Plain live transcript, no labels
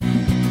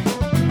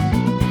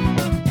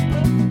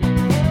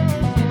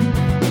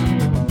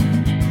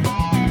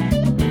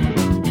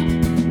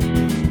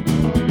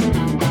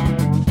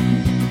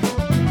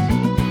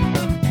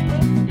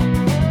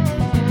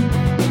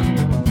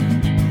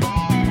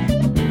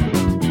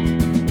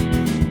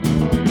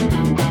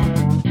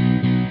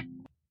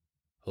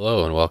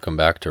welcome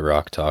back to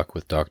Rock Talk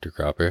with Dr.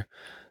 Cropper.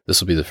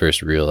 This will be the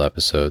first real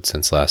episode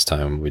since last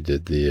time we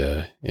did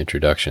the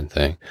introduction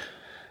thing.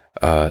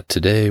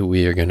 Today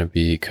we are going to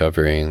be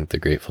covering the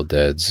Grateful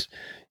Dead's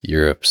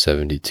Europe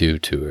 72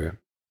 tour.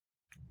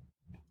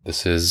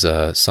 This is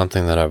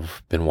something that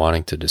I've been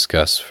wanting to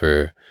discuss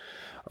for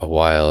a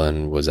while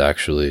and was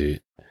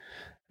actually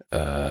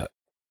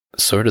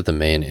sort of the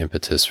main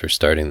impetus for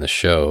starting the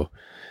show,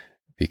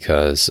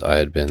 because I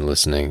had been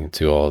listening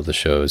to all of the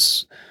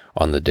shows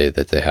on the day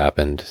that they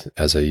happened,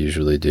 as I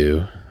usually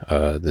do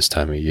this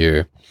time of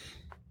year,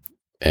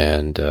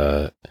 and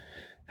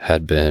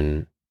had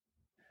been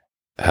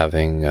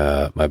having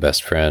my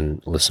best friend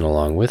listen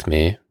along with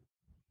me,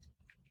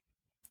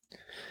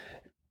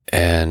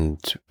 and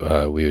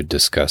we would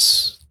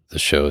discuss the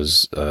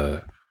shows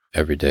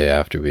every day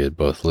after we had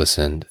both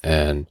listened,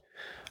 and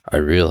I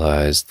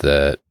realized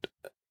that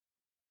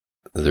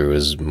there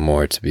was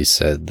more to be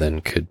said than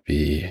could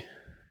be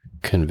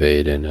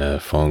conveyed in a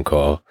phone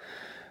call.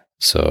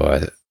 So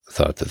I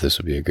thought that this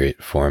would be a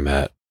great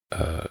format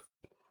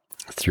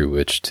through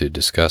which to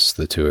discuss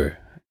the tour.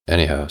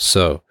 Anyhow,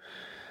 so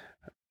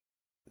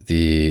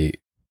I'll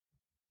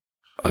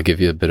give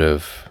you a bit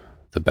of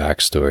the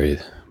backstory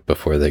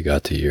before they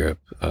got to Europe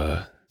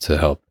to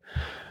help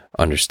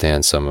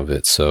understand some of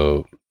it.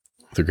 So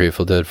the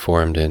Grateful Dead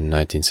formed in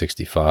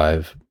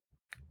 1965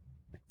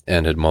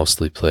 and had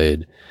mostly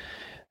played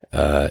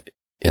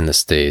in the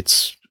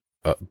States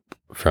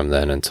from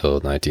then until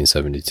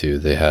 1972.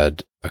 They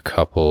had a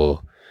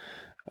couple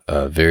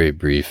very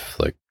brief,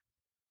 like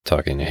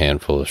talking a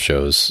handful of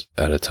shows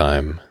at a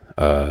time,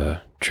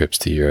 trips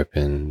to Europe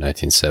in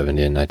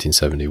 1970 and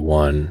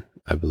 1971,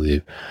 I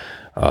believe,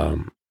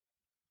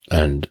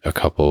 and a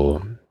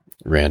couple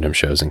random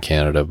shows in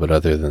Canada. But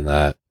other than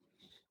that,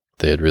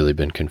 they had really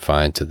been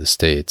confined to the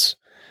States.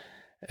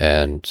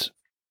 And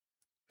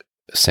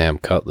Sam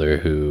Cutler,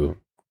 who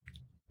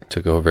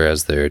took over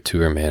as their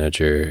tour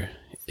manager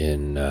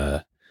in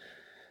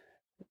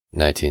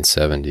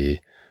 1970,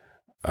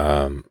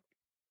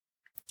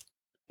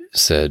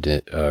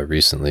 said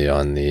recently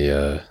on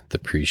the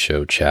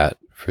pre-show chat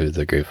for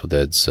the Grateful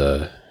Dead's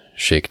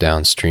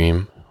Shakedown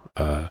stream,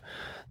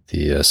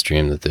 the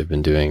stream that they've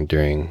been doing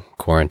during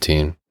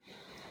quarantine,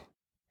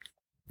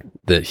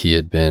 that he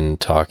had been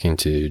talking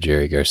to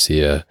Jerry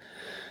Garcia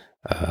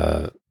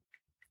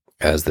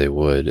as they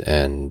would,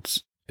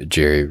 and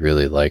Jerry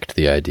really liked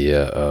the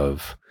idea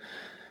of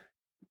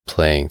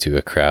playing to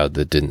a crowd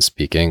that didn't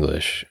speak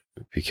English,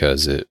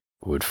 because it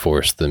would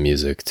force the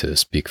music to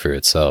speak for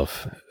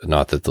itself.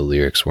 Not that the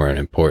lyrics weren't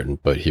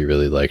important, but he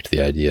really liked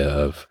the idea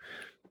of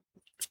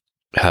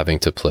having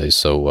to play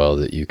so well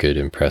that you could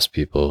impress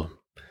people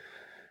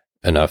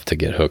enough to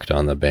get hooked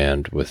on the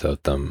band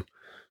without them,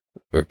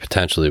 or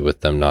potentially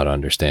with them not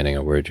understanding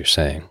a word you're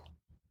saying.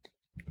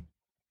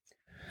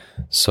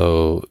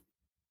 So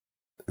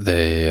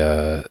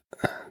they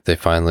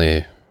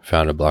finally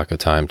found a block of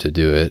time to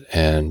do it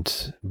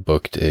and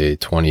booked a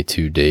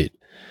 22-date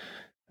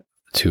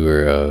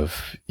tour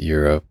of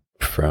Europe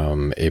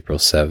from April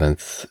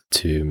 7th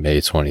to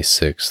May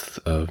 26th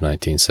of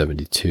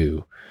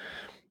 1972.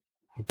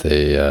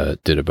 They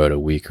did about a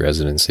week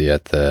residency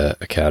at the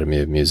Academy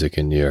of Music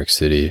in New York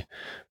City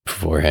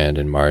beforehand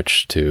in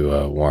March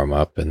to warm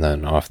up, and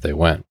then off they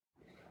went.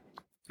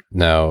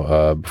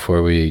 Now,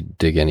 before we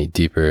dig any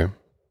deeper,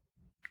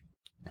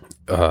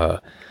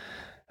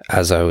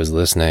 as I was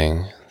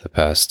listening the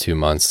past 2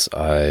 months,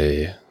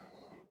 I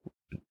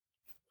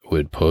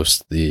would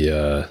post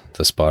the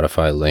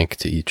Spotify link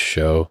to each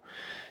show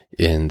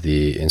in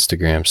the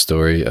Instagram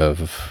story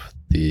of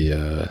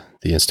the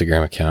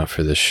Instagram account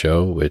for this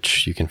show,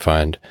 which you can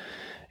find.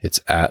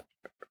 It's at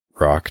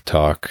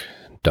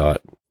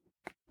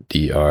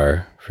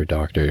rocktalk.dr for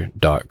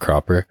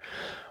Dr.Cropper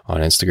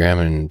on Instagram,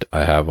 and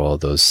I have all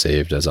those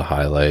saved as a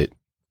highlight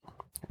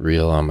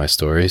reel on my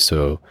story.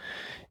 So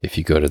if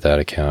you go to that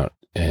account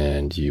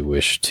and you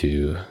wish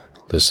to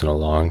listen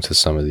along to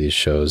some of these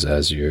shows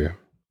as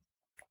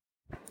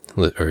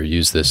or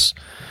use this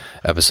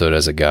episode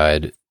as a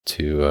guide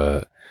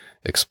to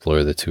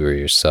explore the tour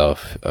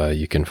yourself,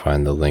 you can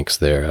find the links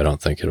there. I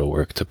don't think it'll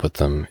work to put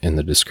them in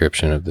the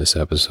description of this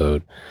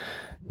episode.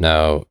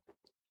 Now,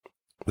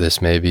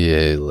 this may be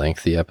a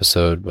lengthy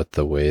episode, but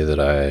the way that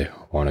I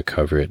want to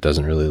cover it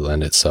doesn't really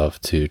lend itself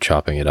to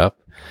chopping it up.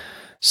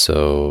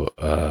 So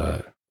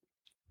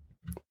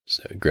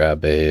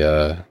grab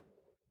a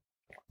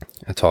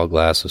tall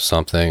glass of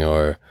something,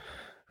 or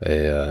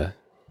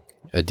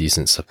a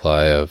decent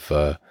supply of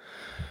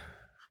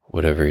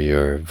whatever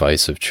your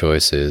vice of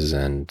choice is,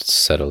 and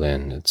settle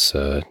in. It's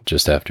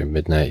just after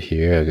midnight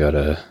here. I got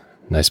a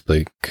nice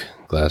big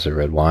glass of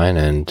red wine,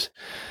 and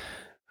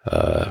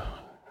I'd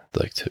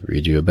like to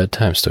read you a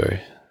bedtime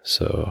story.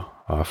 So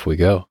off we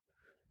go.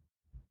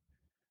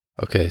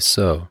 Okay,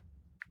 so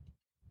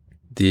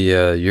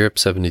the Europe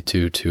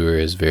 72 tour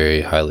is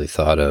very highly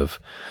thought of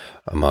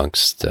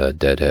amongst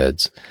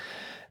Deadheads,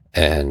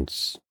 and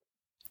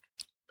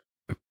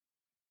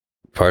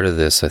part of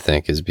this, I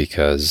think, is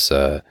because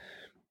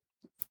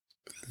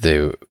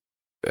they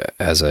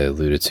as I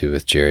alluded to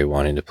with Jerry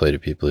wanting to play to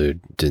people who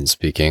didn't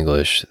speak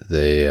English,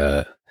 they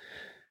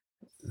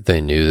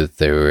knew that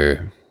they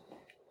were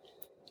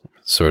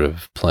sort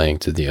of playing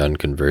to the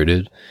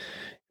unconverted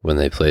when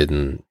they played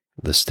in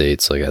the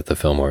States, like at the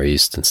Fillmore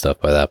East and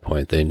stuff. By that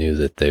point, they knew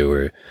that they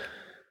were,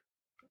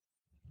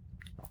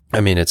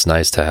 I mean, it's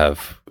nice to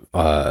have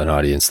an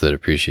audience that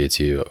appreciates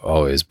you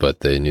always, but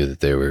they knew that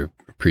they were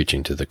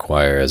preaching to the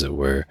choir, as it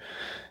were.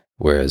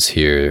 Whereas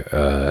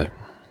here,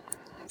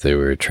 they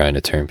were trying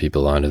to turn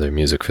people onto their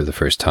music for the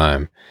first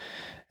time,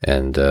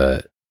 and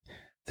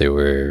they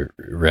were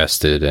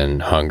rested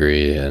and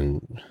hungry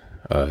and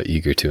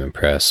eager to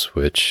impress,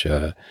 which,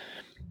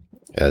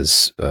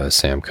 as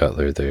Sam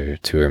Cutler, their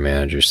tour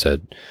manager,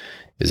 said,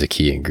 is a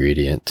key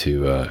ingredient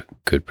to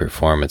good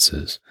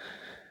performances.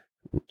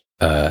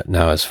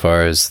 Now, as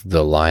far as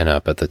the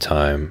lineup at the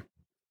time,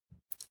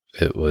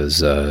 it was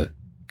the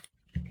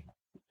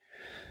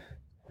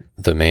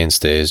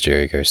mainstays,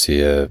 Jerry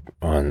Garcia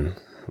on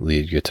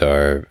lead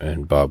guitar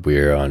and Bob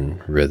Weir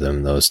on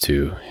rhythm, those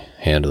two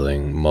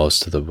handling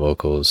most of the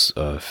vocals,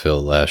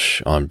 Phil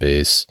Lesh on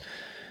bass,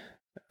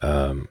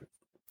 Bill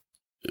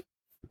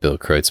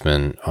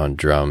Kreutzmann on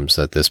drums.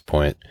 At this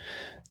point,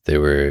 they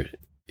were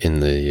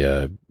in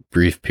the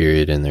brief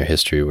period in their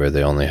history where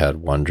they only had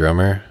one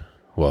drummer.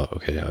 Well,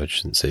 okay, I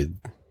shouldn't say.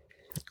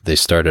 They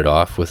started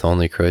off with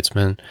only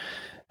Kreutzmann,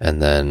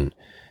 and then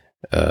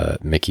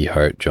Mickey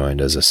Hart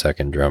joined as a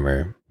second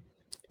drummer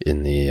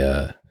in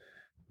the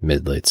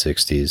mid-late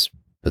 60s,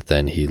 but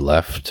then he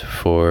left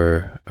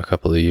for a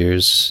couple of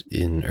years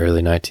in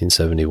early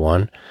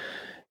 1971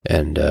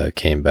 and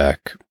came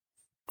back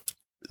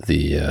at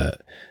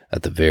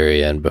the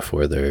very end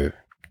before their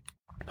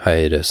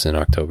hiatus in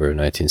October of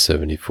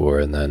 1974,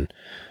 and then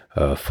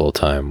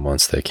full-time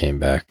once they came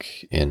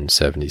back in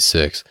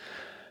 76.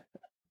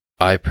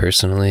 I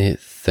personally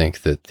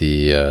think that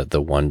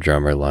the one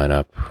drummer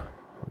lineup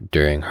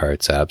during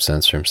Hart's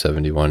absence from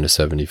 71 to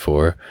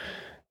 74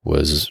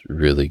 was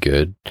really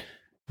good.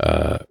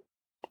 I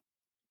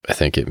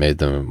think it made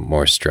them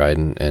more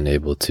strident and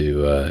able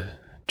to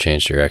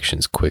change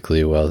directions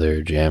quickly while they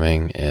were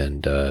jamming,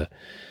 and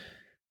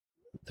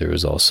there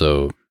was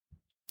also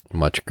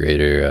much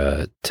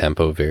greater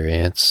tempo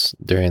variance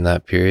during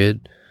that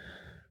period.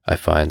 I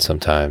find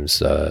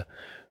sometimes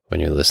when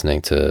you're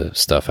listening to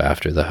stuff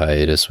after the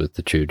hiatus with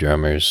the two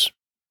drummers,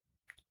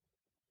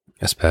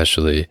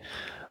 especially,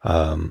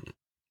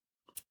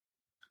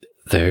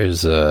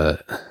 there's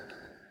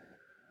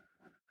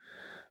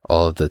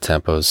all of the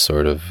tempos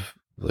sort of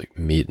like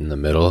meet in the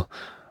middle.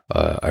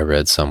 I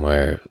read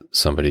somewhere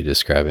somebody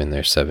describing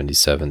their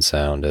 77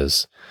 sound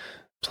as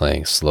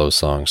playing slow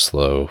songs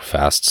slow,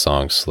 fast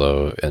songs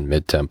slow, and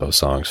mid-tempo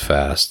songs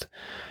fast,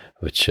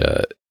 which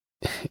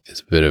is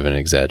a bit of an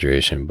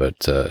exaggeration,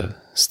 but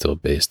still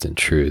based in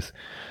truth.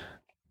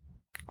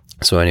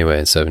 So anyway,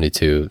 in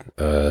 72,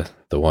 the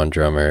one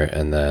drummer,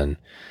 and then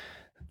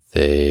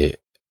they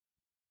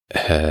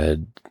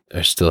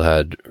still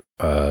had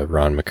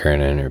Ron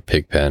McKernan, or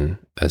Pigpen,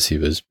 as he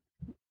was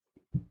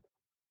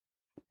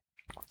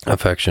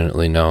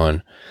affectionately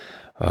known,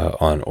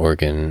 on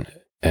organ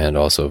and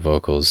also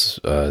vocals.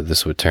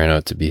 This would turn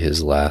out to be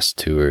his last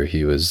tour.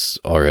 He was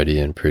already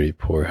in pretty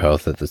poor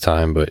health at the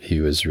time, but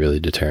he was really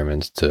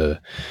determined to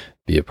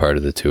be a part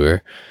of the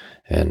tour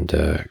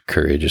and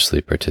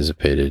courageously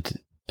participated.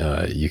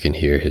 You can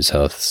hear his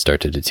health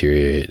start to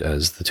deteriorate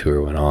as the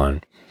tour went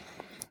on.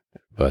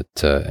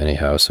 But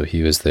anyhow, so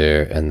he was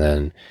there. And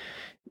then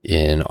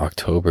in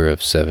October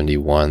of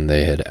 71,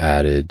 they had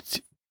added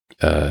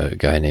a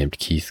guy named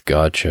Keith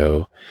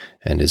Godcho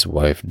and his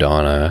wife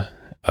Donna,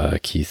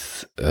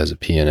 Keith as a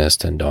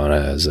pianist and Donna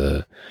as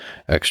a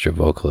extra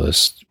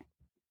vocalist,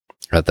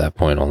 at that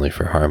point only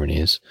for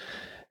harmonies.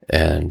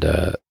 And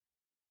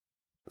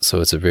so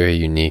it's a very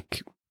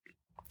unique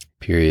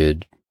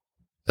period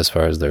as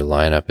far as their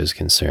lineup is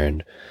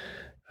concerned,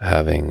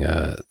 having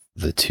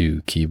the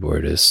two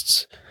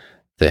keyboardists.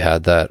 They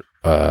had that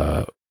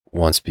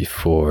once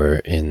before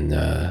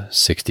in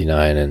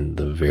 69 and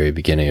the very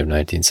beginning of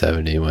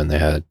 1970 when they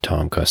had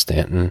Tom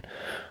Costanton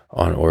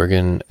on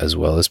organ as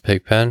well as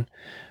Pigpen.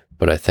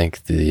 But I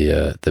think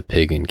the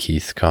Pig and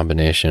Keith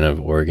combination of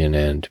organ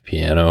and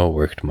piano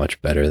worked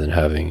much better than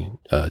having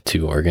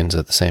two organs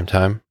at the same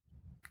time.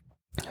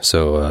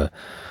 So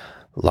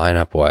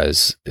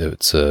lineup-wise,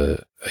 it's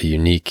a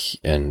unique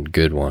and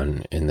good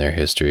one in their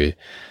history.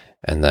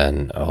 And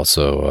then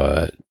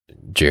also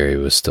Jerry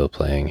was still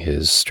playing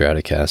his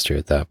Stratocaster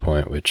at that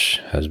point, which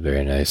has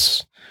very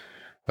nice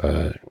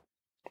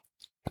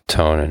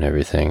tone and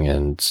everything.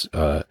 And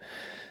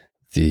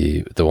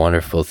the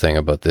wonderful thing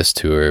about this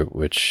tour,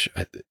 which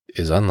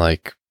is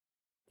unlike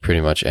pretty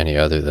much any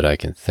other that I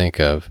can think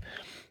of,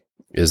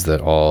 is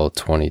that all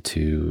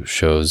 22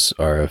 shows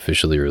are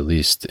officially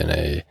released in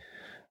a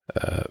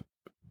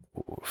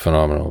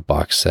phenomenal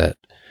box set.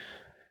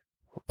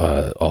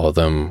 All of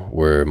them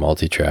were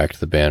multi-tracked.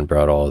 The band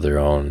brought all of their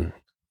own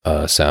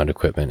sound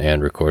equipment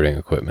and recording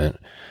equipment.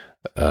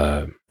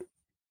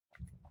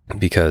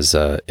 because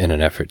in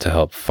an effort to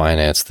help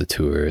finance the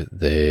tour,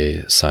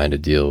 they signed a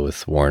deal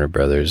with Warner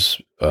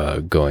Brothers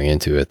going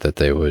into it that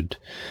they would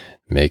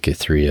make a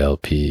 3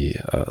 LP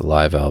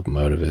live album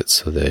out of it.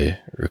 So they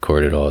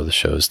recorded all of the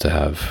shows to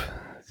have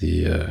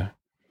the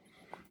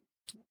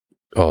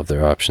all of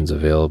their options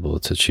available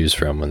to choose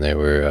from when they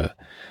were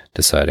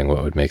deciding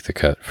what would make the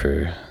cut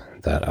for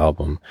that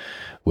album,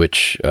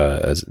 which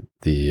as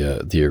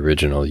the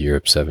original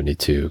Europe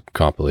 72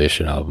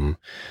 compilation album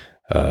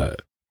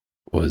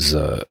was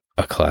a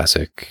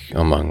classic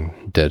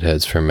among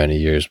Deadheads for many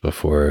years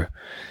before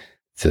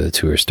the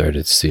tour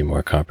started to see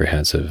more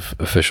comprehensive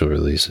official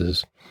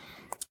releases.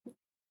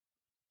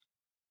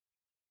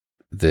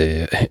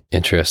 They,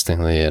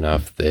 interestingly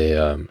enough,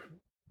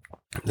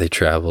 they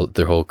traveled,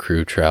 their whole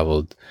crew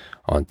traveled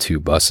on 2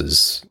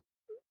 buses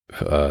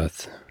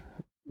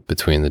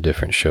between the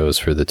different shows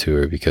for the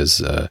tour because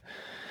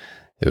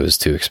it was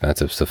too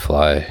expensive to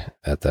fly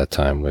at that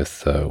time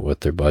with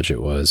what their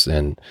budget was.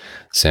 And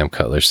Sam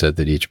Cutler said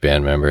that each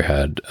band member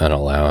had an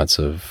allowance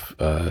of,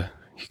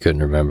 he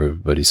couldn't remember,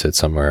 but he said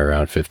somewhere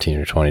around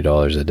 $15 or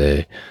 $20 a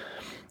day.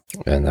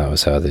 And that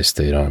was how they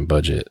stayed on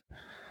budget.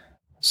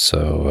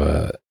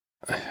 So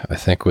I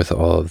think with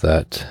all of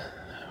that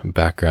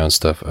background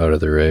stuff out of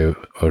the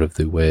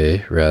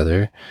way,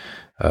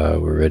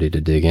 we're ready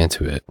to dig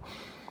into it.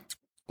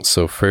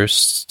 So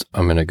first,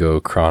 I'm going to go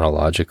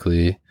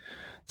chronologically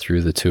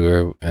through the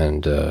tour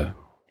and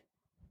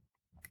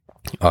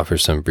offer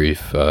some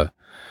brief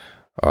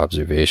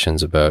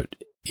observations about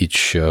each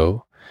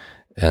show,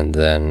 and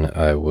then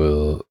I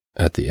will,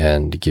 at the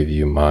end, give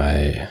you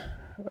my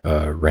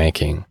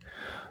ranking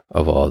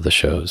of all the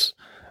shows.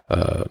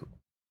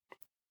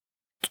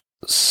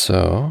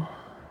 So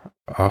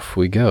off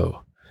we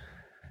go.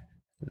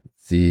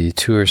 The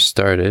tour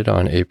started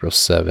on April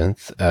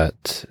 7th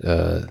at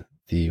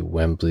the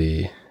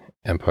Wembley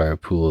Empire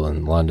Pool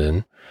in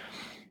London,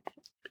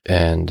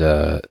 and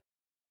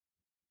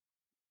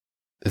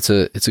it's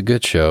a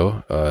good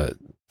show.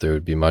 There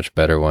would be much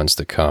better ones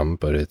to come,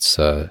 but it's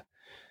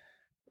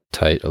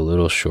tight, a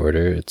little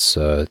shorter. It's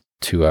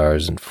 2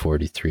 hours and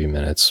 43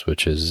 minutes,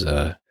 which is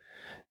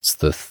it's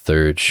the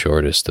third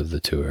shortest of the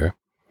tour.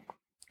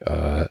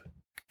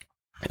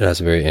 It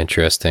has a very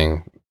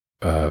interesting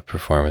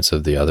performance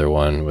of the other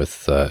one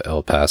with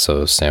El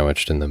Paso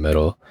sandwiched in the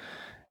middle.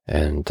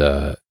 And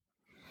I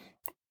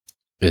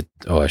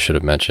should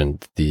have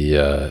mentioned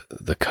the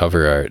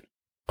cover art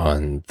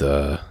on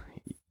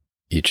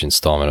each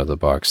installment of the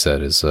box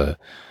set is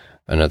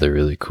another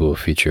really cool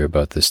feature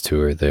about this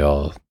tour. They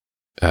all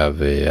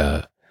have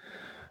a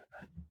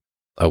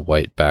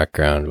white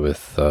background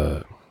with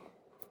a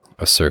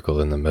circle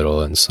in the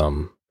middle and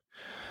some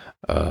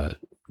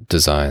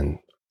design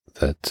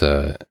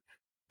that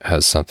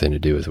has something to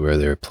do with where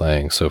they're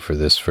playing. So for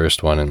this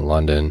first one in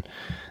London,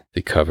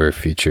 the cover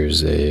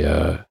features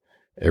a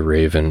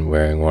raven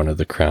wearing one of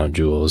the crown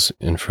jewels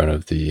in front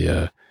of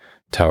the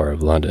Tower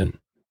of London.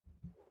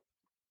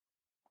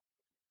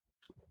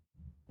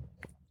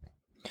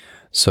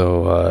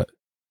 So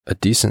a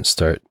decent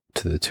start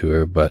to the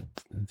tour, but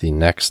the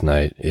next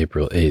night,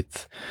 April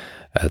 8th,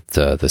 at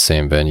the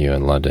same venue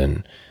in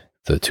London,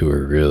 the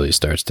tour really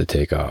starts to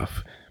take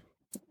off.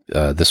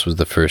 This was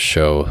the first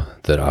show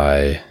that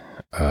I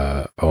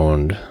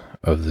owned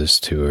of this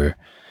tour,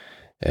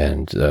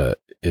 and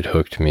it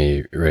hooked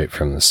me right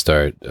from the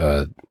start.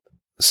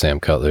 Sam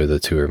Cutler, the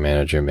tour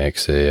manager,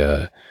 makes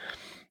an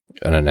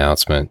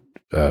announcement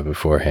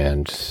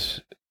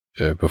beforehand,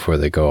 before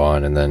they go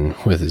on, and then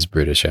with his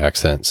British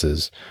accent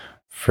says,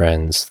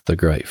 "Friends, the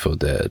Grateful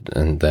Dead,"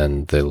 and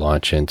then they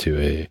launch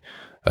into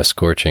a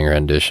scorching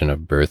rendition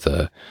of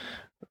Bertha,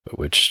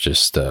 which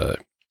just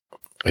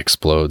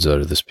explodes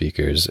out of the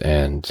speakers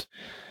and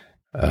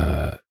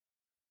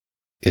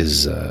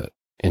is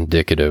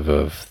indicative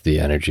of the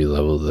energy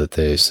level that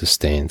they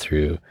sustain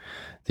through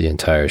the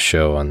entire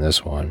show on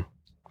this one.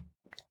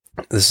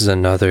 This is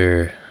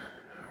another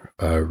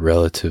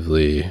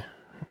relatively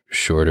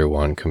shorter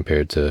one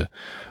compared to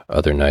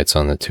other nights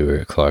on the tour.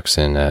 It clocks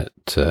in at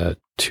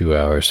 2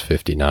 hours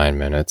 59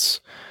 minutes,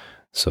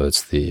 so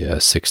it's the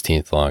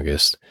 16th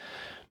longest.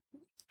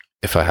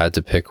 If I had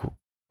to pick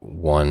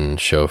one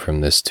show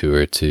from this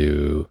tour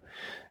to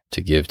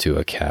give to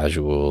a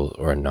casual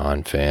or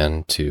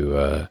non-fan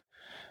to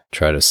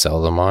try to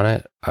sell them on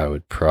it, I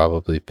would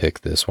probably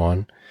pick this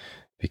one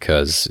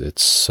because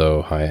it's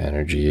so high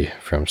energy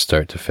from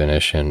start to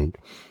finish and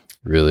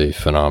really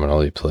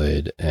phenomenally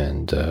played,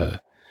 and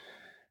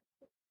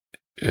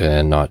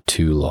not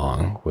too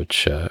long,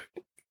 which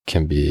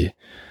can be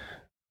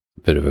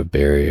a bit of a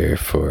barrier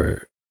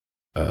for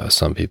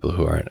some people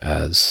who aren't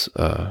as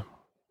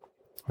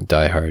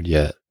diehard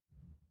yet.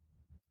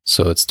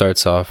 So it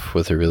starts off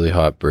with a really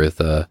hot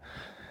Bertha,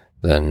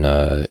 then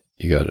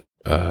you got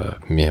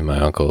Me and My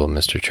Uncle,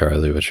 Mr.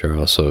 Charlie, which are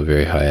also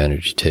very high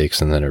energy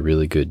takes, and then a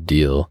really good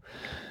deal.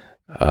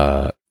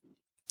 And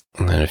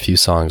then a few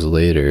songs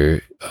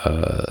later,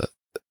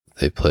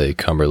 they play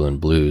Cumberland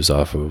Blues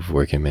off of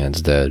Working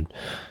Man's Dead,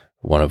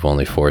 one of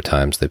only 4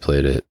 times they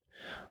played it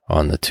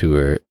on the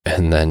tour.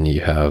 And then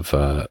you have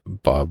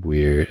Bob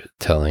Weir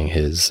telling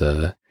his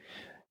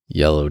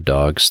yellow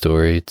dog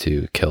story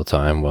to kill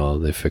time while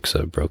they fix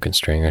a broken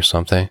string or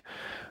something,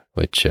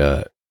 which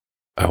I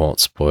won't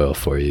spoil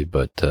for you,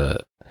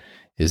 but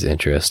is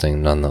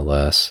interesting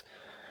nonetheless.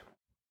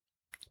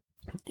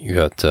 You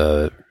got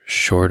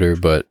shorter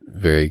but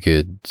very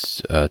good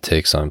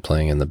takes on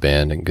playing in the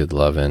band and Good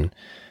Lovin'.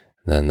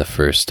 Then the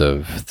first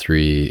of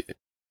 3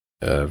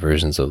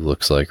 versions of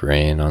Looks Like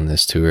Rain on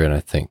this tour, and I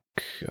think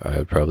I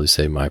would probably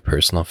say my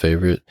personal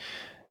favorite.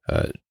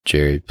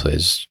 Jerry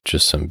plays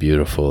just some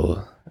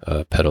beautiful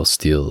pedal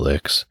steel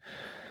licks.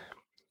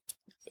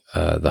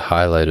 The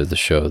highlight of the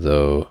show,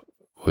 though,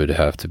 would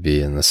have to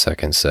be in the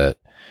second set.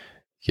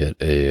 Get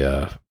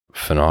a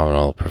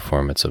phenomenal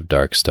performance of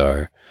Dark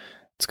Star.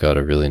 It's got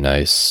a really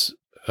nice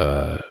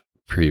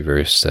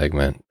pre-verse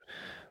segment,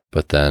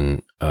 but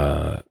then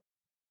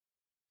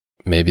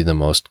maybe the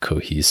most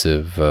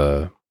cohesive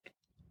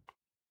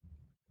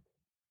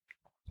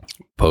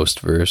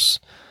post-verse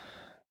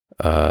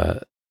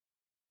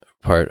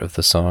part of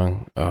the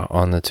song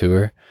on the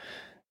tour.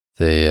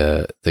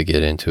 They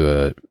get into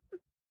a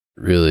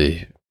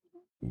really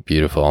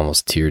beautiful,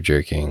 almost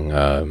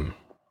tear-jerking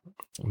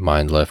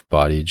Mind Left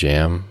Body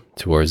jam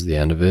towards the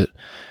end of it,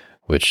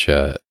 which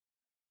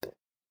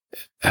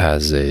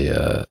has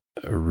a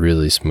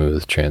really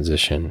smooth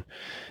transition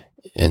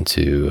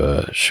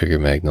into Sugar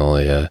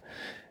Magnolia,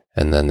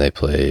 and then they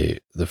play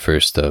the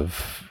first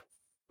of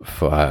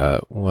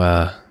 5,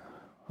 I'll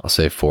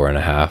say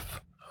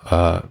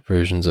 4.5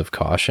 versions of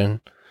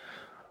Caution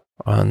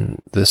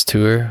on this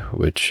tour,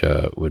 which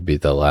would be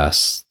the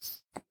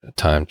last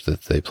time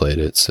that they played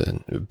it.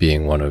 So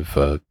being one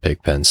of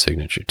Big Ben's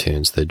signature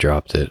tunes, they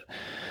dropped it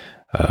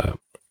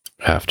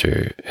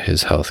after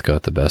his health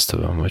got the best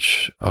of him,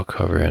 which I'll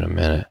cover in a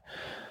minute.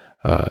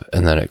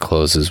 And then it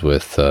closes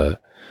with a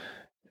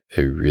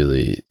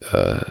really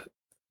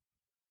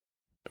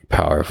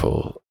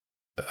powerful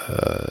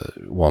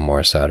One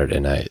More Saturday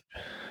Night,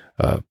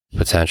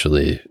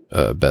 potentially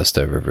best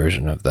ever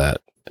version of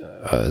that,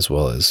 as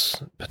well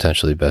as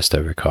potentially best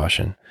ever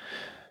Caution.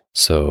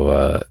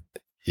 So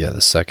yeah,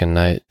 the second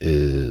night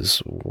is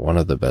one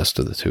of the best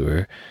of the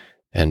tour,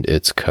 and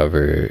its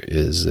cover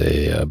is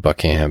a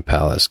Buckingham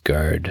Palace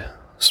guard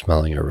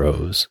smelling a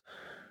rose.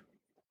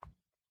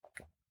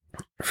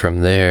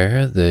 From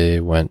there, they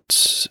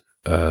went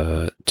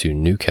to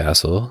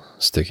Newcastle,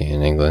 sticking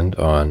in England,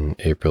 on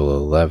April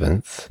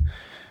 11th,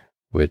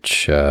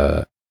 which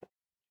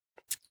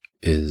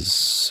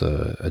is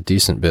a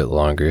decent bit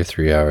longer,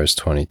 3 hours,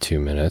 22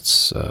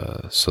 minutes,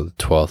 so the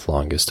 12th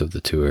longest of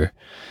the tour.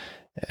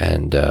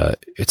 And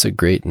it's a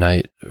great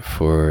night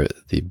for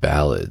the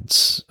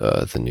ballads.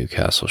 The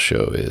Newcastle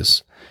show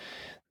is.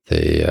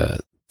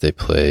 They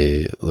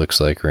play Looks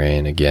Like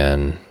Rain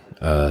again.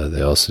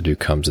 They also do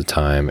Comes a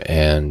Time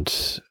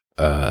and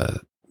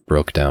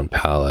Broke Down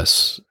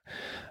Palace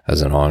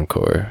as an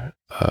encore.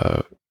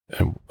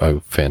 And a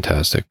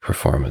fantastic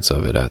performance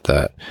of it at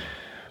that.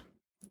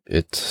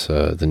 It's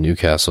the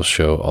Newcastle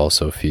show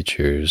also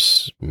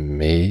features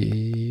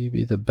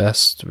maybe the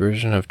best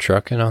version of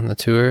Truckin' on the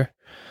tour.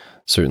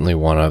 Certainly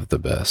one of the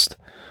best.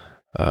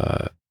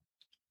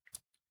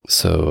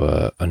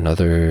 So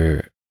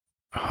another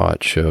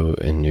hot show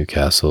in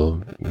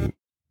Newcastle,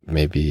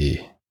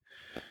 maybe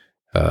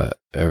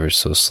ever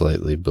so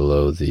slightly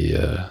below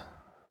the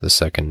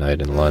second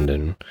night in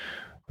London,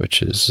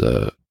 which is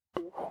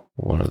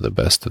one of the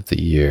best of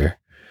the year.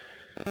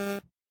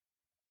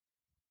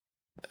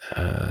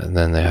 And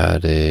then they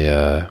had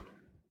and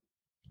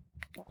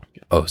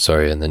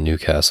the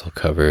Newcastle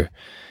cover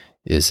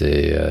is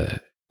a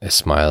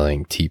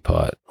smiling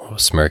teapot, or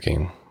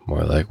smirking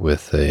more like,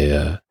 with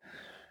a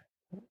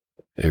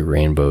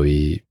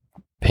rainbowy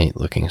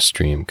paint-looking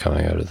stream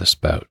coming out of the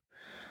spout.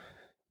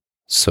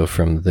 So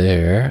from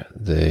there,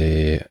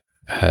 they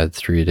had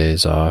 3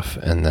 days off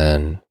and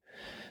then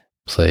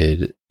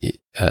played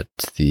at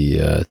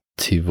the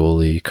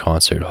Tivoli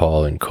Concert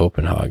Hall in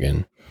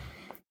Copenhagen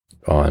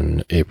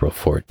on April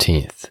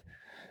 14th.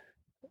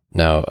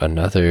 Now,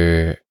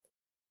 another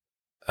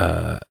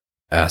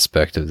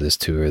aspect of this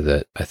tour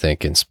that I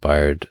think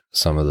inspired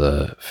some of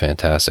the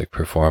fantastic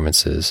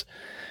performances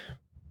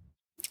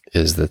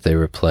is that they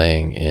were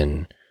playing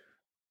in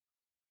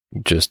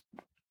just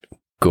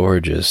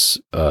gorgeous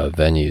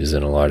venues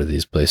in a lot of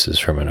these places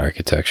from an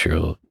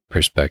architectural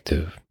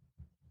perspective.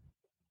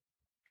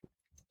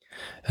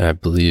 And I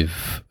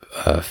believe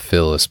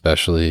Phil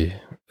especially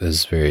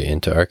is very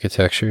into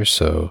architecture,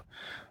 so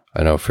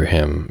I know for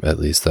him at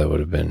least that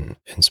would have been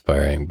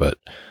inspiring. But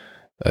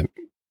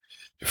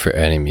for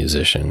any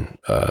musician,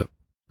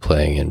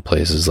 playing in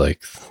places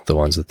like the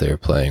ones that they're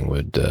playing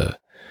would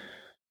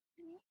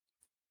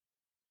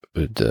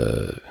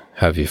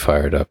have you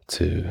fired up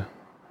to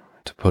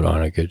put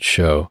on a good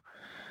show.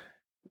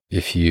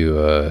 If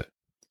you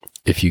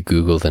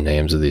Google the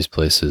names of these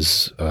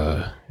places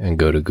and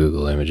go to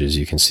Google Images,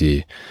 you can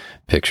see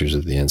pictures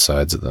of the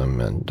insides of them,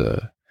 and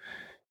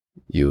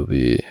you'll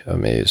be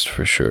amazed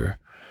for sure.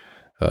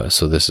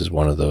 So this is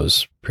one of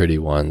those pretty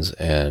ones,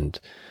 and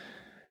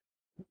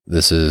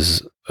this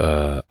is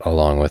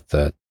along with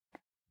that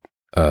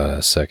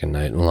Second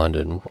Night in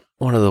London,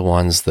 one of the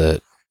ones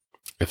that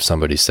if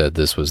somebody said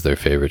this was their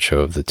favorite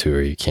show of the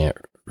tour, you can't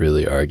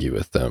really argue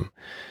with them.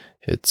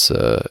 It's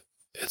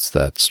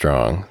that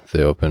strong.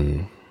 They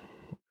open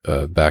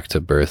back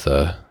to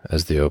Bertha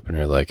as the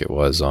opener, like it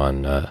was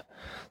on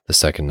the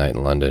Second Night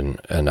in London,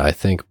 and I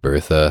think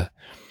Bertha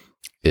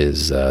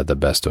is the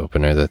best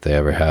opener that they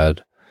ever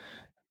had.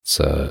 It's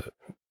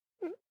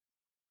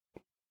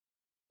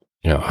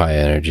high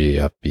energy,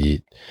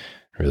 upbeat,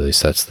 really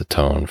sets the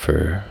tone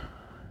for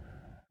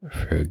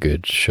a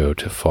good show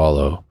to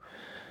follow.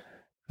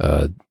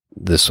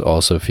 This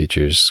also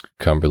features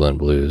Cumberland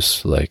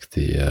Blues, like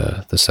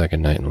the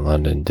Second Night in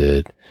London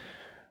did.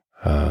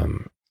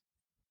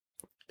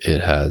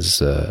 It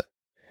has a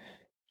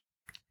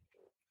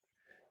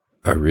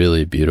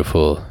really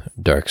beautiful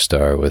Dark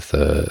Star with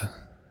a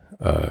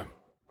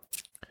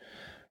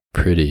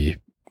pretty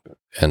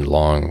and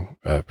long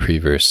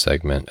pre-verse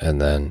segment,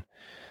 and then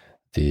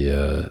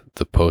the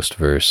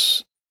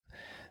post-verse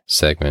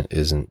segment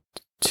isn't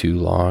too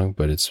long,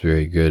 but it's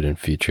very good and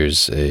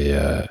features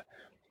a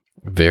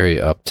very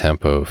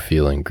up-tempo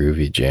feeling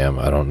groovy jam.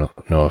 I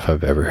don't know if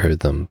I've ever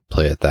heard them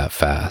play it that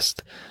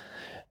fast.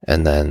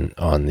 And then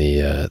on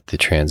the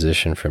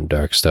transition from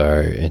Dark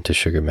Star into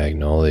Sugar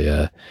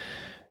Magnolia,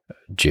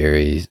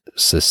 Jerry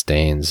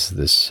sustains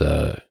this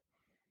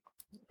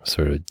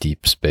sort of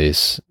deep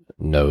space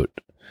note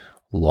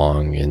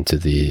long into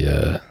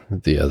the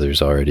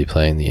others already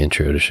playing the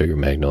intro to Sugar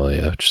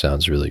Magnolia, which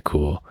sounds really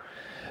cool.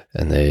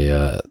 And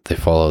they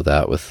follow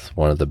that with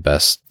one of the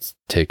best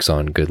takes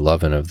on Good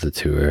Lovin' of the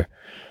tour.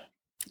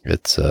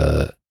 It's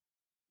I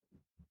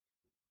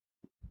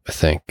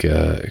think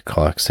it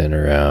clocks in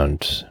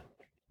around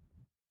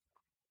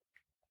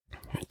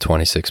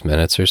 26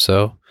 minutes or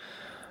so,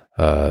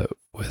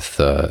 with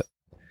a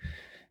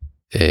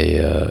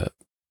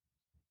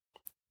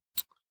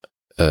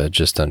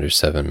just under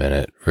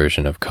 7-minute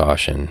version of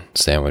Caution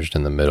sandwiched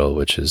in the middle,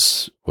 which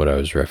is what I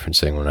was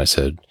referencing when I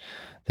said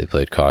they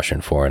played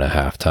Caution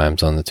 4.5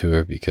 times on the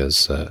tour,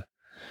 because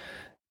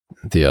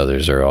the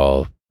others are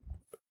all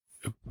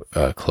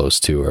close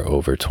to or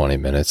over 20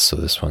 minutes. So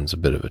this one's a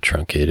bit of a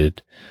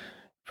truncated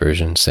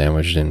version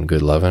sandwiched in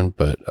Good Lovin',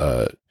 but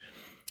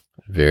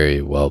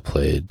very well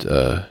played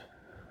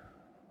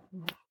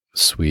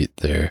suite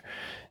there.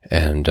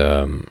 And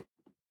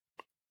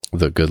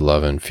the Good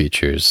Lovin'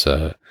 features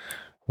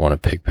one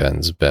of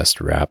Pigpen's best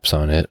raps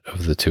on it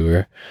of the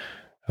tour,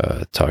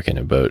 talking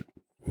about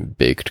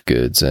baked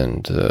goods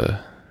and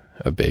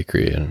a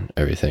bakery and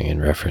everything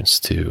in reference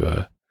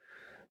to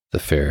the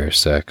fairer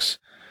sex.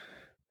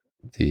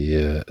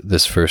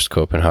 This first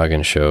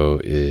Copenhagen show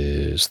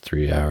is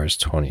 3 hours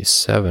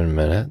 27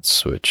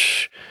 minutes,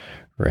 which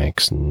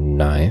ranks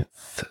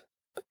ninth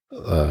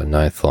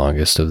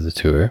longest of the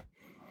tour.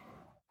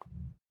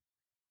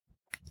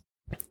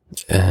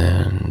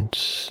 And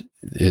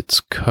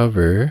its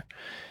cover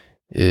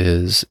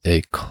is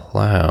a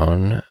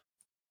clown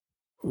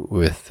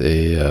with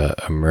a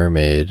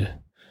mermaid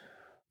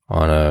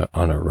on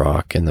a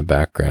rock in the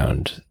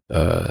background.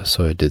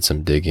 So I did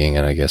some digging,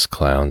 and I guess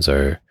clowns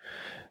are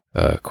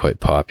quite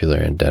popular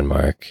in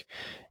Denmark,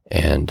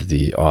 and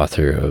the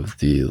author of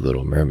The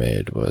Little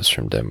Mermaid was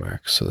from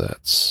Denmark, so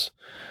that's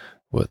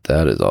what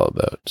that is all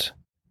about.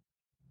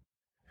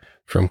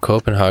 From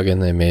Copenhagen,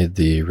 they made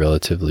the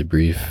relatively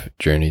brief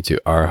journey to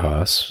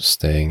Aarhus,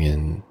 staying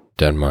in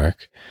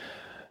Denmark.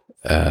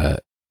 And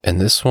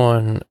this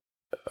one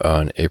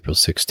on April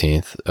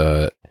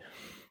 16th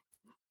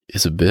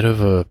is a bit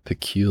of a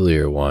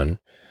peculiar one.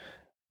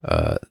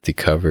 The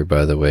cover,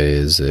 by the way,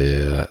 is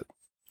the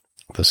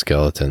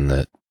skeleton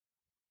that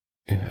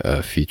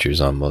features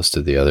on most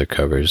of the other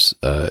covers,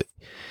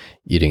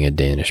 eating a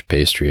Danish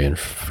pastry in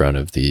front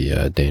of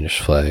the Danish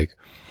flag.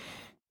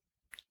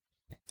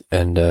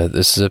 And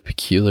this is a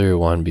peculiar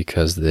one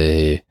because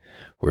they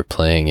were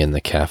playing in the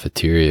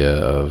cafeteria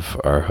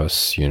of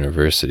Aarhus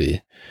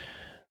University.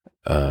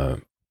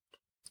 And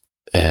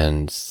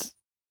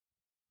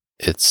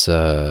it's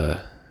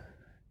not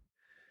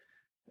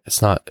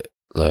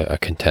like a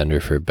contender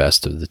for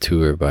best of the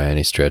tour by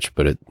any stretch,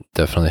 but it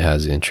definitely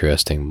has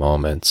interesting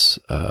moments.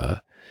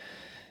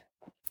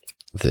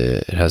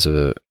 It has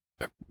a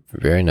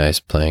very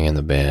nice playing in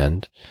the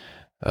band.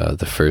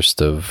 The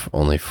first of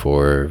only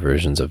 4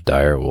 versions of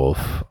Dire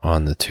Wolf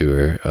on the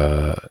tour.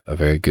 A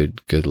very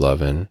good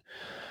Lovin'.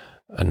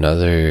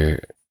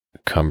 Another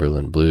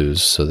Cumberland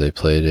Blues. So they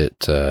played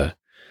it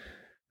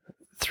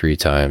 3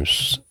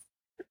 times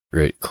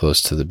right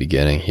close to the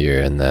beginning here,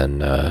 and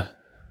then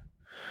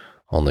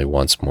only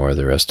once more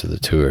the rest of the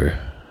tour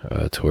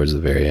towards the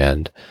very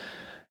end.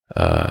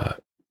 A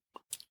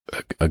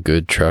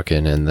good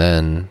truckin', and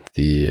then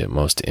the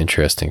most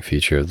interesting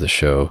feature of the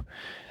show,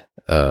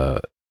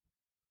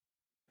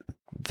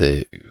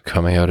 they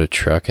coming out of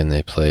truck and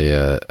they play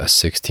a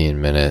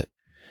 16-minute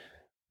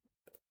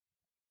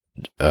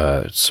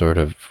sort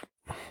of,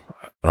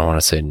 I don't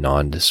want to say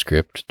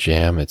nondescript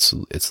jam.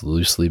 It's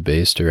loosely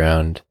based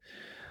around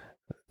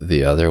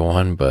the other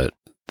one, but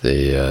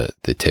they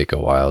take a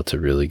while to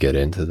really get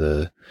into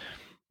the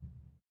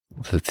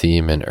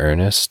theme in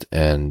earnest.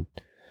 And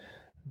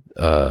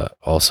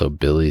also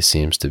Billy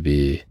seems to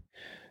be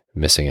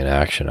missing in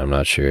action. I'm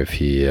not sure if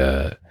he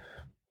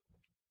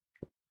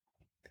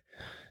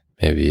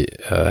maybe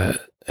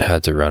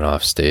had to run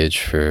off stage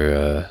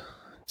for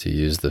to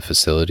use the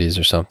facilities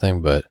or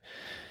something, but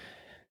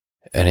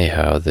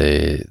anyhow,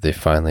 they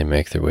finally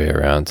make their way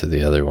around to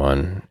the other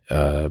one,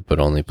 but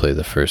only play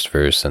the first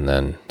verse and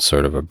then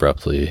sort of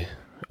abruptly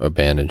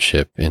abandon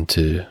ship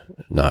into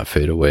Not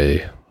Fade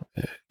Away,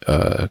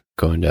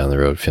 going down the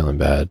road feeling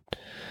bad,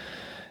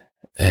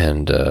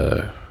 and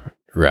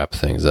wrap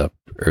things up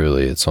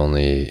early. It's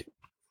only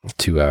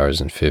 2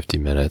 hours and 50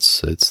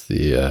 minutes. It's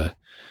the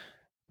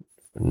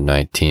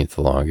 19th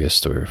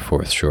longest or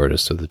 4th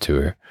shortest of the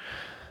tour.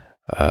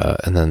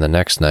 And then the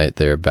next night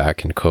they're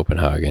back in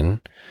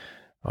Copenhagen,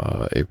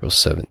 April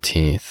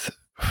 17th,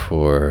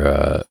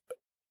 for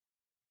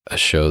a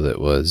show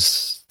that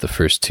was the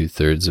first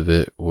 2/3 of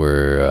it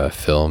were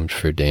filmed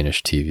for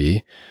Danish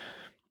TV.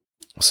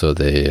 So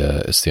they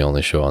it's the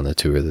only show on the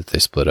tour that they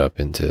split up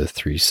into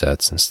 3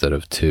 sets instead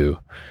of 2.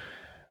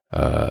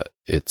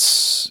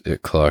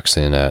 It clocks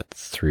in at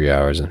 3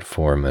 hours and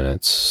 4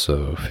 minutes,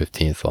 so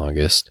 15th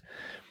longest.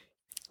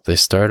 They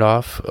start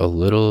off a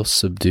little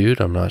subdued.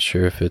 I'm not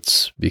sure if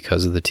it's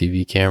because of the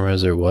TV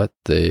cameras or what.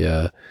 They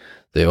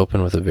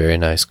open with a very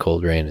nice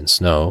Cold Rain and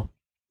Snow.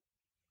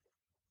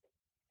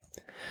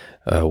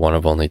 One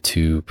of only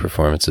 2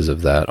 performances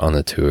of that on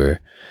the tour,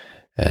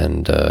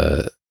 and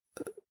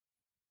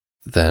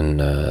then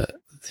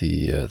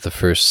the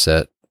first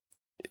set,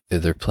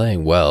 they're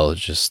playing well,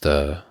 just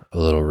a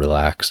little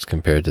relaxed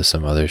compared to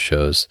some other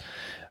shows.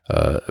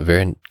 A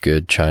very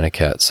good China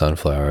Cat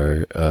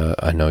Sunflower,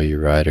 I Know You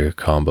Rider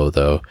combo,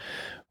 though,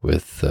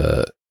 with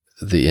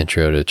the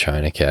intro to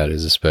China Cat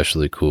is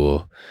especially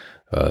cool.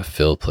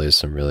 Phil plays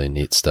some really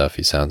neat stuff.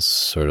 He sounds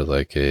sort of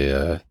like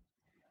a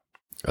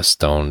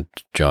stoned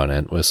John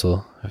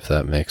Entwistle, if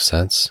that makes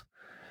sense.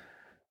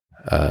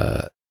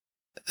 And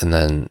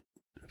then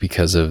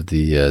because of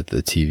the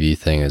TV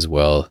thing as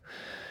well,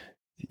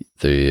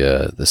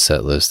 the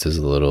set list is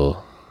a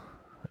little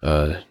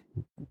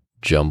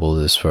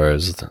jumbled as far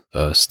as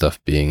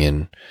stuff being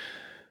in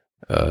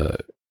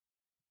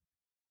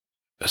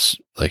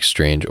like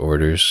strange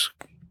orders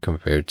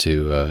compared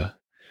to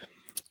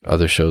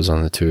other shows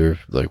on the tour.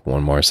 Like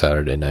One More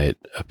Saturday Night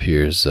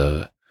appears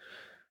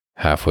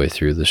halfway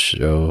through the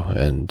show,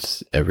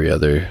 and every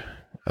other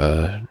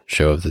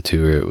show of the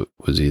tour it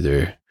was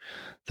either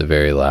the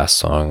very last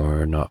song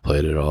or not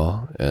played at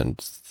all,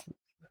 and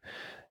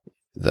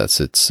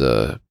that's its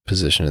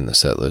position in the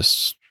set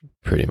list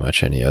pretty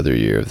much any other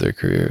year of their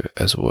career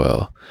as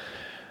well.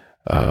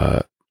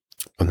 And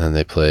then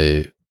they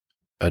play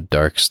a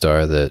Dark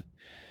Star that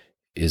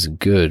is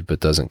good but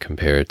doesn't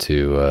compare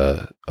to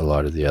a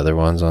lot of the other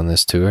ones on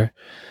this tour,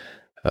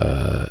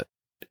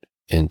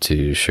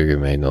 into Sugar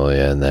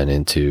Magnolia, and then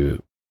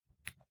into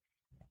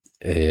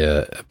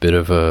a bit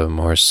of a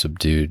more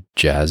subdued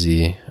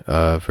jazzy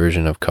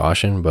version of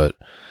Caution, but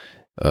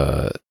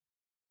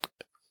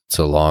it's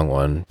a long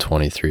one,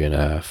 23 and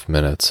a half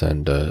minutes,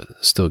 and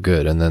still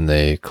good. And then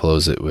they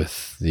close it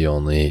with the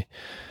only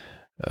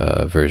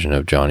version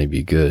of Johnny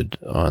Be Good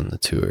on the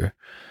tour.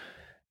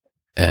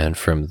 And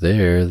from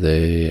there,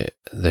 they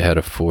had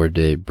a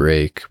 4-day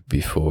break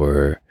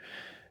before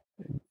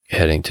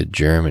heading to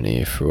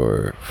Germany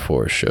for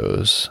 4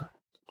 shows.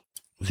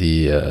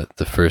 The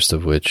first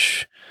of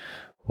which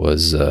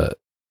was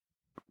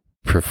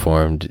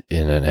performed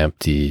in an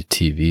empty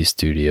TV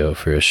studio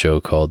for a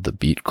show called The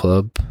Beat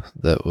Club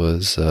that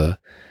was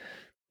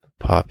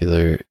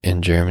popular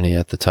in Germany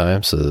at the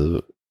time.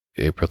 So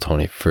April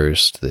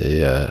 21st,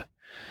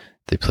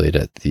 they played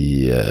at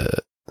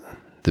the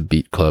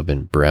Beat Club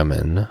in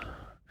Bremen,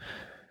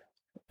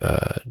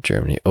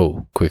 Germany.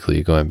 Oh,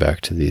 quickly going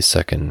back to the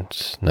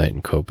second night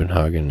in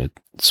Copenhagen,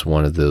 it's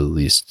one of the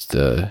least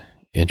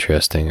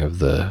interesting of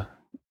the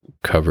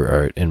cover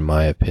art, in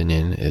my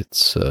opinion.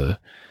 It's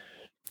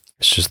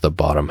just the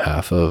bottom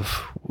half of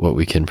what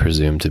we can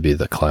presume to be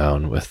the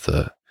clown with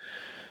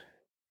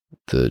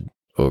the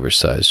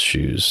oversized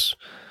shoes.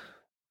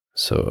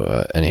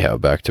 So anyhow,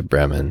 back to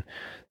Bremen.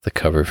 The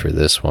cover for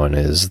this one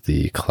is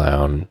the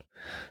clown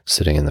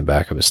sitting in the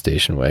back of a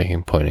station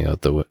wagon, pointing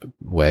out the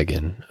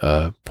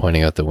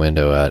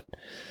window at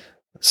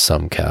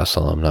some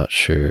castle. I'm not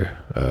sure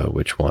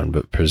which one,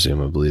 but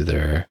presumably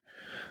there are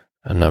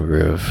a number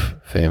of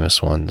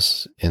famous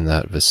ones in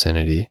that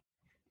vicinity.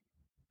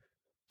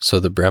 So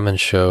the Bremen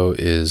show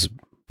is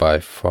by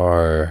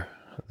far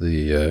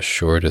the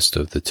shortest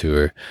of the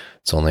tour.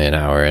 It's only an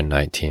hour and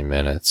 19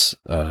 minutes.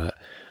 And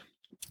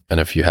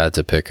if you had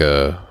to pick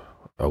a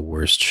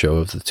worst show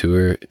of the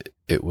tour,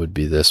 it would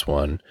be this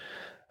one,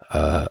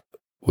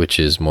 which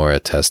is more a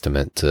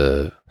testament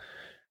to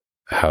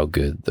how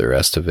good the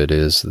rest of it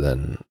is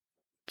than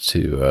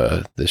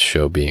to this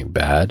show being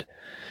bad.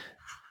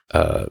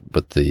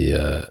 But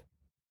the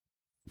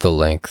the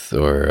length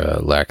or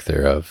lack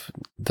thereof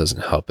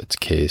doesn't help its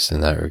case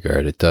in that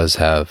regard. It does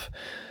have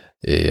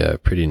a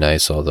pretty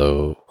nice,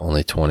 although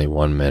only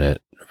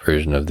 21-minute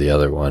version of the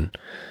other one.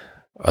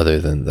 Other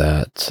than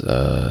that,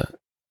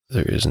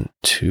 there isn't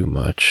too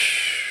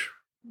much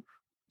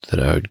that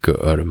I would go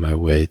out of my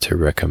way to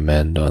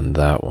recommend on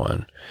that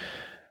one,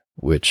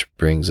 which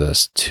brings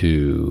us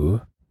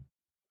to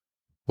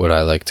what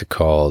I like to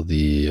call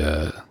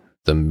the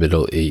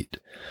middle 8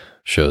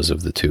 shows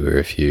of the tour.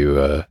 If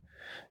you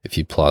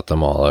plot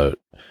them all out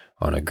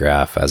on a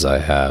graph, as I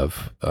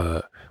have,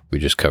 we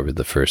just covered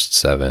the first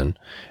 7,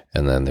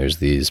 and then there's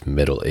these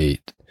middle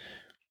 8,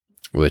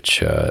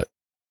 which I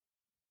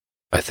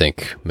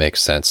think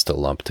makes sense to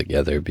lump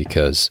together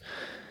because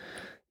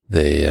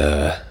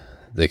they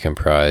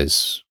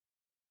comprise,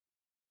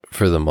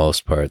 for the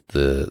most part,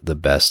 the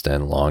best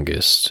and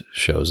longest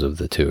shows of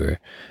the tour,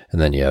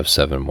 and then you have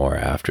 7 more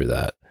after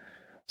that.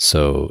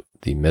 So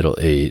the middle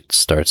 8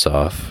 starts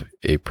off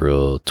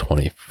April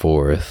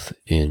 24th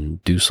in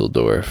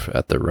Dusseldorf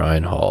at the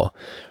Rheinhall,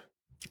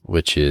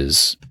 which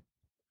is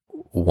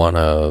one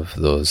of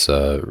those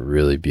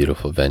really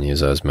beautiful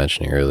venues I was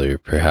mentioning earlier,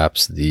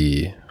 perhaps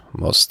the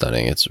most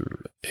stunning. It's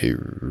a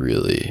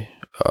really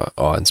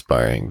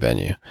awe-inspiring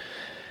venue.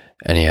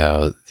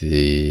 Anyhow,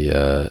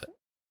 the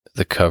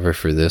cover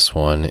for this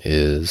one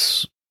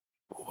is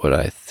what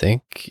I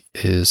think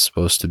is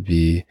supposed to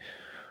be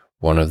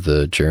one of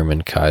the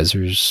German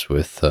Kaisers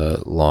with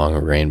long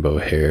rainbow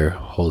hair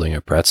holding a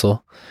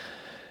pretzel.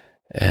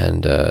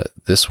 And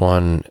this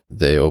one,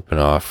 they open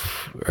up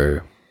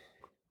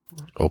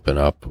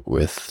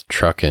with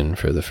Truckin'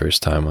 for the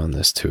first time on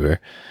this tour.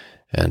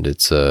 And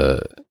it's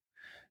a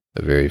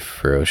very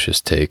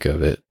ferocious take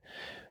of it,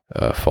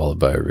 followed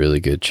by a really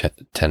good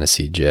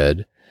Tennessee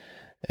Jed.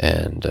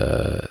 And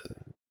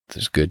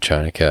there's good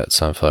China Cat,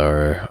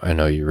 Sunflower, I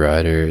Know You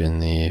Rider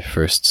in the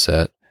first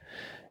set.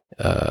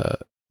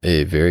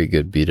 A very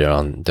good Beat It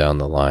On Down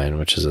the Line,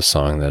 which is a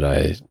song that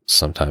I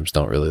sometimes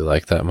don't really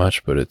like that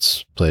much, but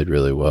it's played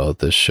really well at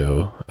this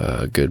show.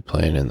 Good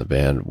playing in the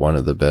band. One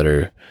of the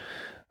better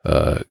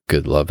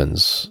good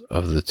lovin's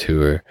of the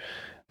tour.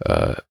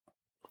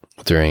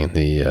 During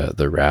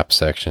the rap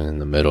section in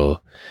the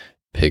middle,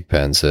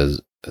 Pigpen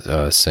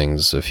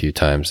sings a few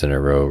times in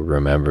a row,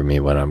 "Remember Me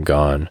When I'm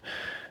Gone,"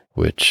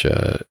 which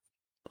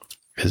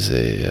is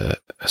a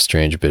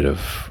strange bit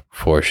of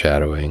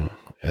foreshadowing,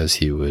 as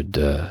he would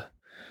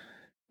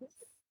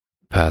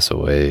pass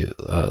away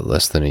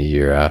less than a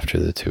year after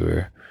the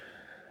tour.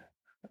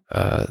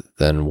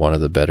 Then one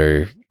of the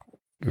better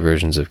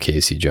versions of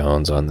Casey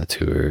Jones on the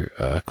tour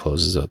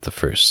closes out the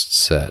first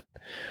set,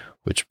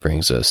 which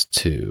brings us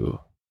to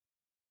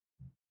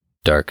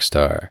Dark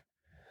Star.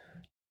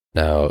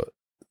 Now,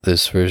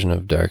 this version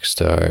of Dark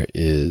Star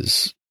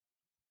is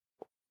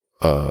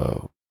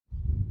one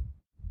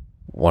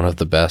of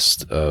the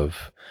best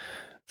of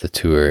the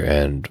tour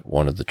and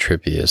one of the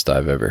trippiest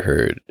I've ever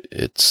heard.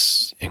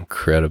 It's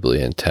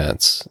incredibly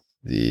intense.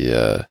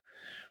 It's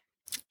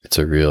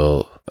a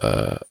real,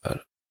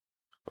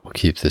 we'll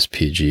keep this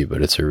PG,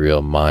 but it's a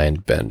real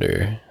mind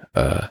bender.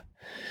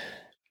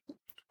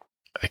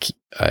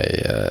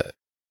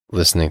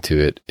 Listening to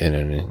it in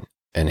an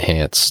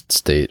enhanced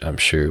state, I'm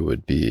sure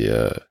would be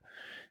a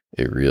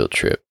real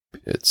trip.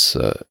 It's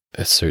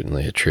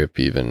certainly a trip,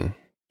 even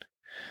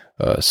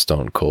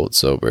stone cold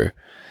sober.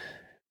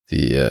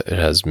 It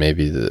has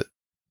maybe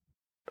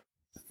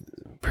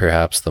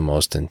perhaps the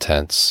most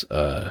intense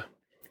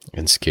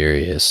and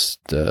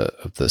scariest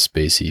of the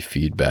spacey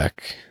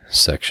feedback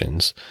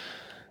sections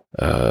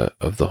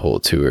of the whole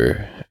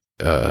tour.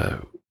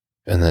 And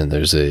then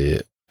there's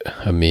a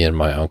Me and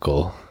My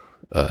Uncle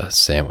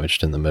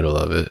sandwiched in the middle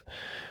of it,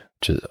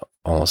 which is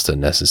almost a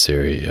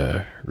necessary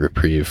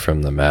reprieve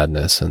from the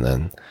madness, and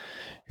then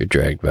you're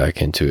dragged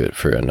back into it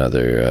for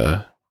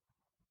another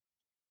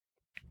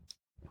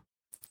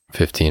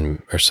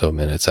 15 or so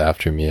minutes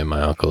after Me and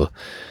My Uncle.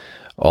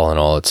 All in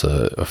all, it's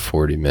a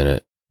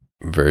 40-minute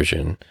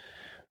version,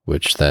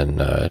 which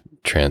then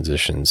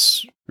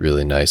transitions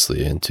really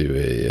nicely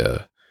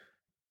into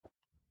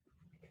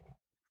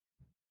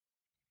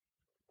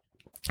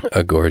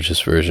a gorgeous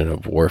version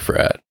of Wharf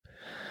Rat,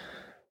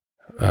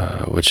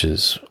 which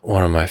is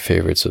one of my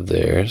favorites of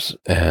theirs.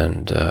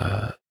 And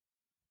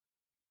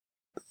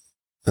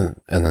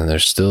then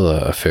there's still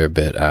a fair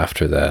bit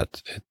after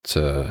that.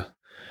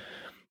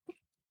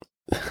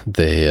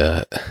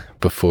 They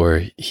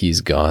before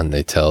he's gone,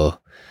 they tell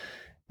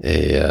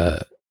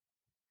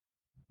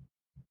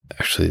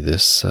actually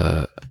this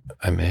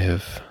I may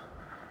have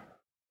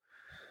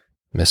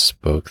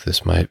misspoke.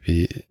 This might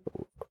be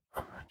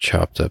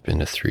chopped up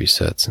into 3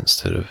 sets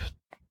instead of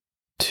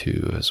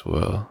 2 as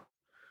well.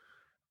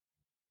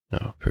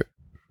 No,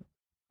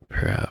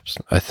 perhaps.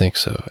 I think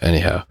so.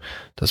 Anyhow,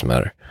 doesn't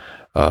matter.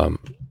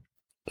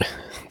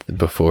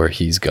 Before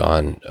he's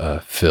gone,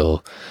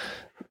 Phil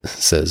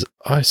says,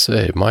 "I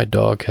say, my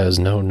dog has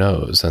no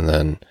nose," and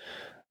then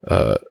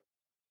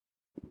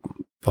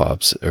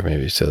Bob's, or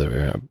maybe it's the other way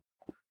around,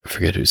 I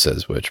forget who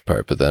says which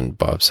part, but then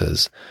Bob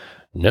says,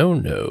 No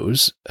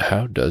nose,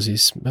 how does he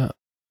smell?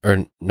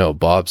 Or no,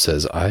 Bob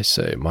says, I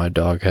say, my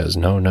dog has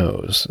no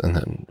nose. And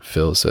then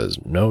Phil says,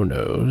 no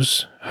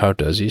nose, how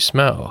does he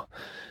smell?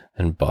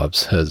 And Bob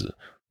says,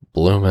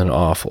 bloomin'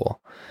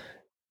 awful.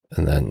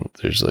 And then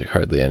there's like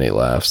hardly any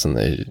laughs,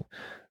 and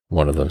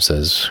one of them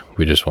says,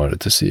 we just wanted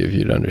to see if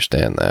you'd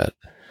understand that.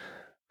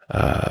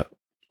 I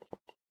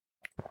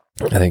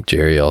think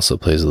Jerry also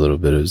plays a little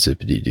bit of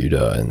Zippity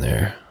Doo-Dah in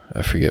there.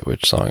 I forget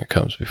which song it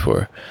comes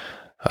before.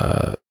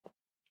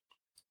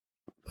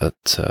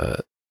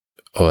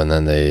 And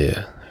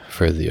then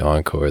for the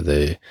encore,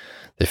 they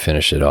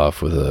finish it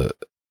off with a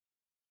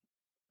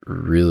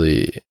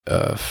really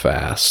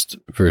fast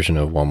version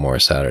of One More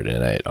Saturday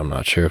Night. I'm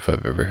not sure if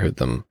I've ever heard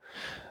them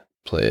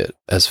play it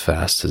as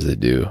fast as they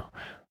do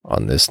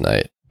on this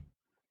night.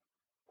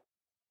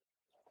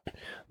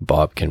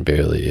 Bob can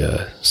barely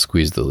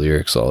squeeze the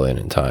lyrics all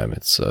in time.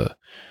 It's a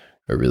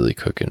really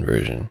cooking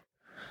version.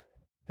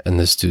 And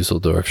this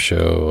Dusseldorf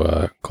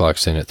show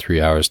clocks in at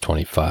 3 hours,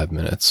 25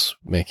 minutes,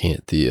 making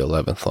it the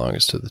 11th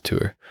longest of the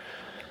tour.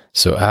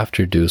 So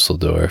after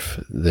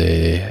Dusseldorf,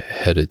 they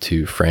headed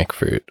to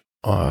Frankfurt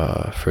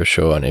for a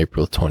show on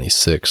April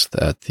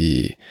 26th at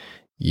the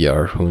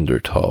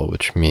Jahrhunderthal,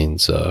 which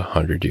means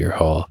 100-year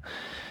hall,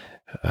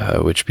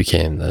 which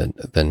became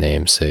the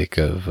namesake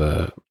of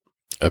a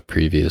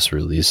previous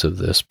release of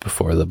this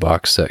before the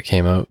box set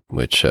came out,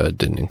 which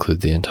didn't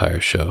include the entire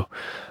show,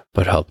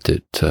 but helped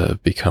it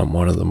become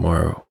one of the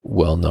more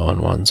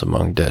well-known ones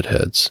among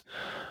Deadheads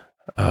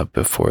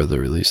before the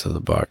release of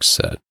the box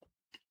set.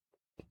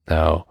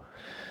 Now,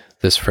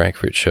 this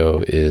Frankfurt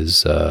show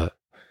is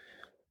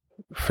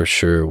for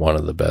sure one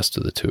of the best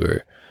of the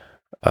tour.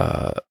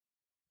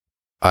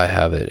 I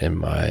have it in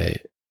my...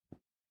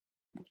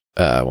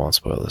 I won't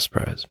spoil the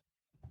surprise.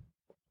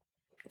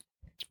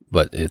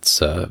 But it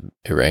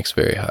ranks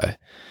very high.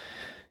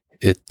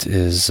 It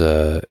is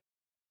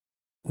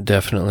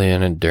definitely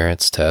an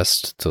endurance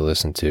test to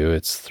listen to.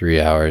 It's 3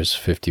 hours,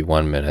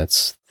 51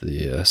 minutes,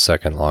 the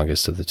second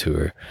longest of the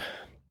tour.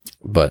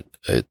 But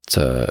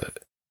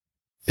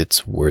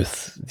it's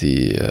worth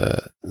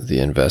the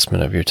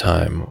investment of your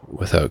time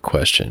without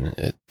question.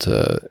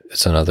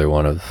 It's another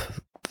one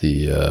of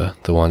the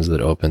ones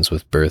that opens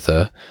with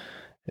Bertha,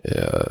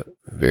 a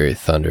very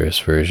thunderous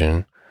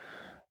version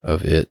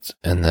of it,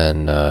 and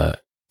then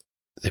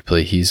they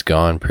play He's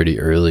Gone pretty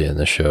early in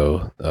the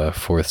show,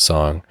 fourth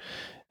song,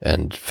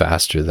 and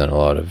faster than a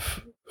lot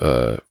of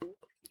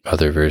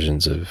other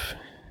versions of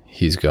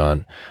He's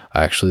Gone.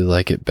 I actually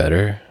like it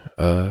better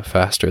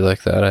faster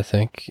like that, I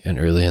think, and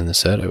early in the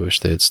set. I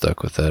wish they had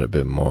stuck with that a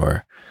bit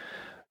more.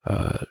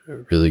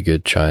 Really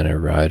good China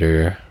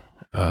Rider.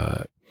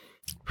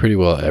 Pretty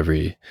well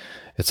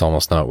it's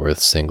almost not worth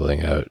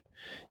singling out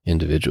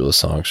individual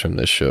songs from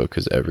this show,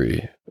 because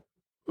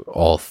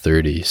all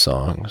 30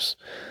 songs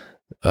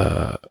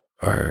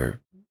are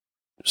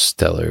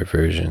stellar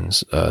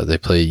versions. They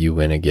play You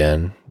Win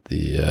Again,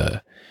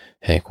 the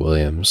Hank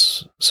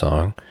Williams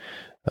song,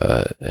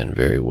 and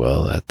very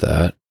well at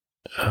that.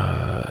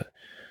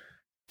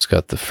 It's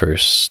got the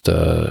first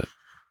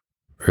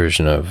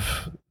version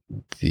of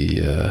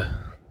the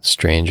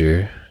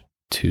Stranger,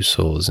 Two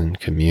Souls in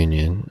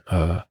Communion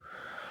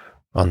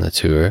on the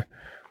tour.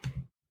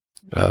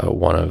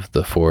 One of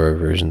the 4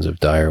 versions of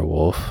Dire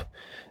Wolf,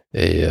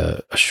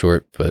 a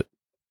short but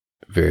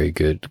very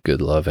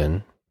good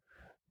lovin'.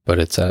 But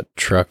it's at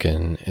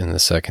Truckin' in the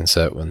second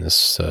set when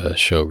this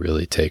show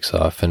really takes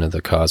off into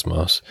the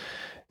cosmos.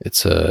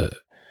 It's a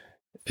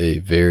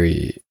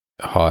very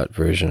hot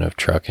version of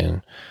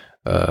Truckin',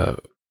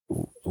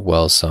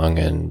 well sung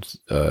and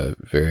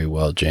very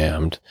well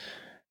jammed,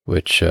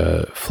 which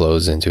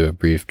flows into a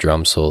brief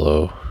drum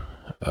solo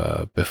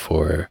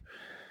before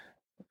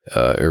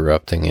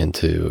erupting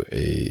into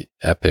a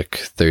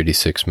epic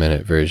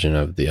 36-minute version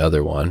of the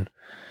other one,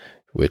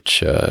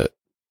 which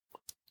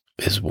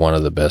is one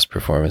of the best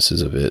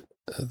performances of it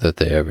that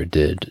they ever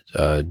did.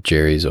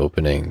 Jerry's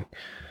opening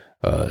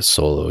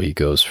solo, he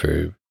goes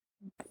for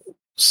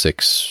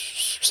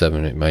 6,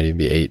 7, it might even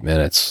be 8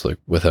 minutes, like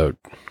without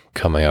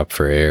coming up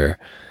for air,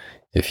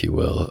 if you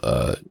will.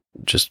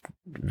 Just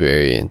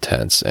very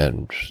intense,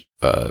 and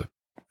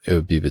it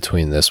would be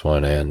between this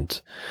one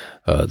and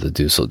the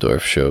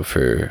Dusseldorf show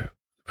for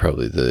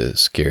probably the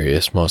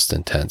scariest, most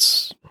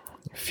intense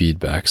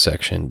feedback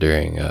section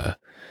during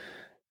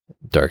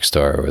Dark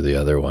Star, or the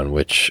other one,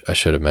 which I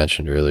should have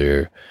mentioned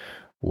earlier,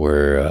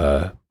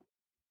 were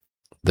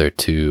their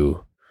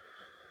 2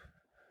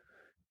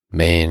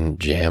 main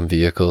jam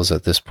vehicles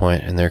at this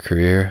point in their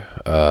career.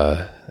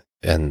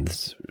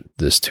 And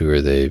this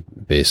tour, they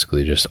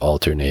basically just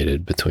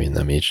alternated between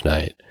them each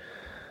night.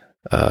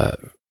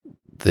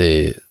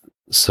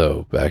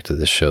 So back to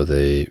this show,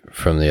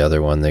 from the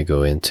other one, they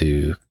go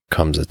into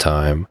Comes a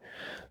Time,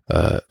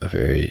 a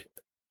very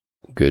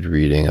good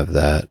reading of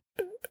that,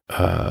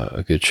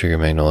 a good Sugar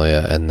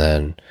Magnolia, and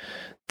then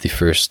the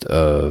first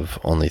of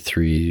only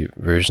 3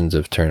 versions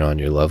of Turn On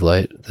Your Love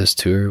Light this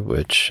tour,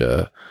 which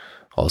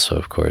also,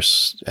 of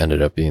course,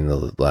 ended up being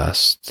the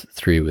last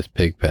three with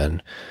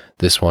Pigpen.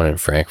 This one in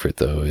Frankfurt,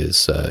 though,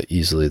 is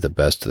easily the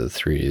best of the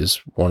three,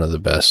 is one of the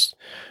best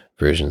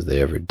versions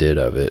they ever did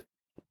of it.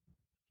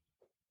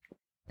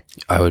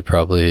 I would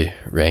probably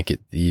rank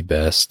it the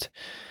best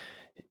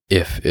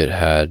if it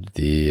had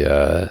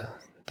the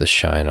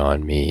Shine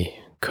On Me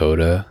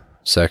coda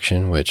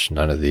section, which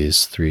none of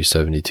these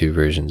 372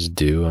 versions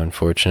do,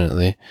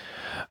 unfortunately.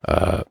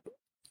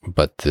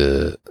 But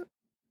the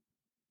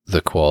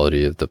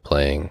quality of the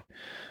playing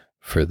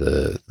for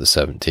the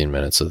 17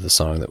 minutes of the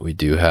song that we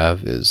do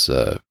have is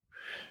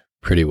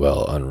pretty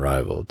well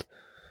unrivaled.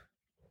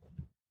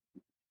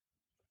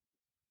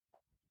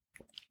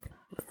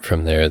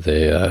 From there,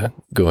 they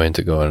go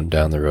into going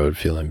down the road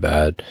feeling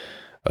bad,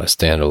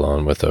 stand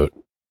alone without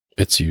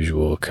its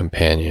usual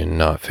companion,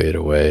 not fade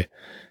away,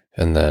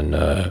 and then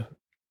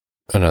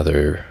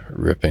another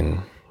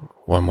ripping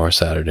One More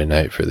Saturday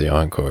Night for the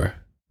encore.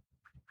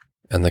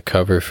 And the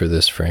cover for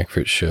this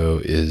Frankfurt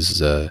show is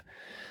the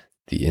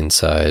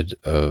inside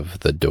of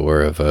the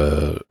door of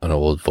an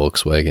old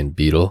Volkswagen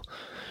Beetle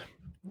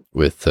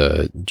with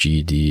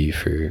GD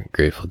for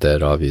Grateful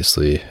Dead,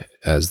 obviously,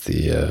 as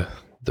the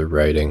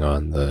writing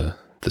on the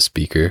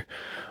speaker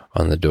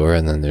on the door.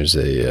 And then there's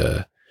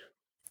a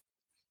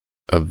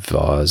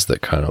vase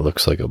that kind of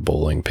looks like a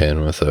bowling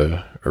pin with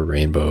a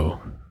rainbow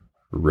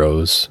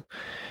rose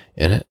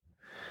in it.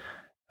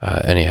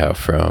 Anyhow,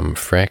 from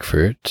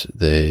Frankfurt,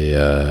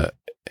 they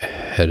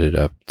headed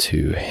up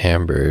to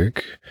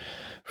Hamburg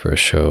for a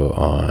show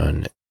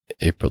on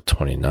April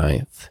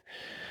 29th.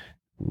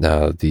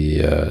 Now,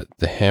 the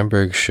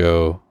Hamburg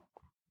show,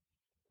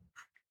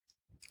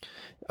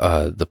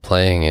 the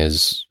playing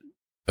is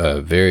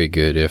very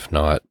good, if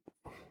not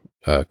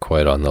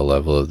quite on the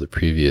level of the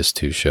previous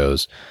two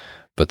shows.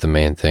 But the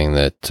main thing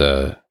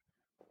that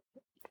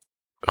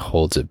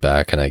holds it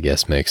back, and I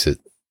guess makes it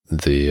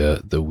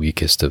the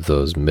weakest of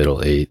those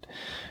middle eight,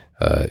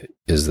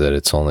 is that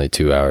it's only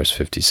 2 hours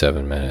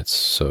 57 minutes.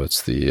 So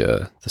it's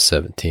the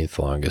 17th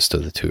longest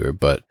of the tour,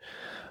 but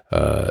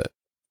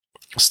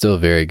still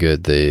very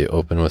good. They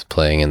open with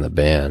playing in the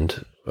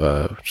band,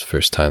 which is the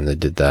first time they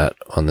did that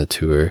on the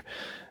tour,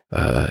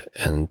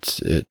 and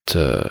it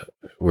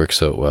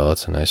works out well.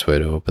 It's a nice way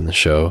to open the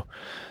show.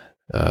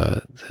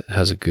 It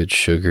has a good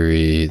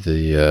sugary.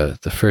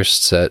 The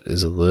first set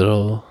is a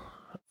little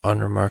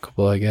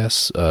unremarkable, I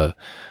guess, but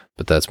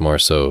that's more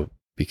so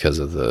because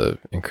of the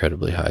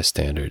incredibly high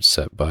standards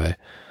set by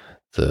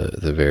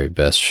the very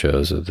best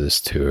shows of this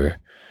tour.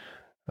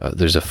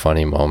 There's a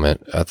funny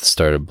moment at the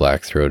start of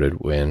Black Throated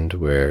Wind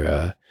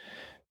where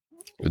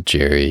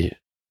Jerry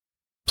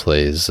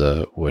plays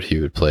what he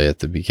would play at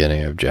the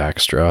beginning of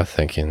Jackstraw,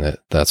 thinking that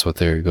that's what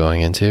they were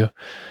going into,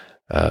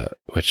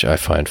 which I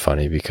find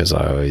funny because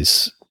I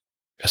always,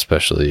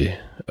 especially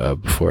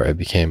before I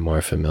became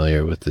more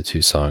familiar with the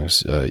two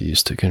songs,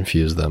 used to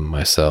confuse them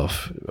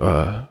myself,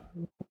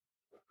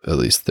 at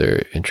least their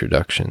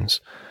introductions.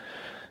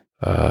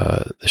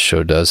 The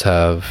show does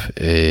have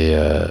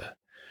a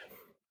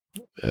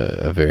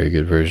very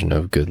good version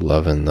of Good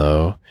Lovin',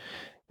 though,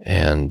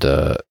 and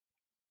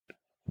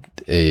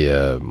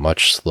a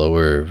much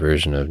slower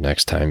version of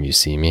Next Time You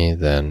See Me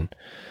than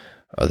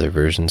other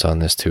versions on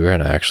this tour,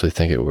 and I actually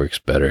think it works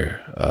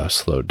better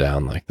slowed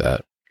down like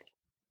that.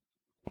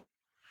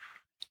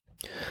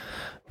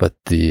 But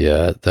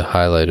the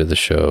highlight of the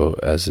show,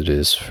 as it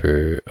is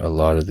for a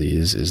lot of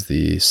these, is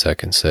the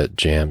second set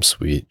Jam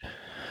Suite,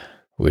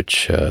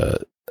 which,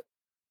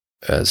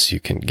 as you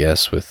can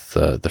guess, with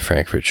the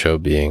Frankfurt show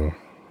being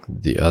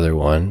the other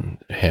one,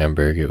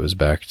 Hamburg, it was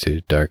back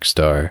to Dark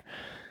Star.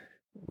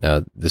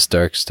 Now, this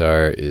Dark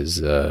Star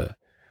is,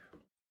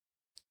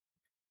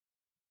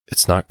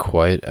 it's not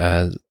quite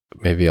as,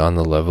 maybe on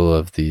the level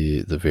of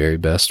the very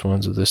best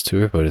ones of this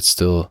tour, but it's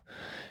still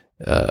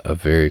a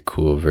very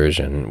cool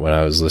version. When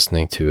I was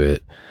listening to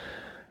it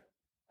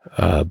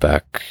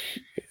back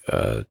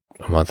a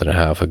month and a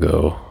half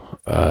ago,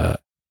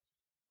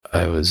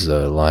 I was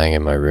lying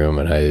in my room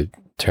and I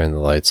turned the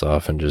lights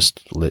off and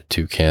just lit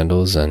 2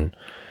 candles and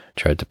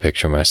tried to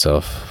picture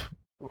myself,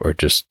 or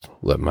just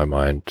let my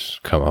mind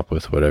come up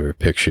with whatever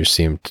picture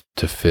seemed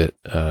to fit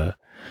the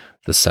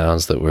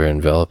sounds that were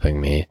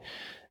enveloping me.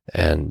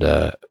 And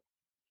I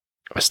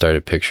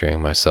started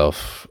picturing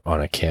myself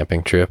on a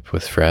camping trip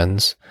with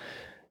friends,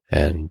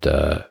 and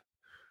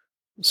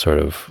sort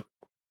of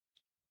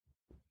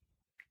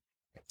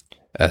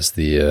as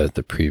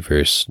the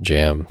pre-verse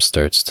jam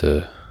starts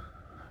to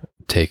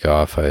take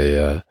off,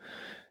 I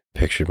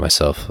pictured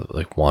myself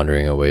like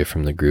wandering away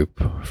from the group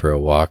for a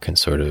walk and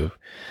sort of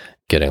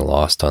getting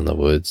lost on the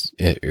woods,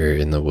 or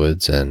in the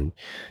woods, and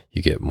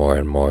you get more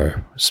and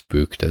more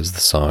spooked as the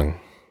song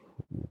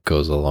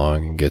goes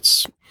along and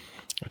gets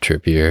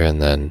trippier,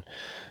 and then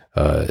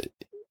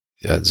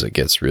as it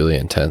gets really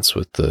intense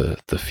with the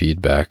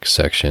feedback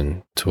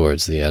section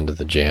towards the end of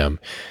the jam,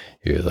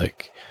 you're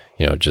like,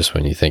 just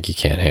when you think you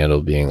can't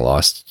handle being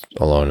lost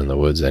alone in the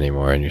woods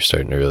anymore and you're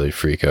starting to really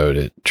freak out,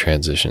 it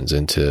transitions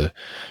into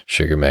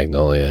Sugar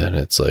Magnolia, and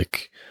it's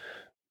like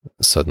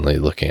suddenly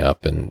looking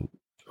up and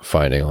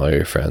finding all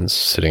your friends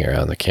sitting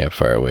around the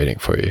campfire waiting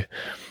for you.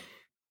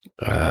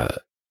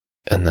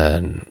 And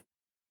then,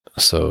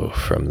 so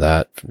from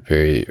that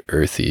very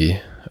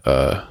earthy,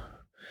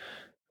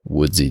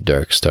 woodsy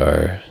Dark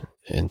Star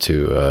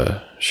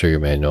into Sugar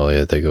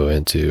Magnolia, they go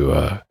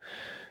into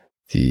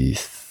the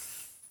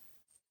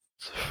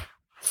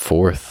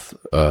fourth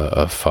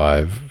of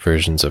 5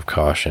 versions of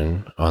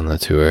Caution on the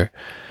tour,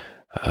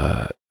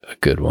 a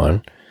good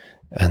one.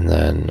 And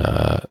then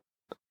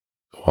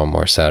one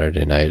more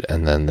Saturday night,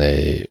 and then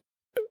they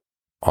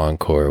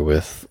encore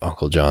with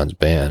Uncle John's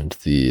band,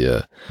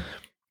 the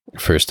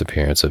first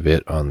appearance of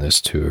it on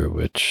this tour,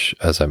 which,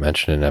 as I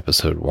mentioned in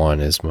episode 1,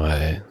 is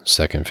my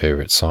second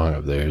favorite song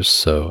of theirs.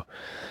 So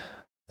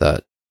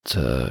that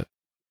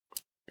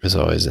is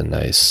always a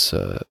nice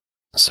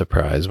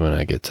surprise when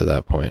I get to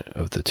that point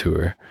of the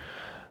tour.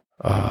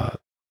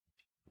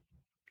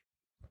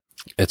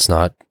 It's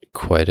not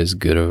quite as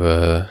good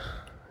of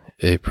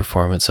a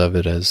performance of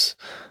it as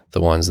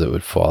the ones that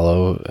would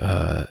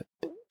follow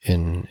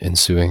in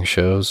ensuing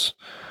shows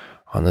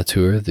on the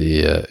tour.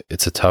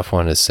 It's a tough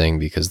one to sing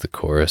because the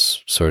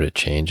chorus sort of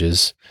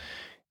changes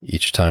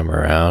each time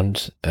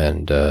around,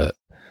 and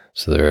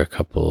so there are a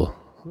couple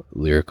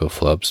lyrical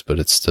flubs, but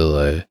it's still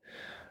a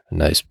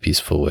nice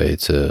peaceful way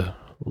to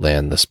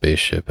land the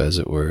spaceship, as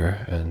it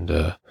were,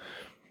 and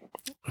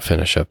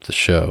finish up the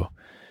show.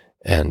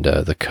 And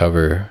the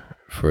cover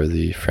for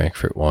the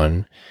Frankfurt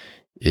one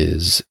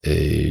is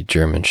a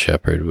German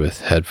Shepherd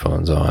with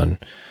headphones on,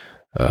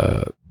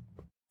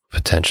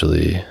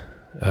 potentially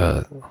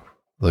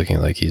looking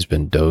like he's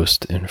been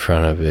dosed in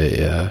front of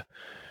a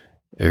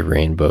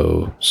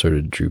rainbow sort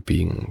of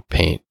drooping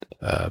paint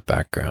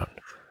background.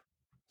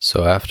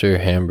 So after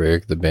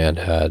Hamburg, the band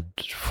had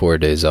 4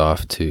 days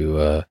off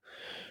to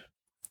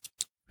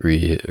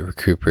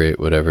recuperate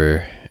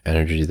whatever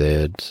energy they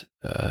had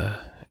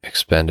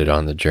expended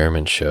on the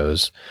German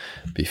shows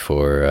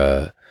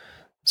before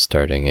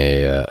starting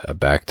a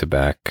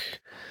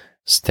back-to-back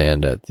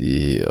stand at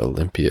the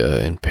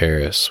Olympia in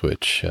Paris,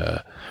 which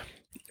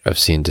I've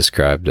seen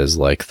described as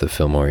like the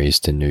Fillmore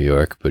East in New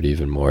York, but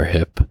even more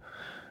hip.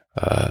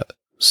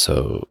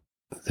 So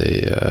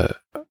they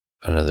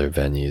another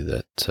venue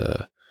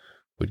that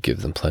would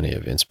give them plenty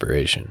of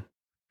inspiration.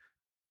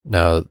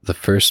 Now, the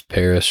first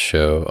Paris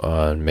show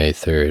on May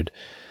 3rd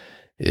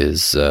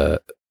is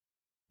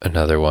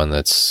another one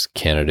that's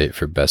candidate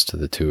for best of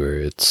the tour.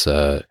 It's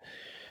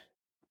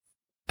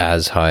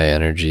as high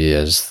energy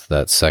as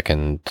that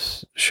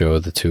second show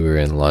of the tour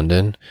in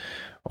London,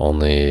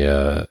 only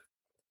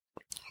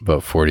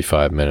about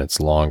 45 minutes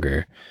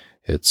longer.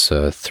 It's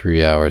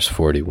 3 hours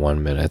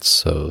 41 minutes,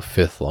 so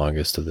 5th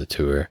longest of the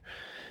tour,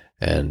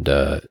 and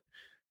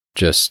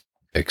just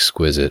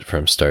exquisite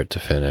from start to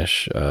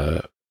finish.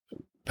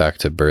 Back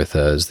to Bertha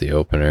as the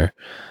opener,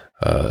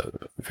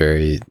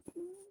 very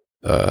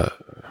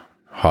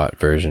hot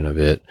version of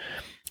it.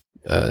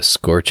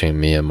 Scorching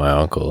Me and My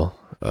Uncle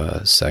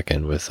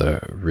second, with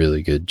a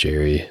really good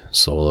Jerry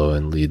solo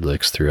and lead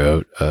licks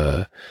throughout.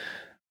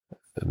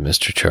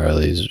 Mr.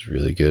 Charlie's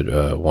really good.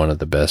 One of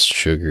the best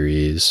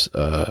Sugaries,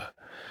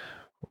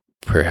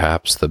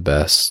 perhaps the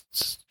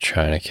best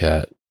China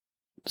Cat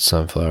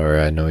Sunflower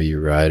I Know You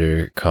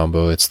Rider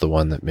combo. It's the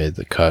one that made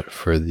the cut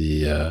for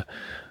the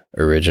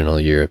original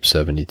Europe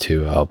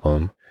 72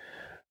 album.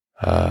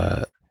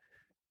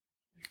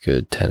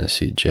 Good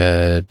Tennessee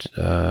Jed.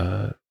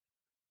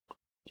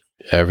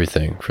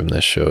 Everything from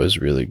this show is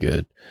really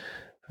good.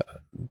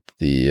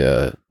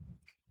 The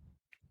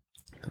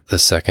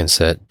second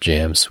set,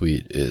 Jam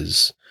Suite,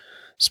 is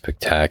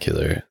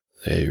spectacular.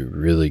 A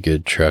really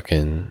good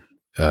truckin'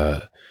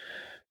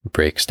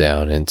 breaks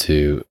down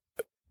into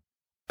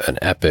an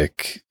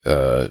epic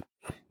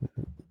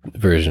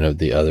version of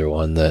the other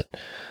one that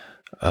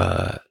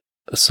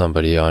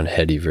somebody on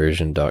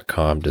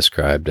headyversion.com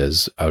described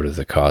as out of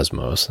the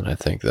cosmos, and I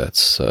think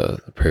that's the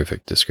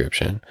perfect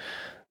description.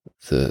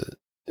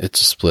 It's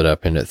split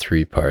up into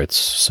 3 parts,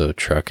 so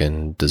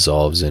Truckin'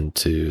 dissolves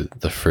into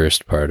the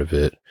first part of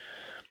it,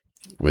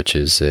 which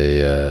is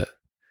an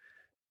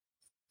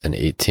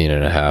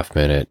 18.5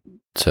 minute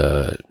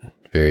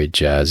very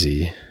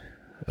jazzy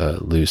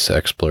loose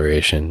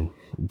exploration,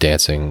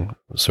 dancing,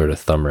 sort of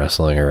thumb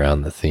wrestling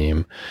around the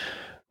theme,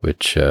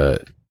 which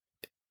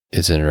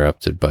is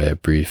interrupted by a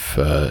brief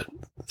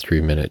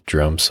 3-minute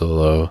drum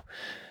solo,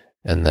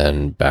 and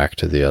then back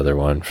to the other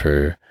one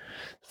for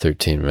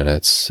 13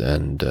 minutes,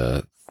 and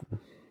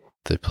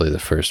they play the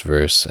first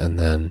verse, and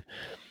then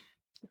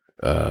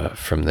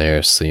from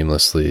there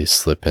seamlessly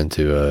slip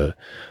into a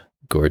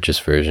gorgeous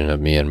version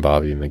of Me and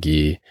Bobby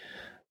McGee,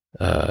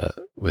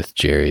 with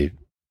Jerry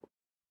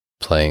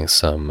playing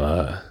some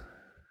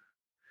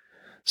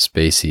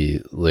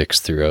spacey licks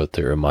throughout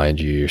that remind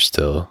you you're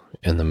still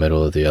in the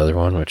middle of the other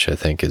one, which I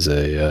think is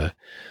a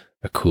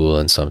cool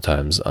and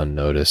sometimes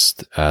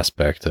unnoticed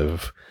aspect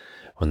of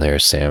when they're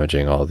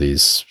sandwiching all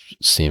these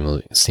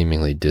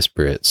seemingly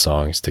disparate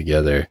songs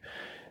together.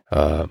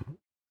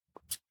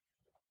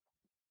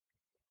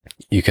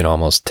 You can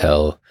almost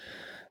tell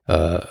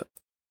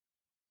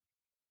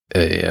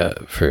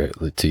for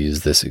to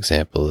use this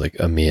example, like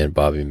a Me and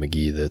Bobby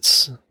McGee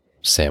that's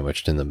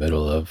sandwiched in the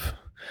middle of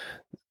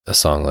a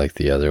song like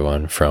the other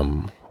one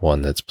from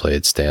one that's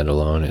played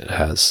standalone.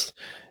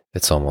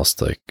 It's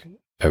almost like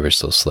ever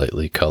so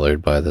slightly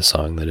colored by the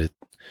song that it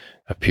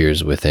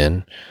appears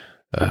within,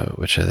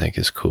 which I think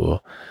is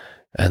cool.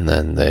 And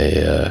then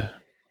they,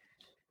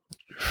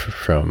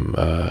 from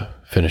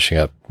finishing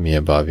up Me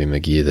and Bobby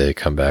McGee, they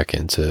come back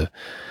into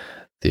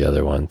the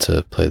other one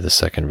to play the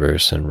second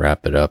verse and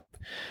wrap it up,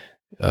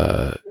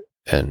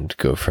 and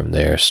go from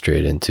there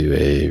straight into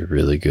a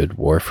really good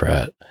Wharf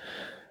Rat.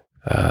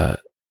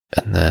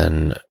 And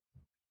then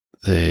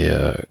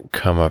they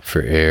come up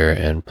for air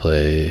and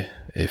play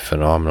a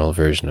phenomenal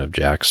version of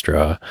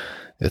Jackstraw.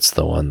 It's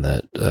the one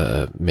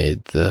that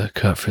made the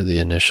cut for the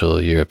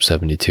initial Europe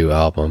 72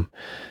 album,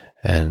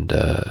 and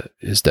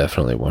is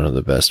definitely one of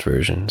the best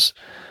versions.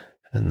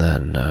 And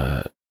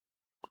then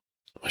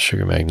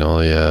Sugar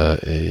Magnolia,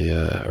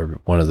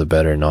 one of the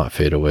better Not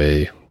Fade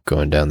Away,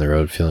 Going Down the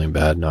Road Feeling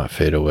Bad, Not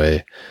Fade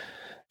Away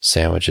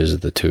sandwiches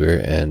of the tour,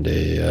 and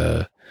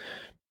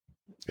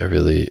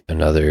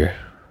another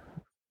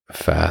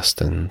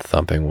fast and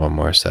thumping One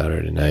More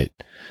Saturday Night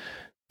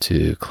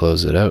to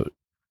close it out.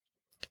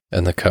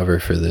 And the cover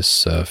for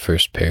this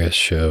first Paris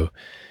show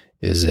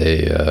is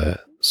a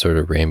sort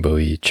of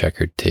rainbowy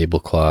checkered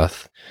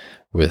tablecloth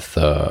with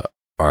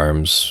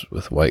arms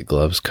with white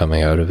gloves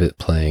coming out of it,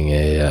 playing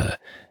a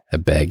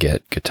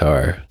baguette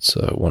guitar. It's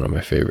one of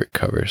my favorite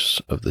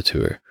covers of the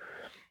tour.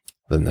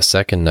 Then the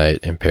second night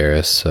in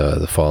Paris,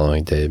 the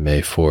following day,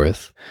 May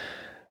 4th,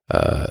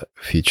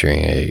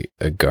 featuring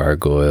a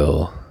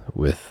gargoyle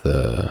with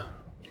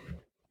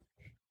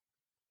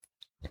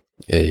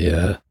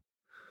I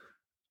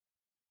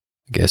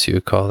guess you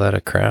would call that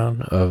a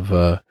crown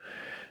of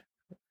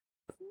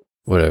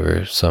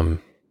whatever,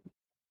 some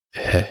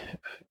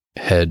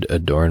head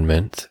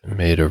adornment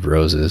made of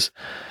roses.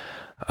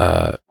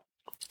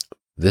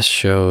 This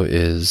show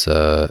is,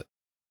 I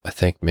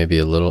think, maybe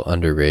a little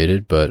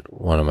underrated, but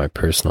one of my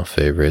personal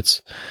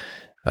favorites,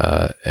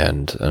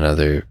 and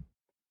another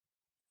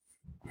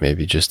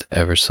maybe just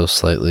ever so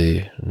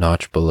slightly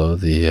notch below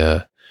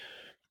the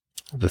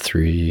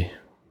three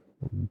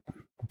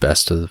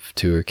best of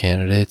tour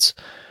candidates.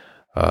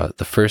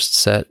 The first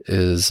set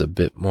is a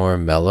bit more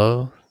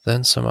mellow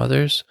than some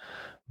others,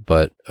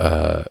 but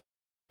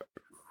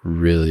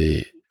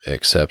really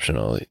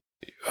exceptionally.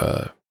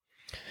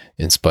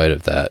 In spite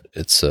of that,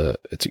 it's a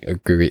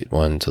great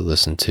one to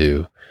listen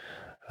to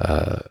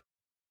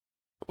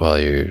while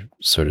you're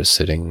sort of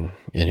sitting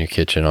in your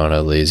kitchen on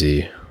a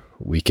lazy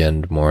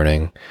weekend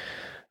morning,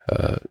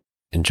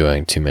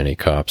 enjoying too many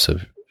cups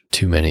of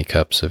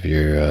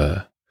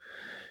your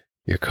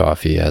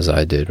coffee, as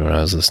I did when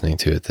I was listening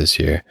to it this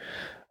year.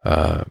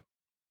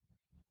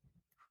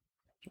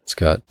 It's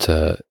got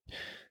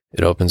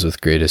it opens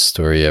with Greatest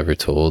Story Ever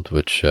Told,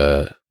 which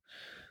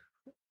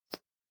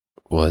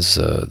was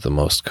the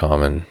most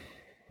common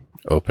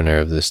opener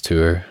of this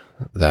tour,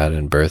 that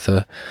and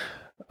Bertha,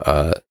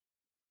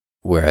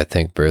 where I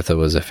think Bertha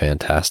was a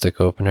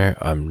fantastic opener.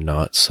 I'm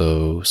not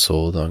so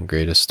sold on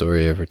Greatest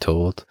Story Ever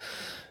Told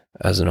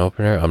as an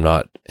opener. I'm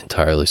not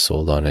entirely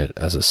sold on it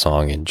as a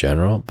song in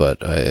general,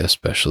 but I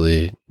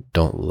especially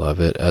don't love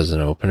it as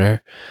an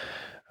opener.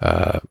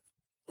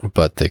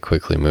 But they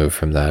quickly moved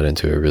from that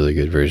into a really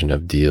good version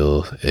of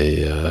Deal,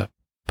 a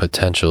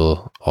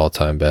potential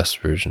all-time best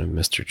version of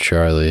Mr.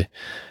 Charlie,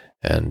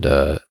 and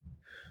there's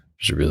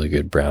a really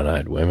good Brown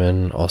Eyed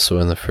Women also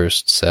in the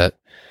first set.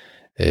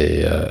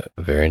 A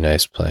very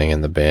nice playing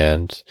in the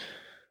band.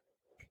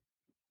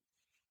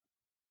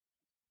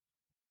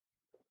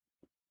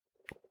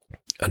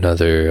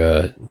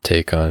 Another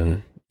take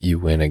on You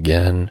Win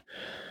Again,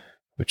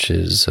 which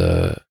is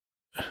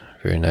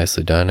very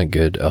nicely done. A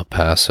good El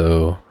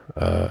Paso,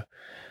 a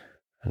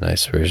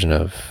nice version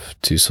of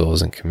Two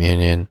Souls in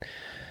Communion.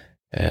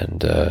 And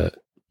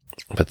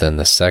but then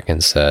the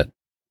second set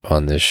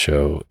on this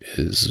show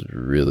is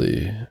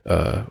really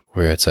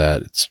where it's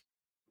at. It's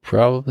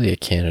probably a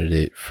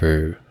candidate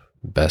for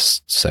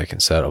best second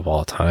set of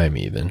all time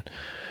even.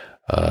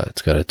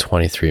 It's got a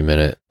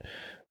 23-minute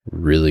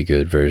really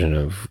good version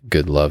of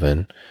Good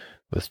Lovin'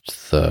 with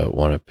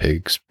one of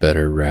Pig's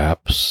better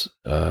raps,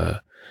 and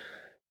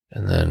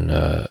then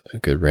a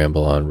good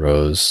Ramble on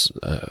Rose,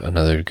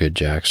 another good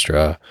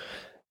Jackstraw,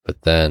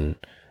 but then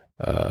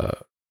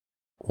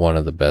one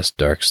of the best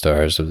Dark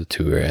Stars of the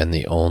tour, and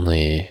the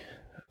only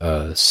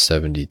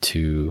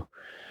 72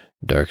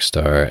 Dark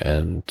Star,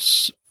 and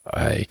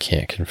I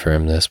can't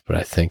confirm this, but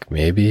I think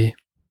maybe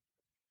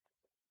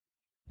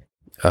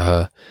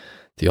the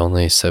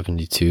only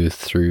 72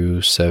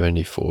 through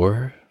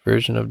 74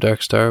 version of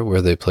Dark Star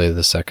where they play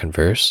the second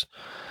verse.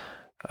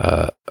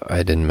 I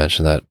didn't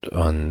mention that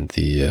on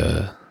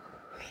the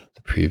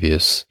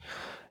previous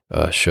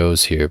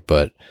shows here,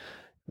 but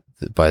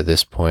by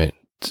this point,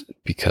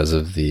 because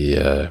of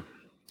the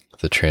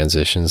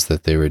transitions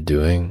that they were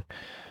doing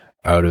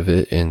out of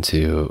it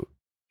into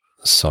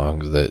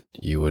songs that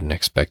you wouldn't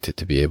expect it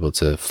to be able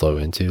to flow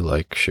into,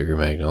 like Sugar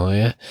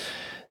Magnolia,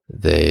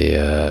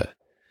 they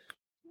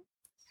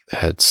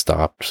had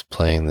stopped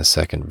playing the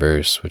second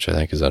verse, which I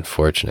think is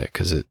unfortunate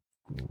because it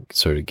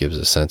sort of gives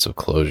a sense of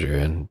closure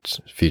and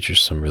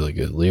features some really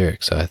good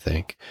lyrics, I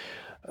think.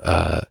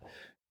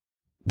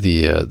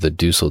 The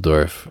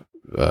Dusseldorf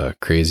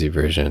crazy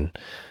version,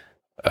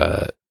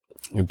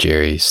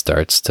 Jerry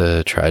starts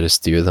to try to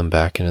steer them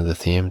back into the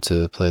theme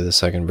to play the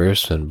second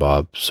verse, and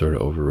Bob sort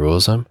of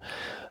overrules him.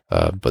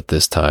 But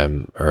this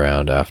time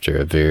around, after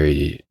a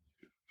very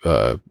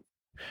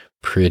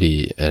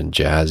pretty and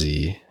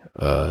jazzy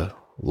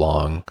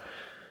long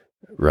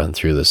run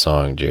through the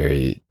song,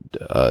 Jerry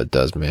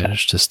does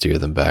manage to steer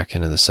them back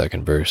into the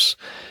second verse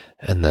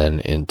and then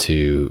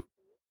into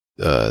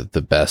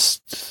the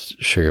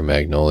best Sugar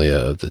Magnolia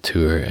of the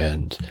tour,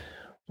 and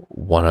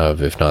one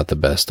of, if not the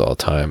best all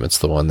time. It's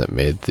the one that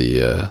made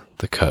the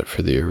cut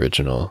for the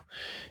original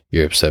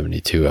Europe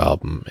 72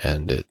 album,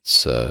 and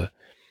it's a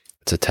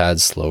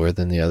tad slower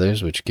than the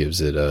others, which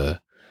gives it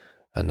a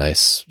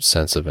nice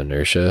sense of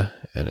inertia,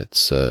 and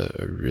it's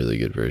a really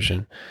good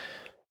version.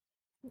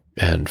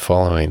 And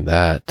following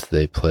that,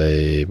 they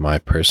play my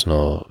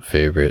personal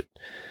favorite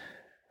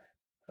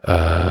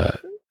of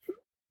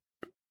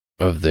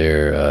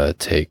their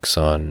takes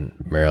on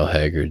Merle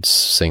Haggard's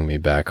Sing Me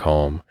Back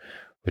Home,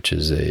 which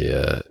is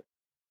a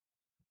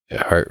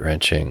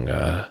heart-wrenching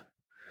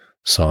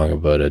song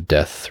about a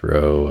death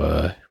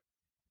row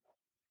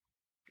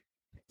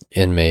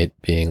inmate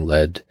being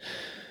led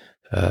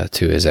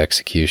to his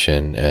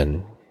execution,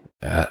 and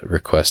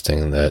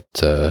requesting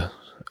that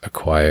a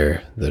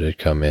choir that had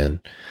come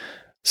in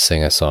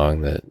sing a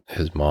song that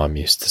his mom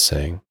used to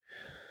sing,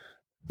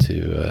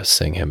 to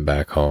sing him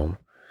back home.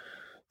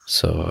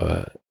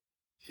 So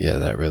yeah,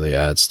 that really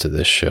adds to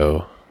this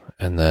show.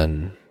 And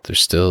then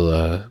there's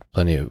still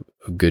plenty of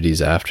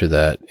goodies after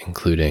that,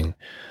 including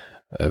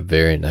a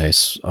very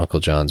nice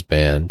Uncle John's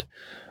band,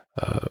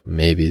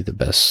 maybe the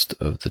best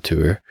of the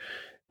tour.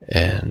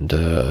 And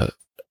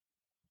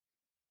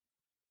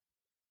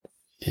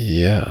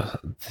yeah,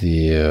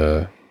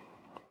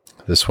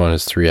 this one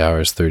is 3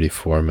 hours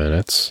 34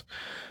 minutes,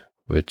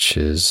 which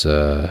is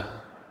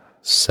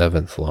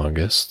seventh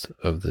longest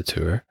of the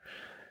tour.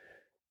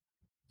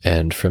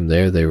 And from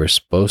there, they were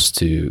supposed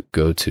to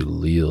go to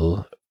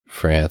Lille,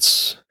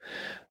 France,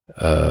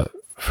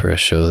 for a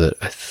show that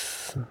I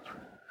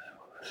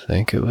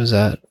think it was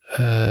at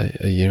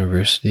a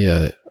university.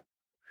 I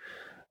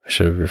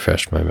should have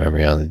refreshed my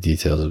memory on the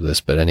details of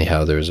this, but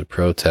anyhow, there was a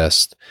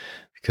protest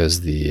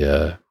because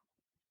the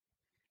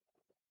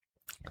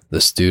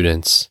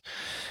students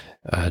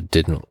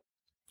didn't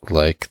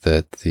like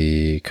that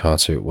the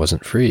concert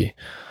wasn't free.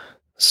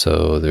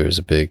 So there was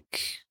a big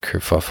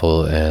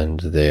kerfuffle, and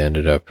they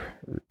ended up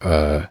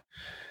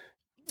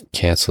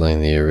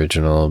canceling the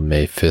original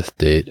May 5th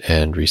date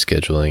and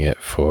rescheduling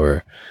it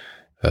for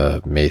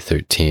May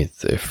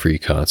 13th, a free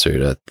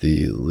concert at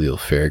the Lille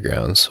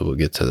Fairgrounds. So we'll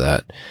get to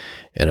that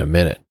in a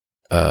minute.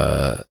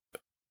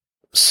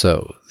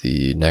 So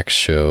the next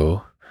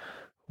show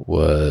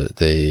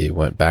they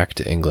went back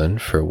to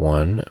England for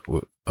one,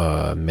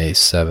 May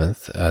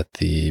 7th at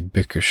the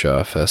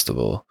Bickershaw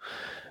Festival,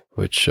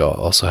 which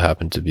also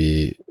happened to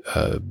be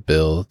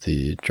Bill,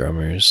 the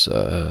drummer's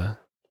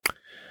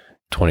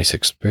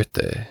 26th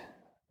birthday.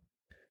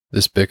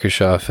 This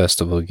Bickershaw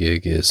Festival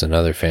gig is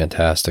another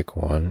fantastic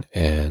one,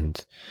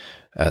 and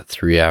at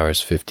 3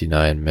 hours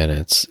 59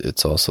 minutes,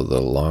 it's also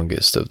the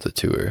longest of the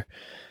tour.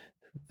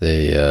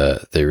 They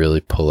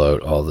really pull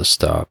out all the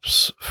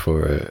stops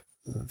for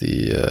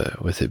the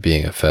with it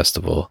being a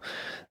festival.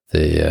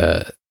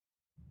 They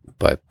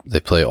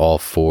play all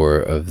four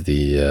of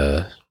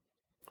the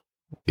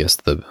I guess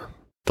the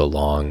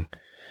long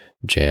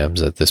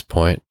jams at this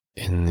point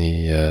in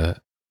the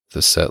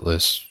set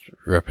list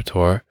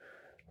repertoire.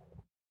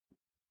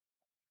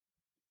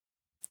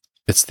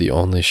 It's the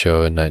only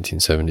show in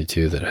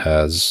 1972 that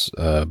has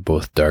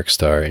both Dark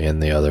Star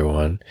and the other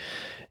one,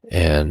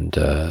 and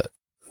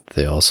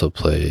they also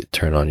play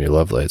Turn On Your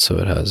Love Light, so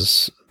it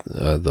has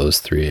those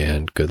three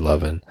and Good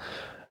Lovin'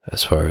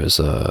 as far as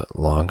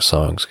long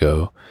songs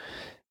go.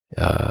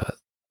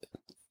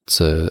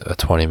 It's a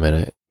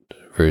 20-minute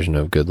version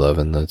of Good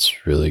Lovin'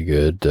 that's really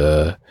good.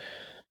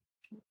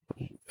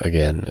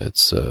 Again,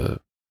 it's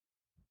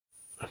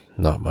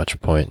not much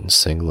point in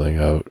singling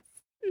out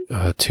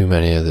too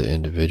many of the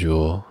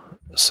individual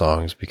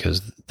songs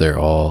because they're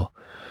all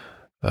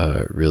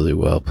really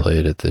well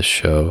played at this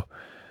show.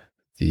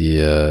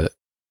 The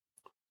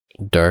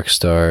Dark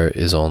Star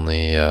is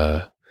only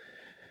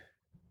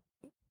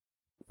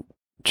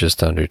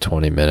just under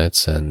 20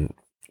 minutes, and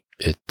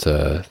it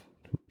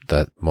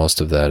that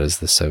most of that is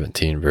the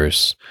 17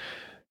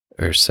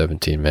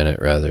 minute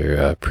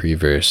rather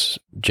pre-verse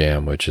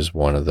jam, which is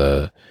one of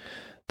the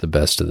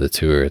best of the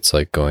tour. It's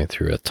like going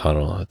through a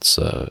tunnel. It's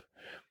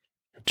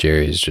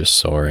Jerry's just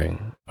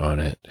soaring on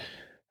it,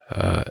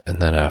 and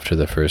then after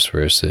the first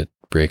verse, it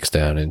breaks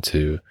down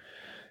into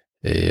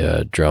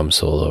a drum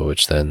solo,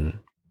 which then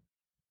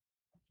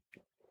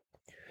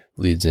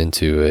leads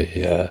into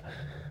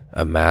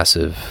a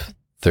massive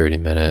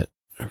 30-minute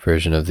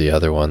version of the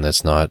other one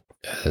that's not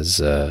as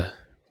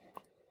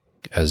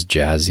as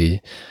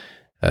jazzy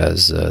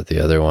as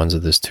the other ones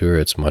of this tour.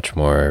 It's much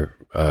more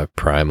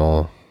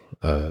primal,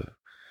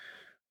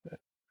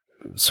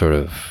 sort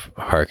of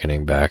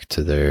harkening back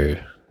to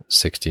their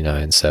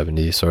 69,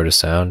 70 sort of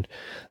sound.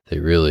 They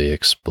really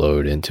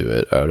explode into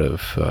it out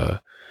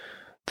of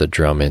the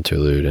drum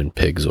interlude, and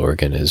Pig's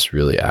organ is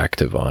really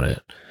active on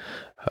it.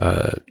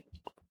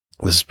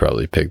 This is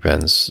probably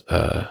Pigpen's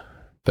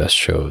best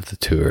show of the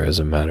tour, as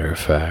a matter of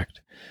fact.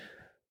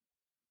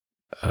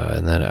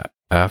 And then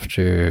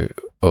after,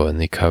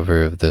 and the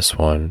cover of this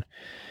one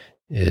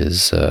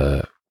is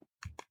the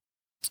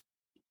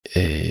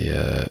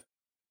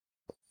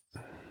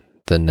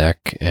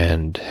neck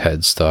and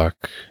headstock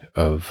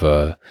of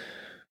a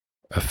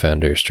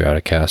Fender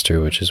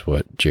Stratocaster, which is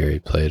what Jerry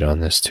played on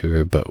this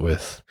tour, but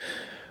with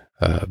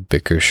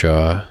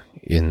Bickershaw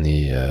in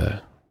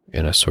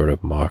a sort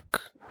of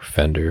mock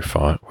Fender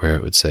font where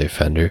it would say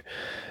Fender,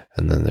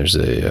 and then there's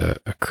a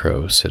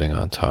crow sitting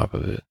on top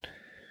of it.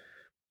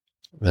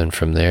 Then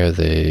from there,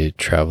 they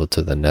traveled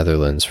to the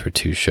Netherlands for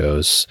 2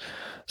 shows,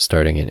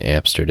 starting in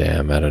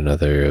Amsterdam at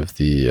another of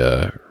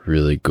the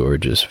really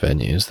gorgeous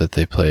venues that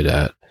they played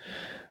at.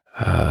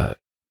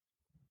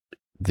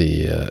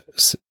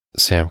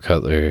 Sam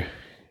Cutler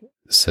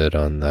said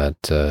on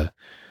that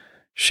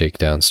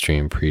Shakedown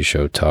Stream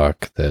pre-show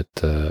talk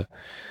that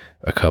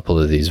a couple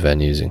of these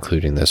venues,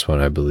 including this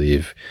one, I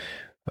believe,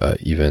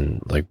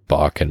 even like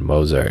Bach and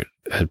Mozart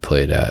had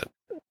played at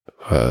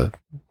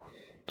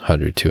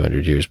 100,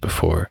 200 years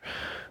before,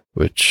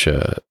 which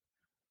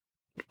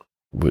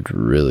would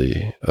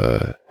really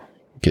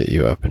get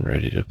you up and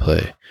ready to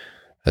play,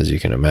 as you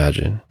can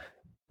imagine.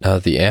 Now,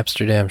 the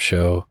Amsterdam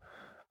show,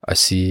 I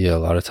see a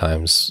lot of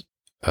times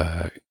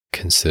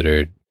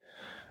considered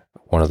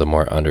one of the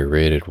more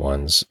underrated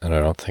ones, and I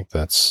don't think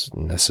that's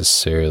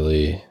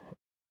necessarily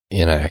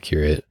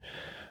inaccurate.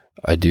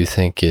 I do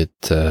think it,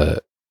 I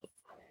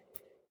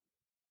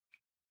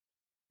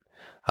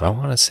don't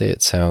want to say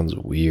it sounds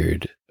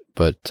weird,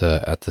 but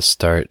at the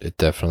start, it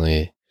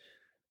definitely,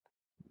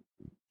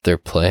 they're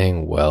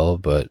playing well,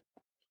 but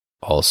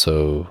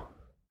also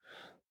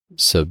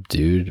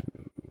subdued,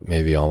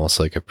 maybe almost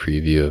like a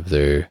preview of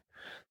their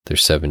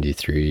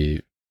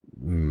 73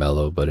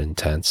 mellow but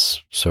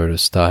intense sort of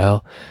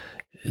style.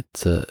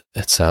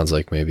 It sounds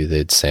like maybe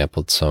they'd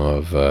sampled some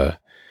of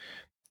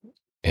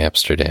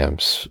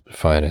Amsterdam's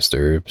finest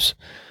herbs,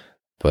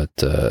 but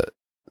they're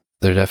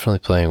definitely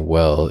playing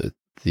well.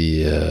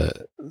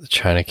 The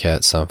China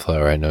Cat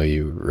Sunflower I Know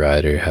You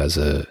Rider has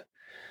a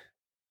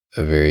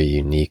very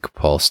unique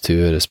pulse to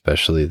it,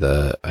 especially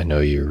the I Know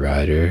You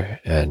Rider,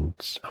 and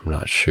I'm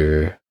not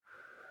sure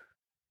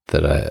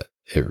that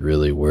it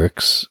really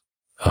works.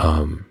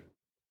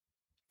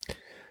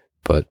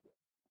 But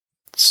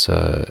it's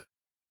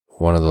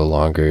one of the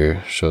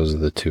longer shows of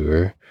the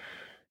tour,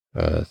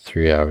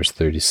 3 hours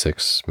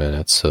 36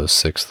 minutes, so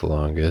 6th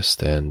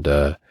longest, and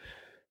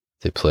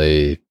they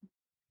play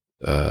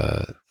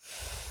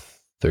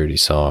 30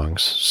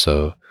 songs,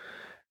 so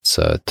it's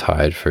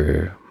tied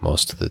for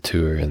most of the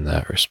tour in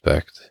that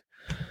respect.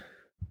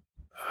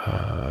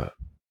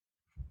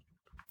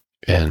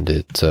 And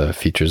it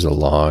features a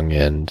long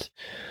and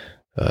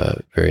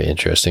very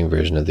interesting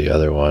version of the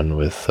other one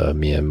with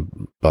me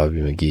and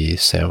Bobby McGee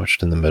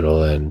sandwiched in the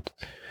middle and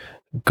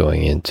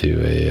going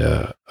into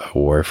a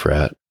wharf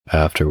rat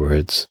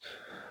afterwards.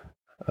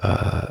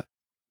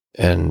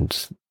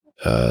 And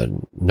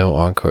no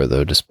encore,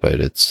 though, despite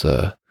its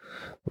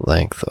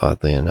length,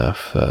 oddly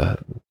enough.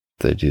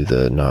 They do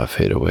the Not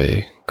Fade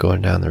Away,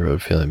 Going Down the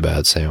Road Feeling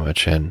Bad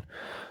sandwich and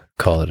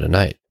call it a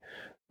night,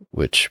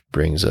 which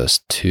brings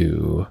us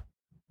to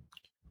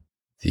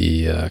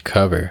the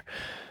cover,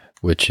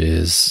 which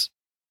is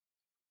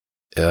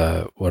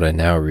what I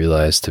now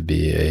realize to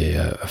be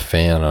a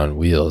fan on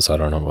wheels. I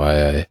don't know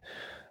why I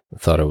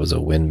thought it was a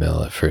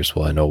windmill at first.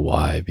 Well, I know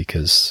why,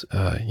 because,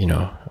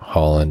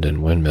 Holland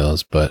and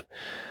windmills, but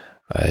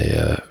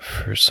I,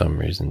 for some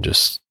reason,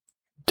 just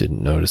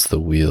didn't notice the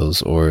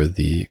wheels or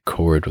the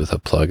cord with a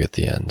plug at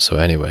the end. So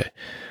anyway,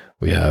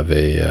 we have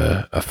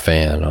a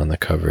fan on the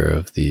cover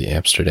of the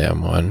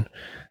Amsterdam one,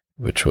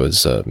 which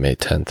was May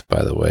 10th,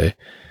 by the way.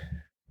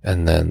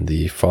 And then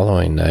the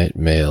following night,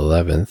 May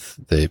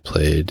 11th, they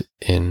played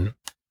in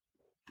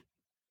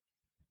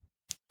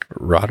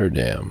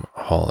Rotterdam,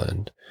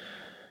 Holland,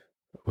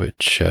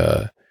 which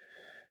the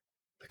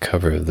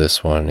cover of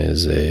this one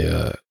is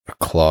a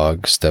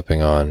clog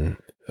stepping on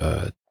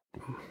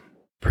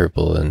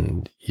purple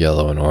and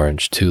yellow and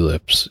orange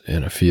tulips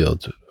in a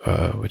field,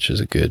 which is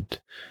a good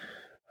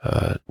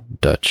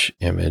Dutch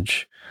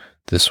image.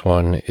 This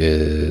one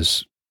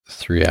is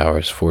 3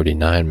 hours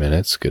 49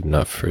 minutes, good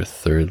enough for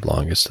third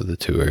longest of the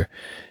tour,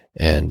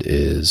 and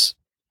is,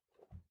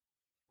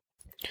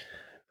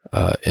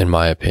 in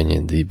my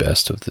opinion, the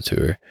best of the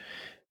tour.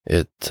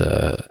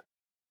 The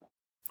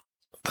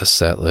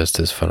set list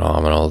is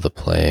phenomenal. The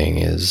playing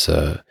is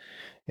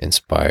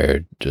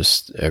inspired.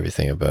 Just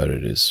everything about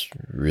it is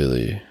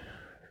really,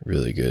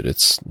 really good.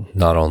 It's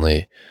not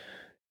only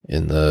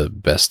in the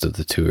best of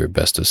the tour,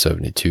 best of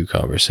 72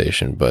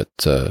 conversation, but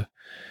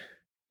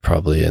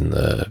probably in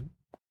the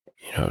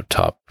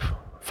top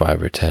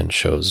 5 or 10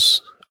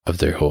 shows of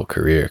their whole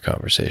career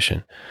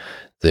conversation.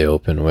 They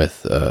open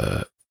with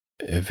a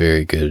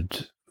very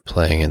good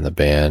playing in the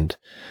band.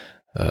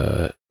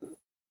 The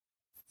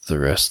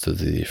rest of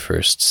the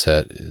first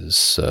set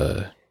is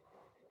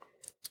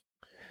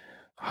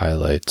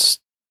highlights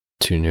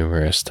too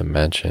numerous to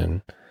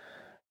mention.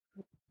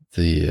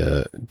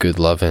 The Good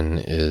Lovin'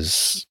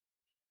 is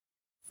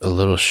a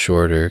little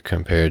shorter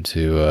compared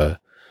to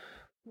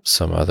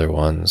some other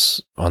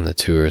ones on the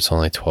tour. It's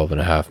only 12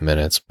 and a half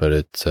minutes, but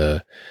it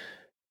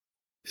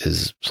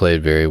is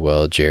played very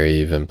well. Jerry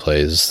even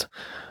plays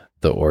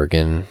the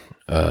organ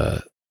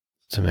to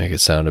make it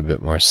sound a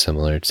bit more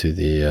similar to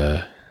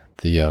the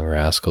Young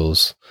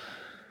Rascals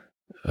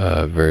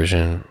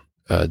version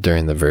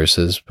during the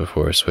verses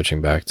before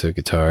switching back to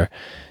guitar.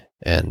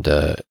 And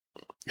it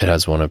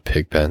has one of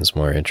Pigpen's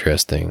more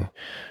interesting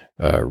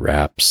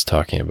raps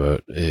talking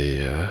about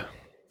a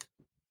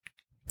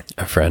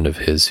friend of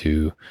his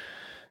who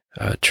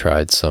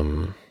tried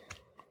some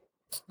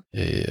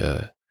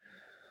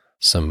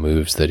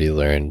moves that he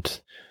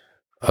learned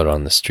out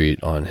on the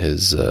street on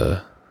his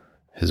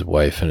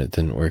wife, and it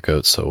didn't work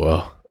out so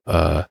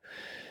well.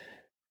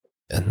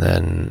 And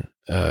then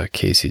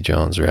Casey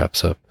Jones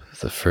wraps up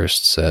the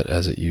first set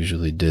as it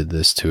usually did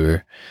this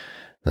tour.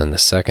 Then the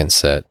second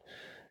set,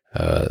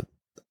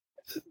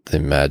 the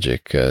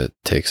magic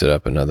takes it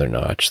up another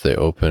notch. They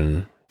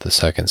open the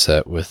second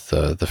set with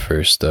the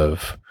first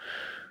of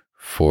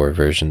 4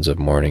 versions of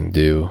Morning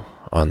Dew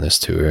on this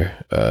tour.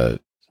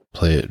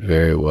 Play it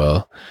very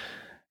well.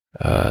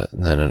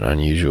 Then an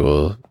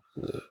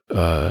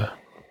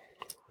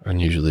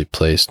unusually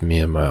placed Me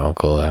and My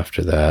Uncle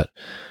after that.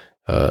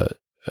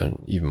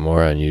 An even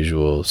more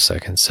unusual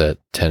second set,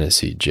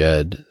 Tennessee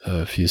Jed,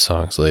 a few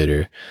songs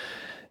later.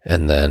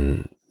 And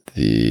then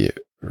the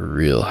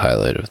real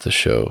highlight of the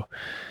show,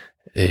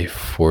 a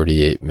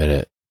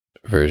 48-minute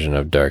version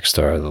of Dark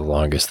Star, the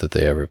longest that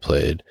they ever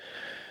played,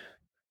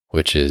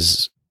 which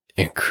is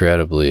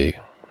incredibly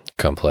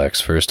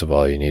complex. First of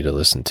all, you need to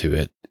listen to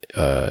it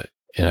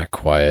in a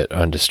quiet,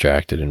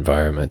 undistracted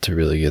environment to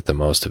really get the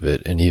most of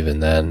it. And even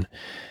then,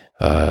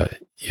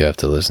 you have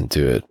to listen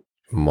to it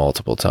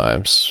multiple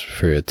times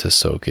for it to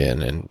soak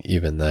in. And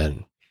even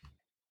then,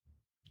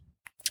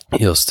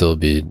 you'll still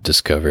be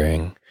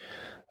discovering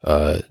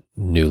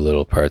new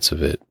little parts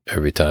of it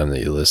every time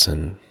that you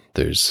listen.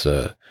 There's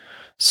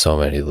so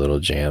many little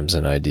jams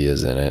and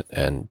ideas in it,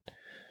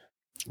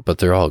 but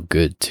they're all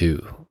good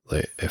too.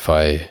 Like if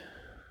I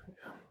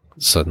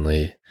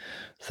suddenly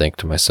think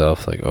to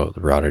myself like, oh,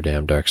 the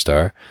Rotterdam Dark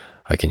Star,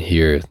 I can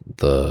hear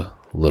the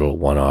little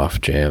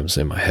one-off jams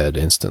in my head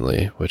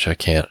instantly, which I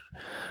can't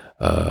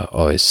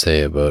always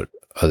say about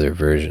other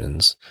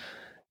versions.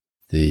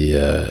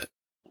 They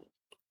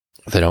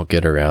don't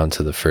get around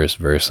to the first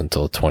verse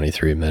until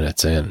 23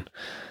 minutes in.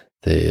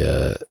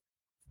 They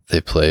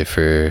play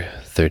for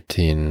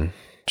 13,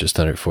 just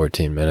under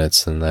 14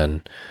 minutes, and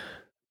then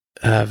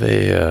have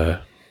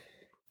a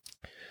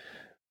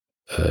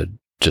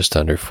just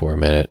under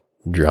 4-minute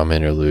drum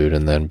interlude,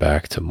 and then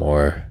back to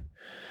more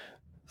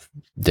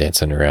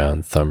dancing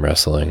around, thumb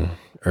wrestling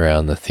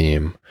around the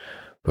theme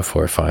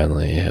before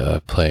finally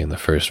playing the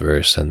first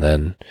verse, and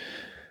then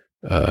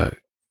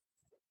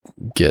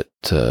get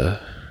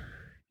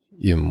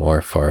even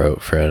more far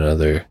out for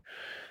another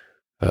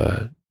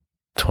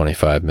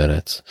 25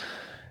 minutes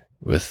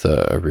with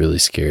a really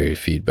scary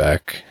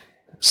feedback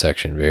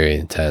section, very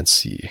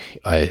intense.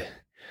 I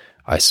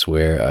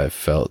swear I've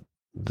felt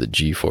the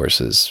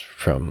G-forces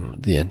from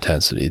the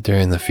intensity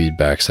during the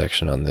feedback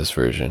section on this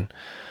version.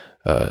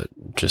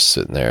 Just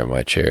sitting there in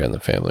my chair in the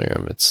family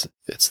room, it's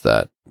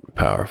that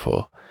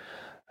powerful.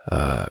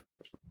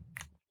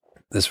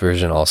 This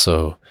version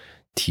also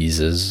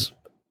teases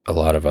a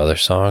lot of other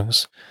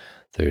songs.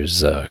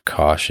 There's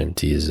Caution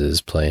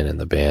teases, Playing in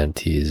the Band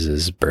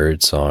teases,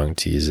 Bird Song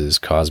teases,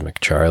 Cosmic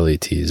Charlie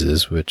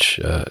teases, which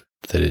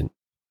they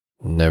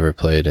never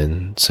played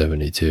in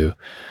 72.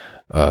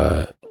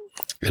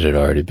 It had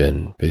already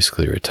been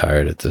basically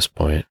retired at this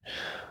point.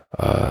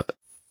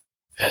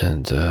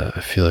 And I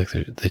feel like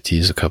they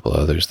tease a couple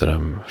others that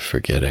I'm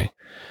forgetting.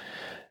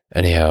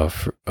 Anyhow,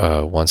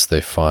 once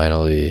they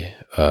finally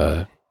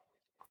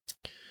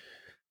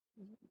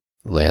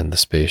land the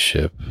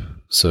spaceship,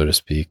 so to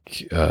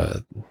speak,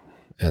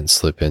 and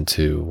slip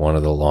into one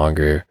of the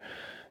longer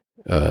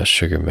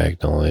Sugar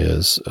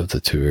Magnolias of the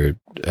tour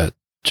at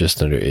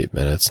just under 8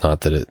 minutes.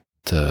 Not that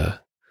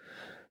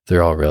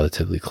they're all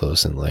relatively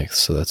close in length,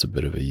 so that's a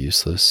bit of a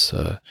useless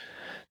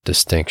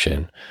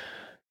distinction.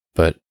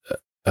 But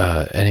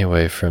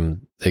anyway,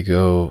 they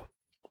go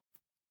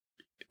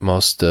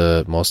most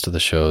of the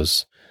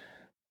shows,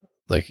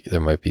 like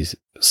there might be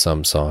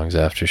some songs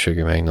after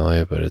Sugar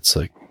Magnolia, but it's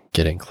like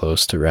getting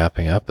close to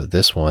wrapping up. But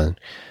this one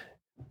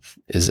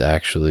is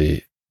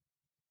actually,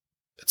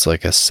 it's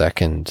like a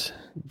second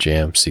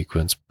jam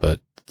sequence, but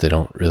they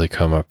don't really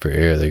come up for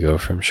air. They go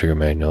from Sugar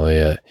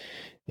Magnolia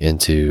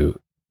into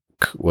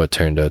took what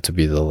turned out to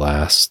be the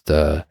last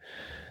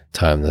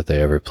time that they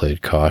ever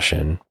played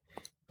Caution,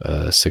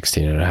 a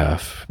 16 and a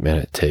half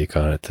minute take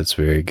on it that's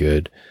very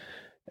good.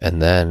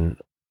 And then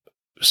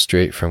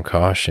straight from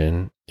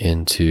Caution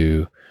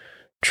into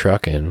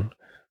Truckin',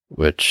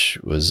 which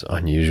was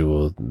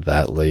unusual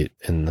that late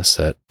in the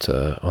set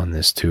on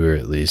this tour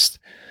at least.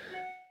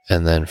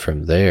 And then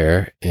from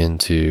there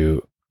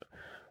into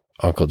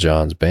Uncle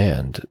John's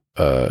Band,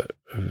 a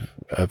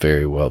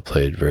very well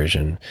played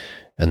version.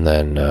 And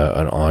then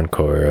an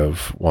encore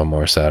of One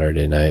More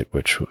Saturday Night,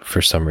 which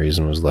for some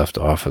reason was left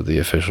off of the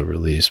official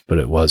release, but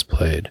it was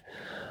played.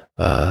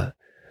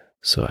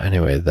 So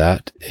anyway,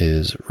 that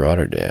is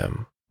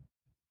Rotterdam.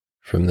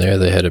 From there,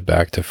 they headed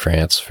back to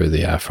France for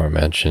the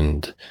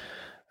aforementioned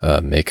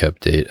makeup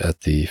date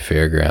at the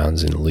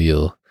fairgrounds in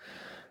Lille,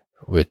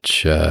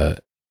 which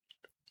the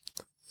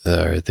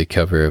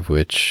cover of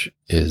which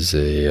is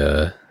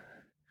a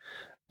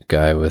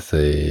guy with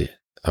a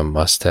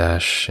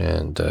mustache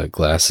and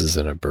glasses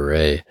and a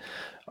beret,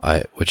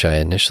 which I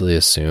initially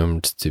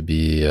assumed to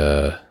be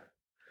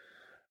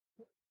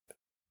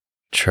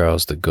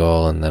Charles de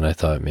Gaulle, and then I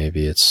thought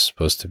maybe it's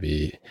supposed to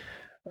be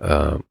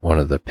one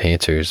of the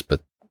painters,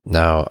 but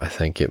now I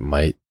think it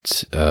might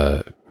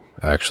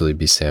actually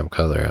be Sam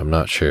Cutler. I'm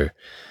not sure.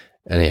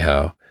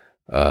 Anyhow,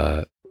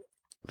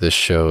 this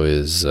show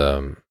is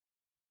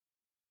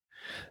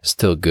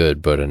still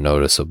good, but a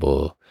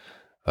noticeable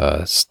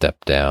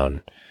step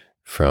down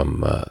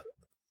from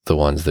the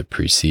ones that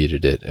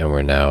preceded it, and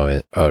we're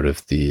now out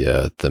of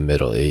the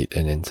middle 8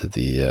 and into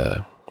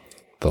the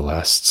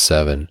last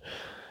 7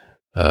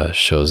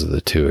 shows of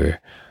the tour.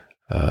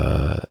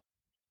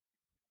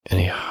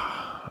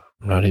 Anyhow,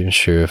 I'm not even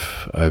sure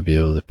if I'd be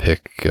able to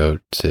pick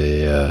out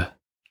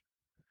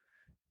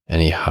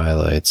any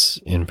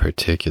highlights in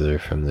particular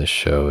from this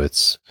show.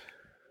 It's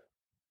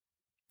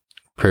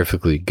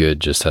perfectly good,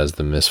 just has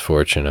the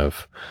misfortune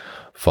of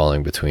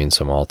falling between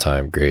some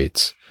all-time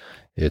greats.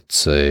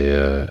 It's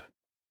 2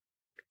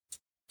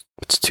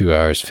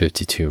 hours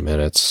 52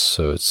 minutes,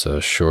 so it's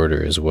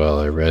shorter as well.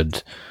 I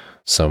read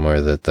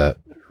somewhere that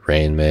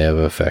rain may have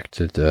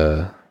affected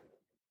the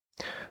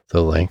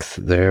length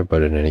there,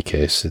 but in any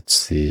case,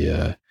 it's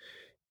the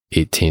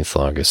 18th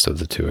longest of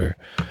the tour.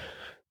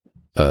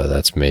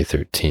 That's May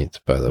 13th,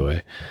 by the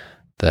way.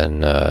 Then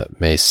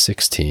May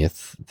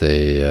 16th,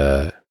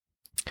 they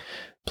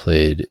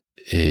played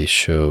a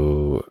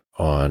show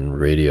on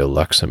Radio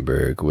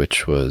Luxembourg,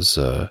 which was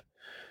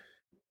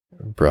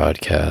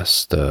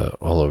broadcast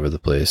all over the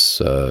place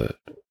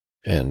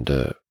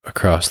and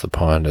across the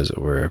pond, as it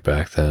were,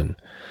 back then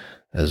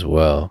as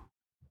well.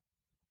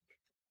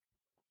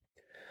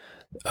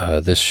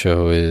 This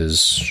show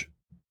is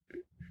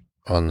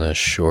on the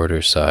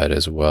shorter side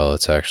as well.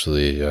 It's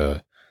actually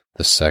the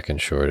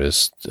second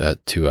shortest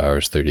at 2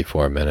 hours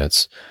 34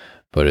 minutes,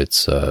 but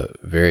it's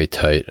very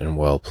tight and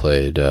well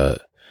played.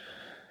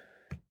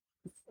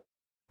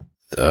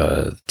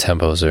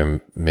 Tempos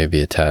are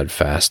maybe a tad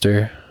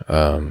faster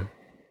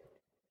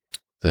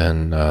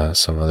than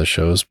some other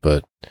shows,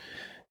 but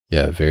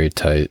yeah, very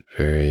tight,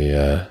 very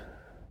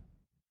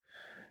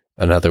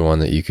another one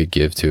that you could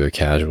give to a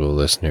casual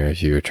listener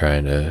if you were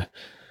trying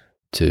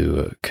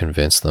to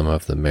convince them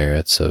of the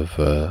merits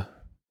of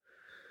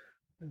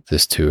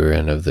this tour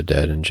and of the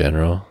Dead in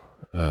general.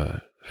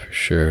 For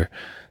sure.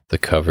 The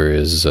cover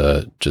is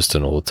just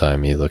an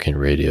old-timey looking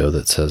radio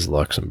that says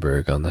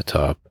Luxembourg on the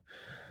top.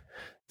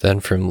 Then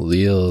from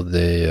Lille,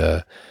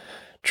 they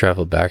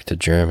traveled back to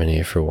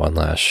Germany for one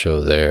last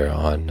show there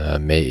on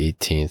May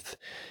 18th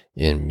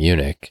in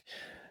Munich.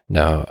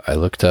 Now, I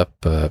looked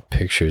up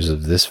pictures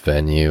of this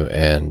venue,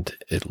 and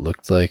it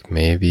looked like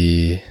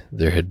maybe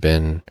there had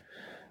been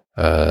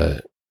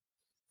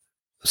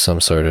some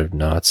sort of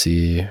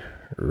Nazi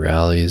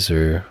rallies,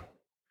 or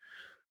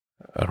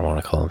I don't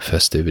want to call them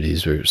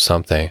festivities or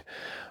something,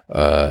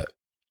 back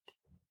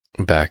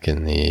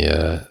in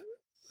the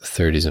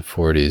 30s and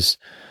 40s.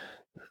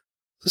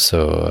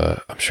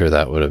 So I'm sure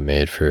that would have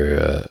made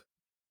for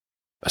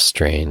a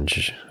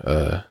strange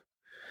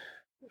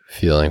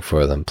feeling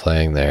for them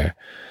playing there.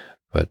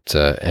 But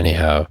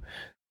anyhow,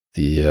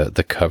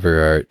 the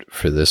cover art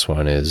for this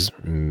one is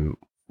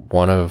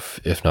one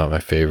of, if not my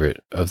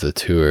favorite, of the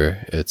tour.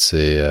 It's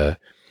a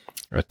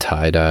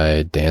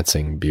tie-dye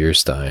dancing beer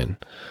stein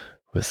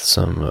with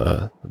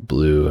some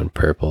blue and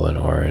purple and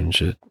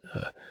orange.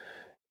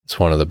 It's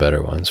one of the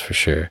better ones for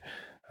sure,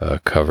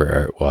 cover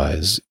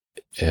art-wise.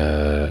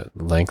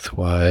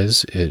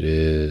 Length-wise, it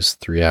is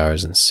 3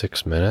 hours and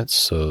 6 minutes,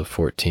 so the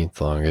 14th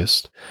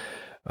longest.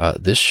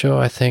 This show,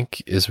 I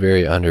think, is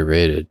very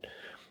underrated.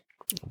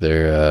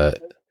 They're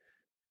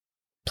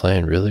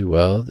playing really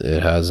well.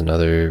 It has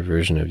another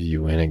version of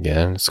You Win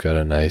Again. It's got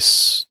a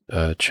nice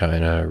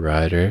China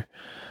rider.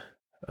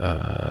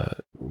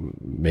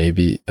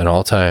 Maybe an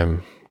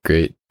all-time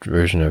great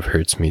version of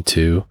Hurts Me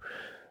Too.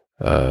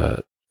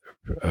 A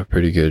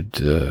pretty good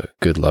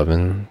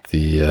lovin'.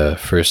 The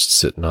first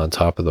Sitting on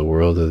Top of the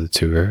World of the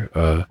tour.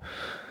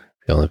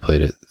 They only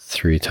played it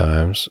 3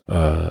 times.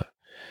 And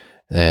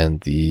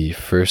and the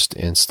first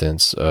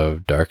instance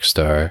of Dark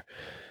Star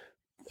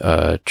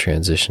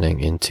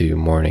transitioning into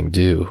Morning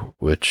Dew,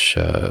 which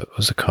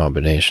was a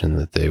combination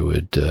that they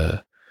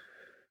would.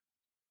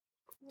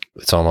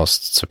 It's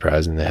almost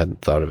surprising they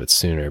hadn't thought of it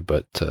sooner,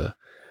 but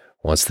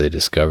once they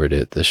discovered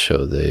it, the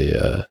show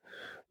they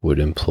would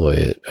employ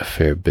it a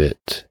fair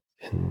bit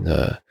in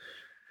the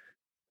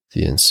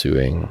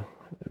ensuing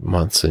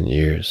months and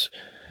years.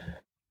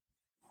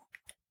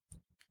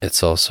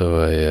 It's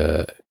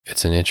also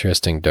it's an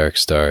interesting Dark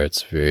Star.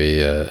 It's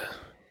very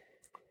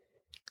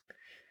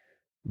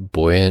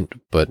buoyant,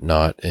 but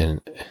not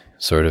in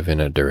sort of in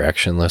a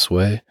directionless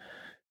way.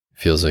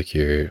 Feels like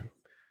you're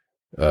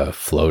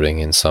floating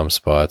in some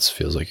spots.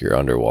 Feels like you're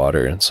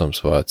underwater in some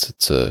spots.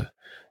 It's an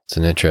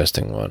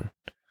interesting one,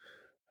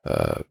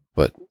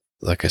 but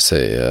like I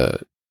say,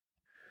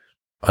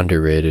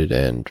 underrated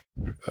and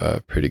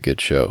pretty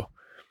good show.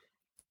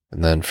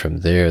 And then from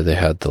there, they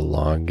had the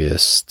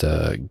longest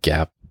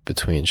gap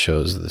between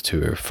shows of the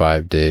tour,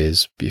 5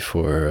 days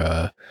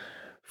before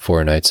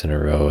 4 nights in a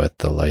row at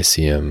the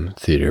Lyceum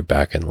Theatre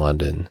back in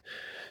London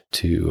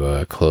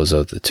to close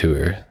out the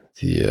tour.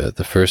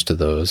 The first of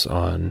those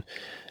on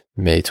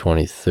May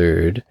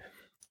 23rd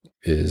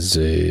is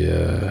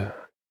a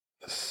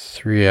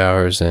 3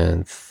 hours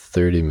and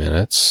 30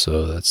 minutes,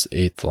 so that's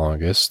the 8th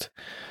longest,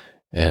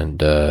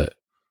 and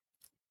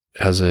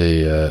has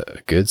a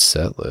good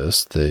set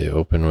list. They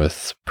open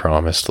with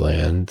Promised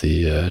Land,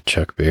 the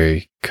Chuck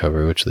Berry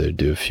cover, which they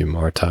do a few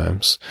more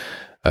times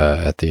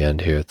at the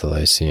end here at the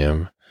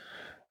Lyceum.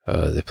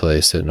 They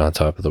play Sitting on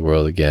Top of the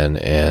World again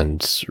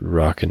and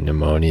Rockin'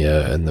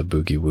 Pneumonia and the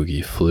Boogie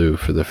Woogie Flu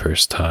for the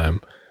first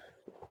time.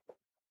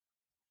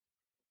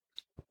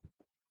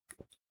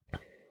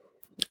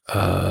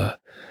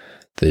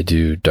 They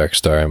do Dark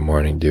Star and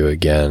Morning Dew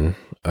again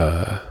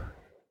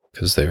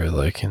because they were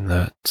liking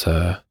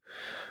that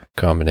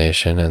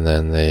combination, and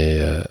then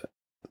they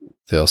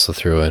also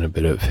throw in a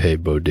bit of Hey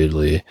Bo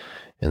Diddley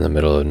in the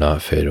middle of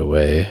Not Fade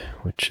Away,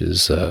 which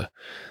is the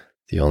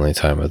only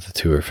time of the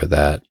tour for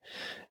that,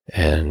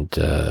 and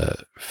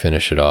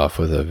finish it off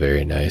with a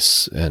very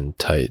nice and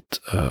tight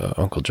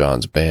Uncle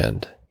John's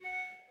Band.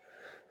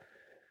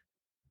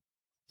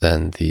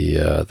 Then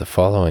the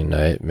following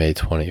night, May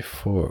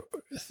 24th.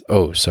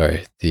 Oh,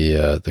 sorry.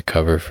 The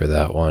cover for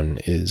that one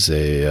is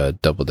a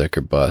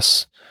double-decker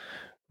bus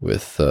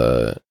with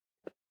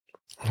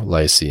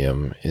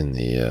Lyceum in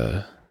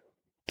the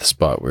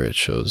spot where it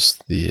shows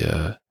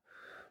the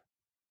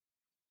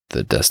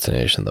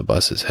destination the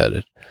bus is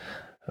headed.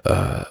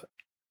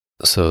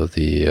 So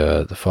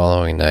the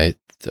following night,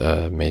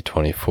 May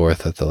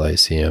 24th at the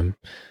Lyceum,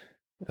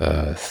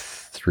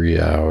 3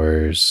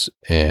 hours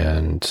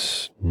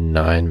and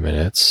 9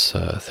 minutes,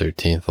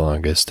 13th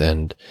longest,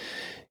 and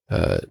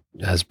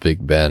has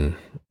Big Ben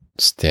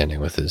standing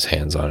with his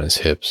hands on his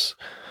hips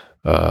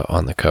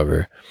on the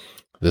cover.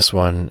 This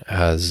one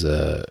has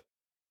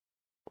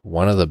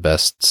one of the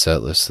best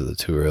set lists of the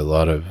tour. A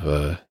lot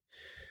of,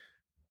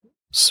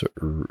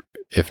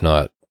 if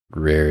not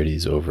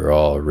rarities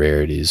overall,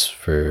 rarities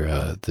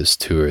for this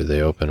tour.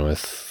 They open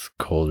with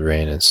Cold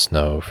Rain and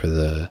Snow for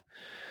the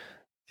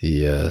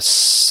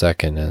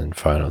second and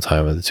final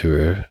time of the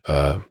tour.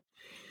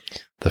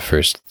 The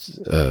first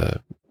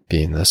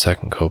being the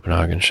second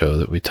Copenhagen show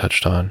that we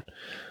touched on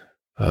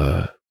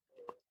a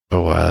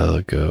while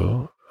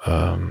ago.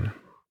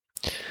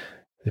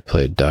 They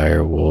played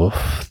Dire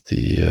Wolf,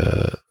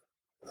 the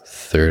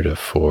third of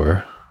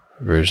 4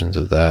 versions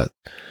of that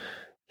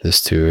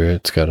this tour.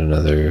 It's got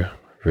another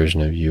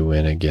version of You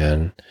Win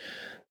Again.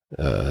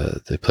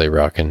 They play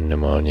Rockin'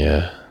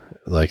 Pneumonia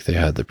like they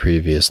had the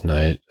previous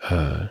night,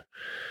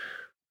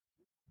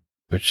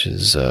 which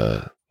is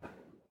those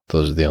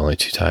are the only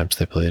 2 times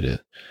they played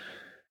it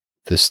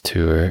this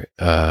tour.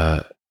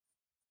 And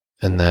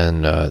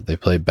then they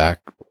play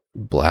Black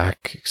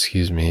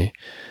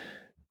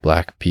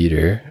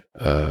Peter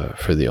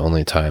for the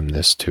only time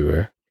this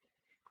tour.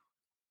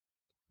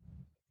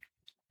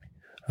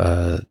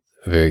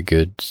 Very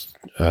good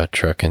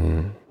truck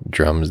and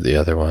drums, the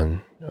other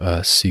one,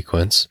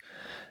 sequence.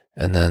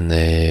 And then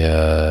they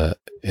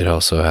it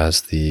also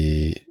has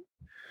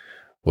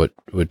what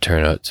would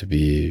turn out to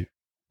be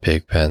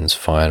Pigpen's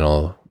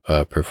final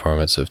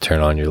performance of Turn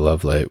On Your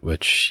Love Light,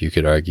 which you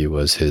could argue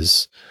was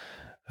his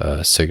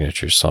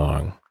signature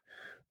song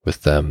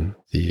with them,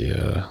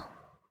 the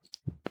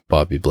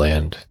Bobby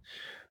Bland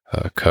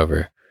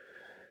cover.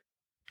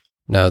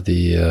 Now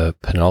the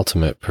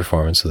penultimate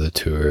performance of the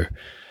tour,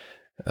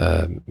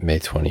 May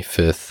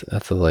 25th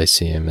at the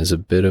Lyceum, is a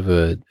bit of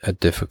a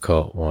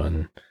difficult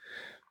one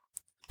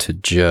to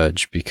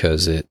judge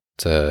because it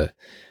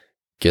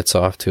gets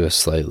off to a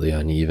slightly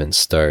uneven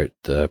start.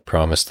 The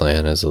Promised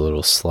Land is a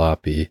little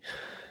sloppy.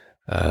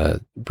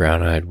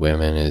 Brown Eyed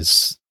Women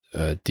is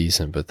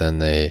decent, but then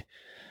they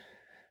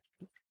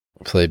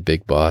play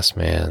Big Boss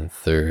Man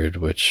third,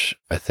 which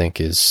I think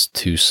is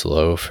too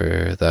slow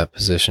for that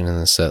position in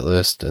the set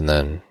list, and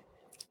then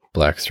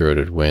Black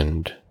Throated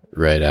Wind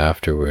right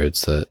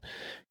afterwards that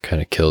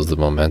kind of kills the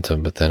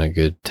momentum, but then a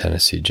good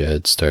Tennessee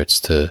Jed starts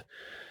to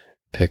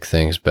pick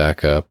things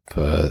back up.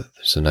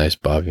 There's a nice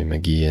Bobby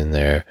McGee in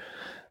there.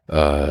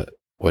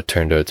 What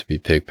turned out to be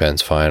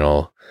Pigpen's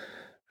final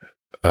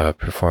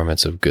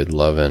performance of Good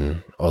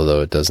Lovin',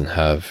 although it doesn't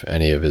have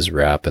any of his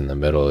rap in the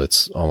middle.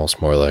 It's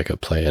almost more like a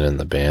playing in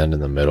the band in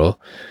the middle.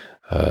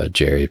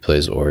 Jerry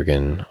plays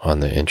organ on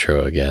the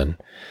intro again.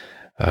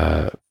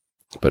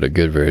 But a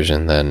good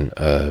version, then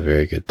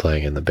very good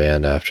playing in the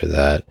band after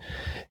that,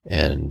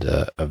 and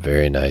a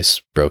very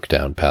nice Broke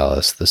Down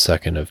Palace, the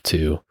second of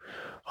two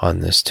on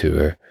this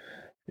tour.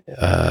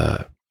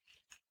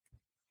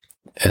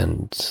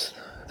 And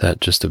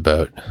that just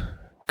about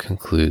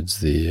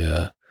concludes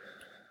the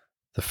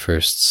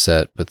first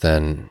set. But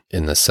then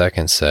in the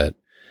second set,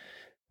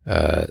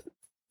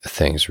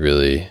 things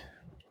really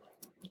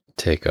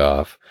take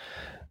off.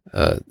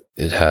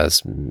 It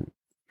has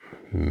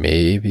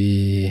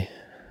maybe,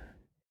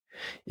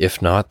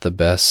 if not the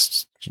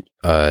best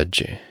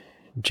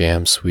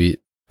jam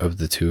suite of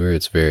the tour,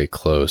 it's very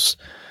close.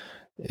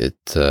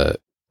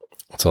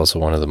 It's also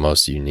one of the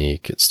most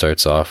unique. It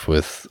starts off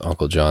with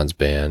Uncle John's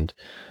band,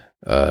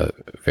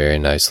 very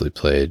nicely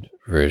played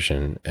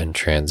version, and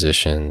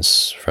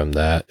transitions from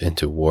that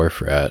into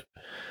Wharf Rat,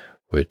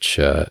 which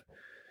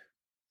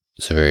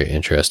is a very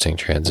interesting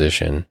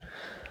transition.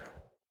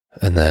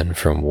 And then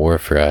from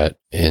Wharf Rat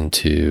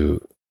into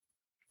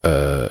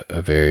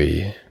a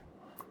very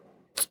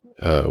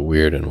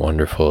weird and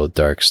wonderful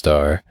Dark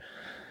Star,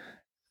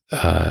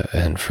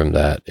 and from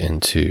that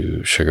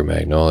into Sugar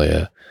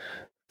Magnolia.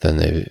 Then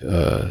they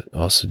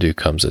also do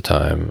Comes a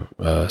Time,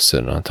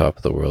 Sitting on Top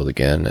of the World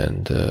again,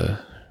 and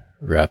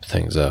wrap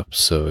things up.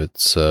 So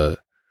it's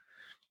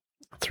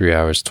 3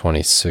 hours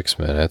 26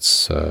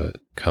 minutes,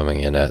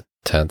 coming in at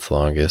 10th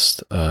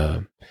longest.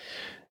 The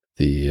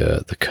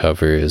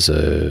cover is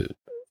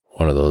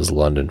one of those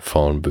London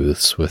phone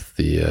booths with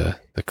the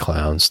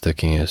clown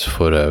sticking his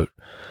foot out.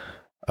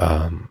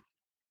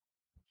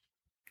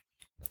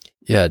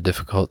 Yeah,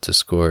 difficult to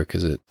score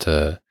because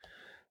it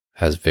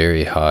has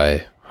very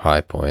high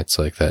points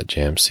like that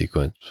jam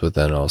sequence, but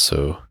then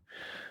also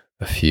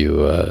a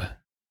few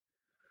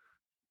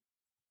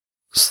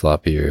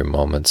sloppier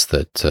moments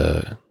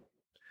that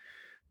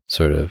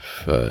sort of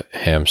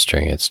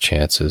hamstring its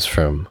chances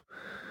from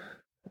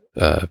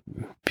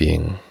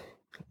being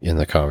in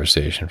the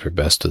conversation for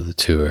best of the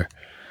tour.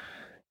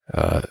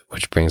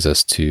 Which brings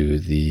us to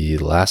the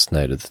last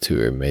night of the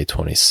tour, May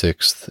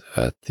 26th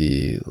at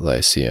the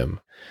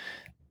Lyceum.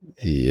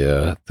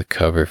 The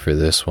cover for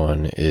this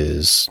one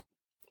is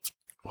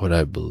what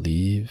I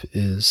believe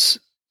is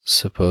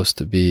supposed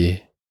to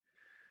be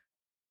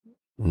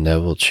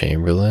Neville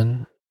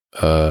Chamberlain.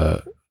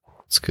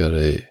 It's got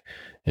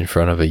in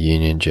front of a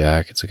Union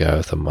Jack, it's a guy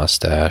with a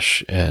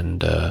mustache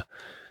and a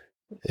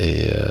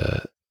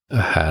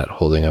hat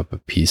holding up a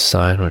peace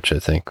sign, which I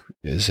think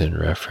is in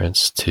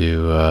reference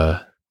to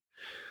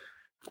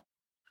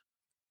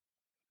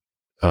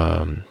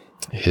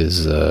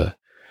his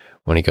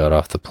when he got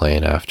off the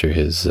plane after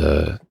his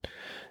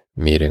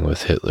meeting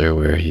with Hitler,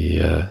 where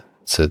he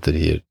said that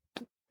he had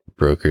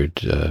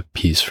brokered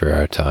peace for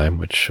our time,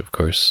 which of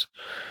course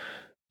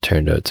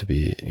turned out to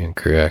be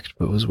incorrect,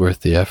 but was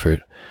worth the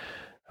effort.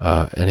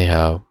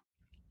 Anyhow,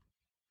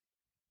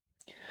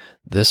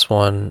 this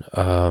one,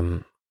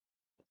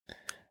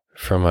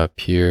 from a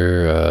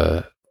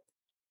pure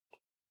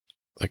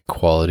like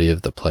quality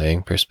of the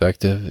playing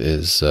perspective,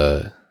 is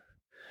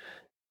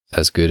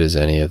as good as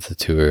any of the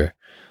tour.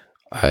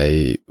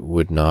 I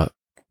would not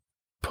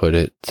put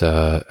it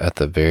at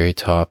the very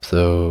top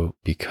though,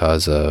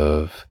 because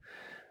of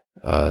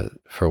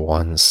for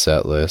one,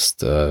 set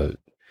list.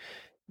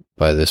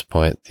 By this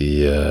point,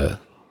 the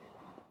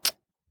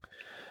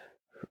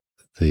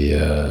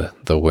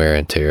wear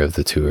and tear of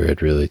the tour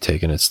had really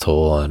taken its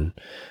toll on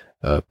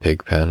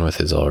Pigpen with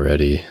his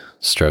already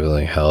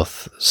struggling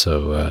health.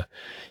 So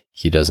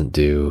he doesn't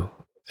do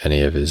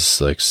any of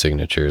his like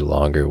signature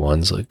longer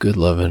ones like Good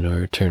Lovin'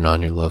 or Turn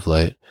On Your Love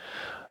Light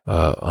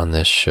on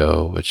this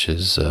show, which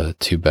is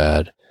too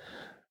bad.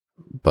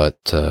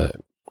 But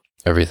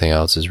everything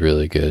else is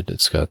really good.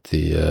 It's got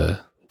the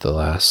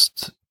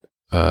last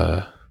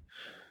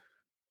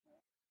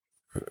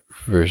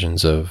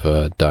versions of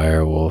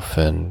Dire Wolf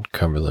and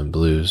Cumberland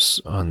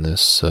Blues on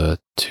this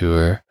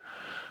tour.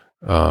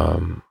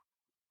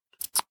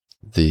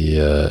 It's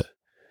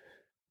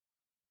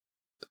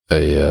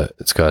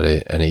got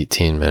an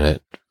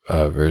 18-minute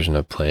version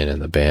of Playing in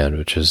the Band,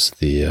 which is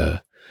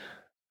the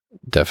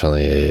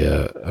definitely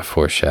a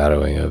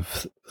foreshadowing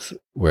of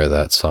where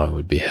that song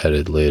would be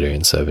headed later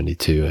in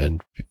 72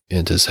 and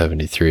into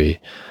 73.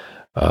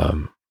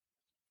 And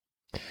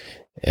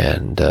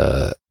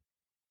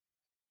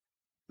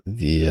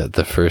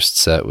the first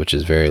set, which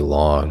is very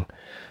long,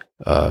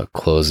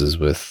 closes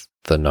with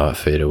the Not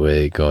Fade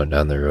Away, Going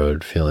Down the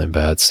Road, Feeling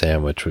Bad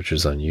sandwich, which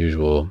is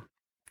unusual.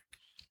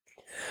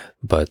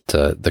 But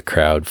the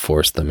crowd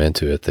forced them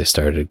into it. They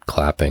started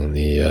clapping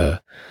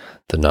the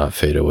Not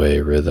Fade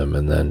Away rhythm,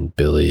 and then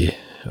Billy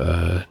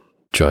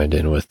joined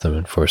in with them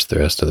and forced the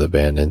rest of the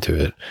band into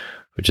it,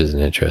 which is an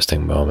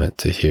interesting moment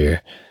to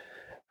hear.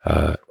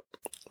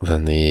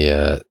 Then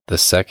the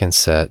second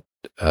set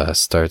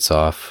starts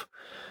off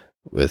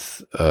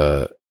with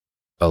a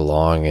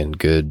long and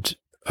good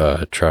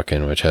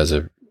truckin', which has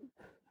a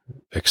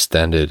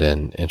extended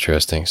and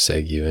interesting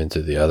segue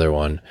into the other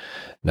one.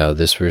 Now,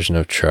 this version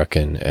of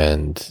Truckin'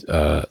 and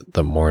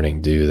the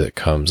Morning Dew that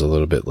comes a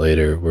little bit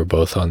later were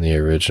both on the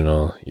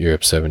original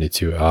Europe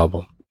 72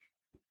 album.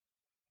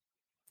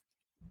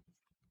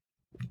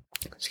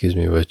 Excuse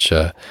me, which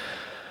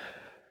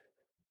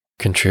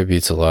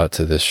contributes a lot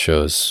to this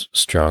show's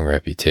strong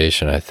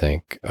reputation, I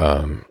think.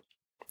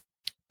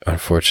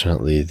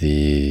 Unfortunately,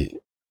 the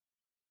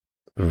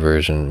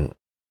version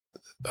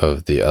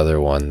of the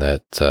other one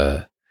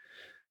that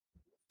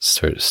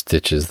sort of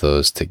stitches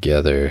those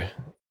together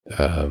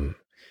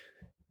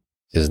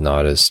is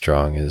not as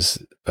strong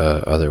as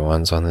other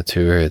ones on the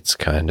tour. It's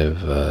kind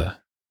of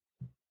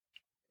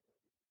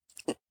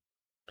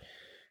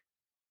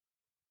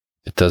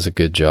it does a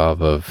good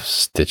job of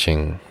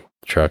stitching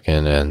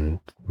Truckin'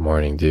 and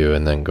Morning Dew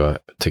and then go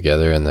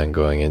together and then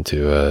going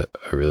into a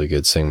really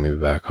good Sing Me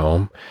Back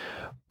Home.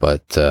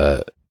 But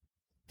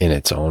in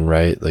its own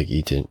right, like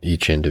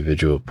each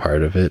individual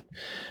part of it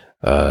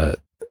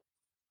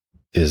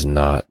is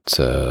not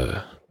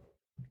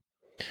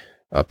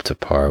up to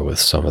par with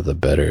some of the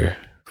better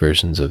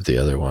versions of the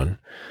other one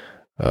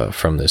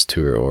from this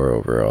tour or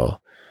overall.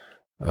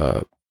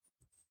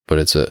 But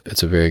it's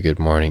a very good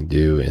Morning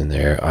Dew in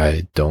there.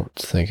 I don't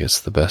think it's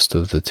the best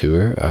of the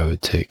tour. I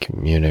would take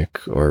Munich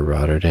or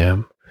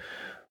Rotterdam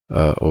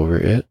over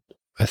it,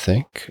 I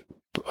think.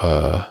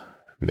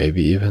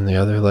 Maybe even the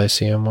other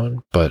Lyceum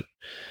one, but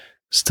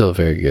still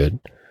very good.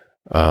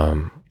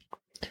 And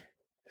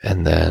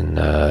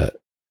then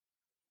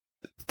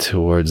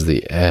towards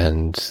the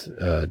end,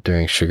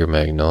 during Sugar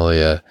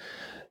Magnolia,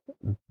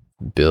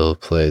 Bill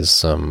plays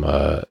some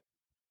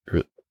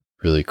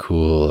really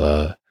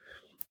cool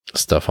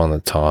stuff on the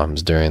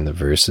toms during the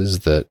verses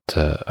that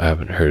I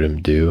haven't heard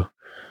him do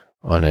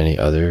on any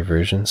other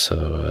version,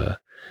 so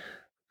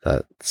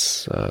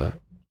that's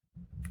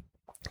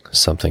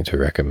something to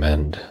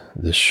recommend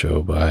this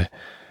show by.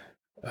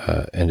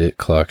 And it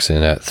clocks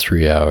in at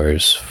 3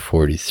 hours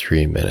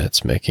 43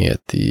 minutes, making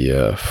it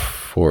the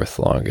fourth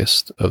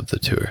longest of the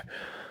tour.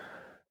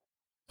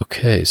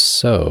 Okay,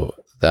 so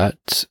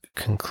that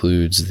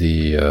concludes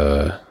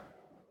the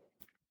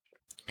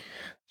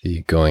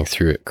going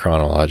through it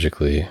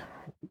chronologically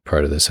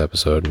part of this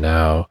episode.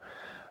 Now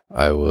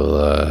I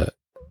will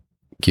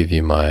give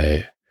you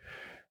my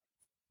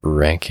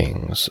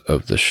rankings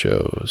of the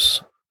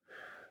shows.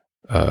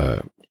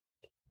 Now,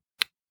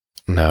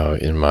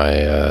 in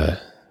my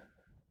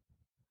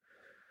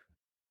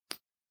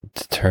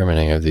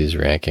determining of these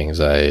rankings,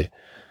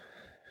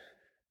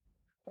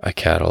 I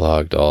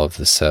cataloged all of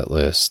the set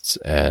lists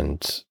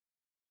and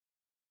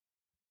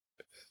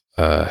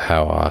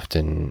how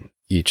often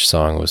each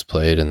song was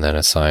played, and then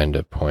assigned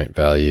a point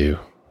value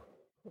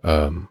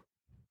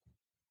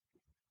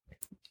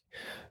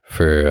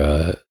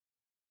for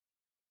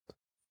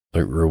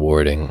like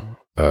rewarding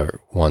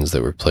ones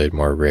that were played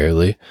more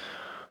rarely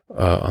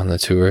on the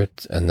tour,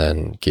 and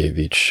then gave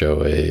each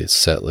show a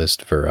set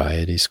list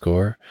variety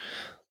score.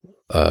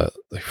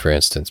 Like for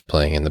instance,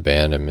 Playing in the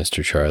Band and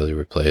Mr. Charlie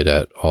were played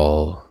at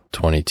all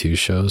 22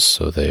 shows,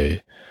 so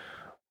they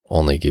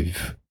only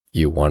give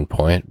you 1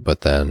 point,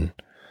 but then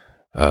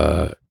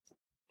a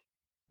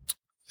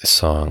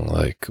song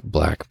like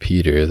Black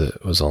Peter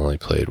that was only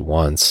played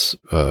once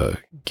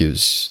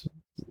gives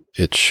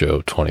its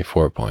show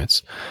 24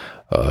 points,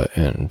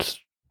 and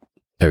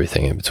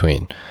everything in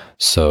between.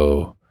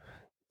 So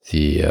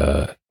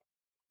the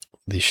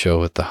show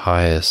with the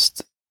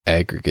highest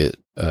aggregate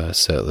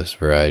set list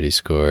variety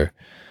score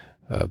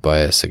by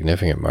a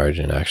significant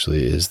margin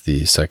actually is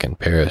the second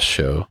Paris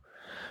show,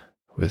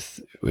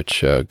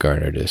 which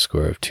garnered a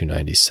score of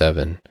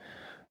 297.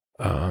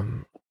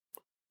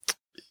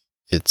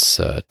 It's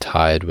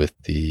tied with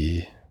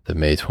the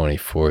May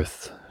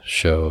 24th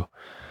show,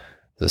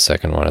 the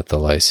second one at the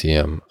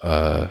Lyceum,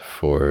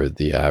 for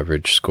the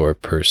average score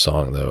per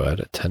song, though,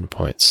 at a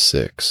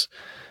 10.6.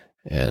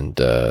 And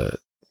the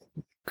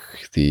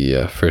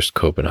first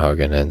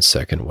Copenhagen and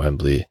second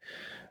Wembley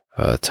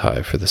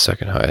tie for the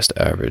second highest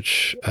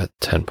average at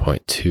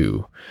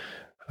 10.2.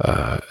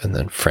 And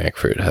then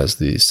Frankfurt has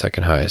the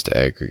second highest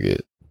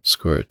aggregate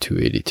score at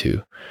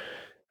 282.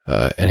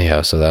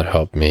 Anyhow, so that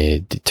helped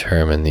me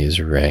determine these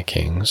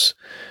rankings,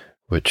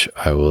 which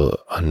I will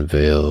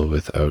unveil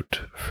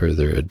without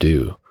further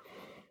ado.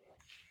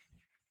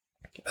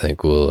 I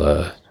think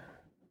we'll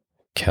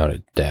count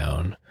it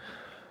down.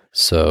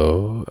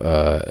 So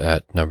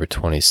at number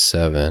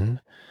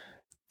 27,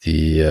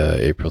 the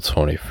April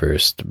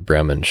 21st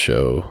Bremen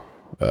show,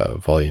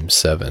 volume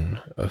 7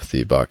 of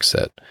the box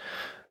set.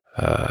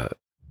 I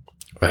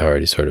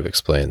already sort of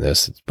explained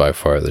this. It's by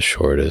far the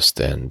shortest,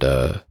 and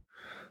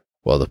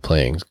while the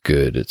playing's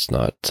good, it's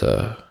not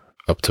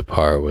up to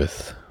par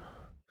with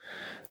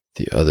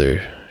the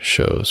other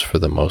shows for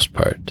the most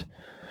part.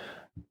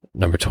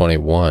 Number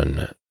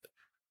 21,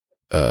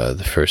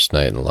 The First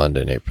Night in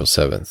London, April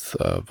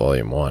 7th,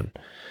 volume 1.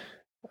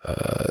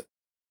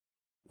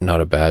 not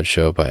a bad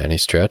show by any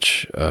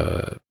stretch,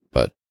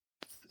 but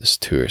this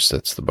tour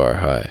sets the bar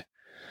high.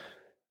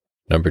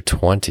 Number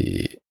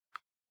 20,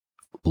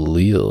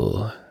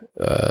 Lille,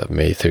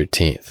 May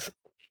 13th.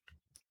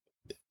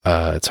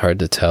 It's hard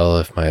to tell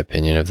if my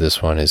opinion of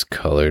this one is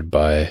colored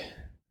by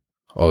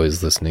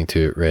always listening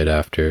to it right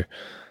after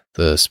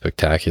the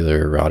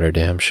spectacular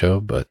Rotterdam show,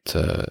 but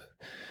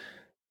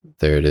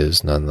there it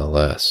is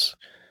nonetheless.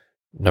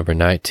 Number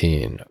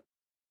 19,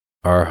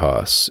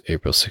 Aarhus,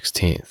 April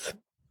 16th.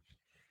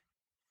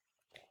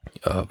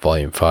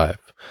 Volume 5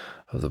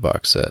 of the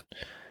box set.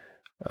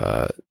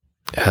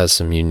 Has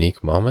some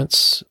unique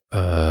moments.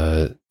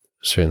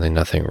 Certainly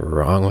nothing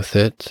wrong with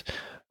it.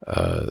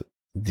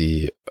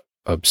 The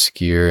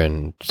obscure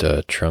and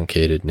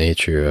truncated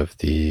nature of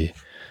the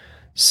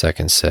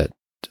second set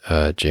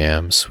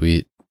jam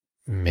suite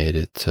made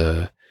it,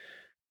 the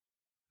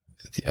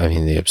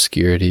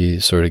obscurity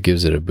sort of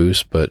gives it a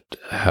boost, but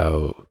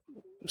how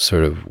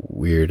sort of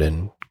weird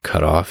and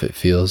cut off it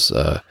feels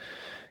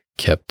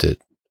kept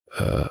it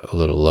a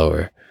little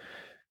lower.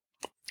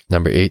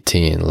 Number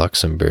 18,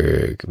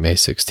 Luxembourg, May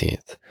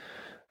 16th.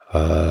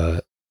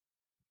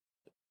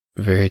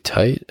 Very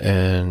tight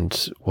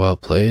and well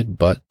played,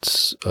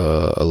 but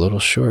a little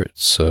short.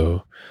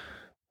 So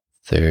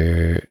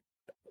there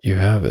you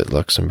have it.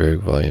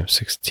 Luxembourg, volume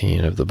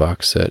 16 of the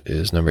box set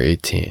is number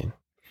 18.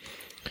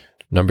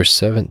 Number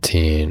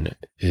 17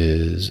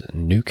 is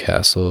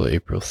Newcastle,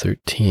 April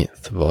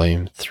 13th,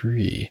 volume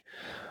 3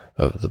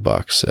 of the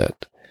box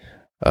set.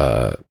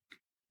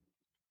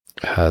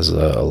 Has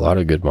a lot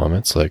of good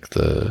moments, like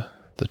the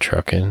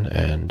truckin'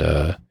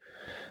 and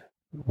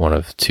one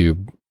of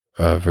two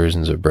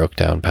versions of Broke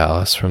Down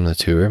Palace from the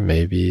tour,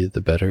 maybe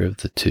the better of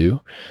the two.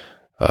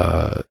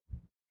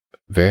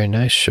 Very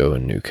nice show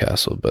in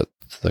Newcastle, but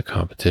the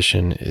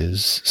competition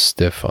is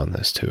stiff on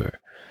this tour.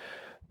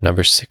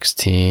 Number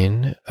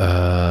 16,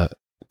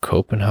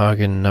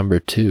 Copenhagen number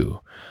 2,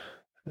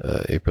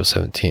 April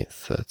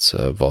 17th. That's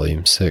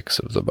volume 6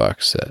 of the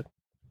box set.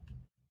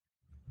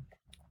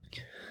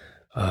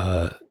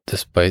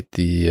 Despite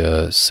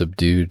the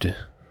subdued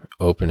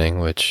opening,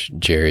 which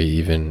Jerry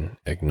even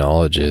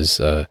acknowledges,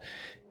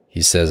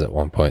 he says at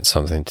one point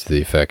something to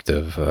the effect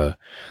of,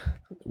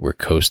 we're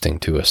coasting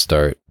to a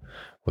start,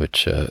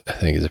 which I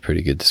think is a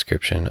pretty good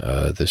description.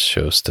 This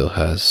show still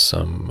has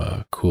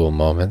some cool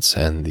moments,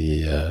 and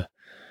the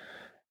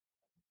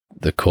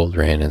Cold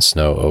Rain and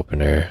Snow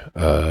opener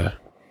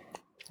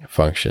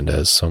functioned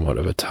as somewhat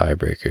of a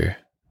tiebreaker.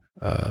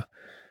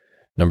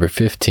 Number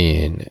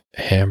 15,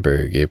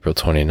 Hamburg, April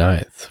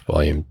 29th,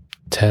 volume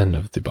 10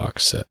 of the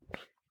box set.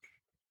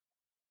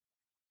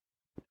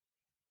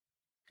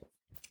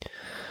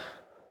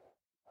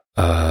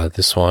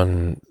 This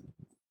one,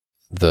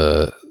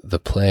 the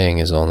playing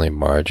is only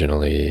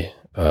marginally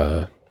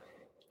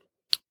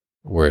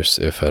worse,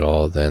 if at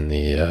all, than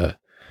the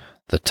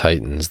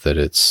titans that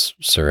it's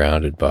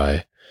surrounded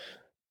by.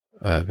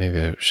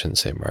 Maybe I shouldn't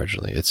say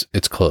marginally.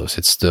 It's close.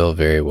 It's still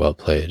very well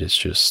played. It's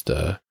just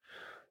a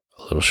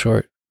little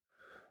short.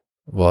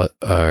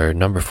 Our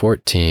number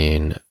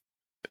 14,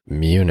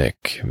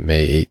 Munich,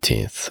 May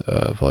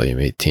 18th, volume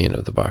 18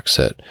 of the box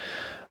set.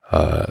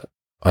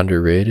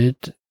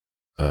 Underrated.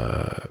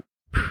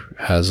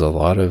 Has a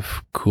lot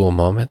of cool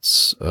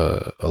moments.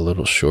 A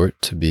little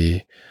short to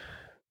be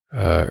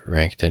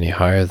ranked any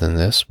higher than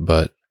this,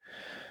 but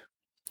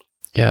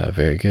yeah,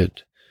 very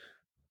good.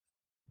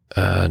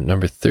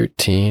 Number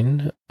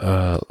 13,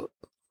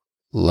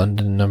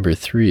 London number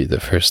 3, the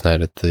first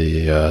night at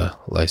the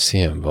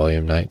Lyceum,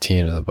 volume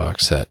 19 of the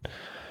box set.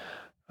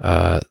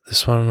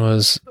 This one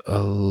was a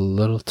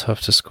little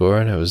tough to score,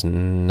 and it was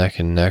neck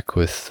and neck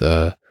with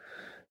the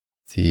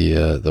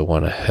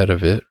one ahead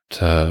of it.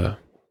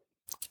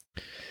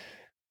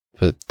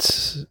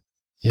 But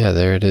yeah,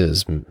 there it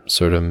is,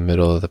 sort of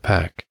middle of the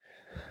pack.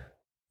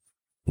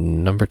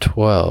 Number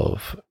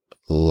 12,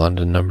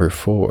 London number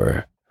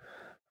 4.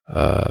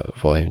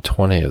 Volume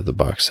 20 of the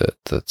box set.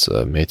 That's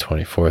May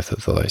 24th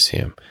of the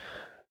Lyceum.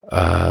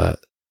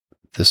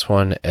 This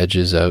one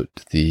edges out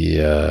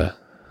the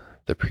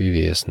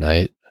previous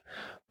night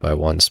by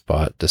one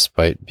spot,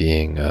 despite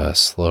being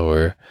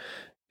slower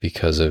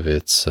because of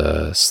its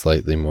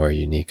slightly more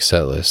unique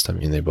set list. I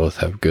mean, they both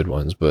have good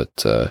ones, but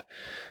the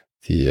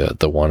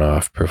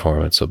one-off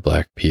performance of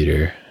Black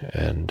Peter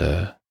and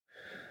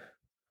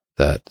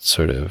that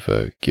sort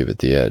of give it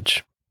the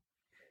edge.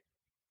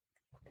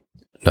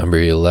 Number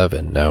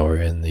 11, now we're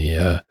in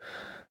the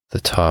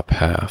top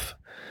half.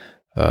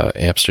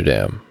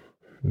 Amsterdam,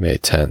 May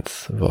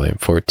 10th, volume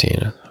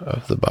 14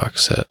 of the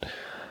box set.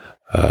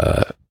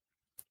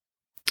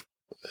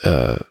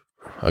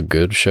 A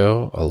good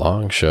show, a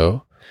long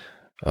show,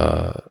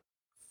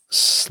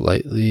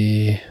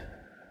 slightly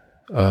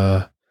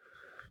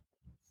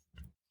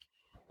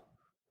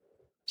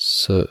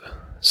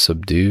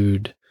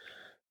subdued,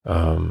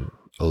 a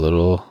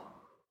little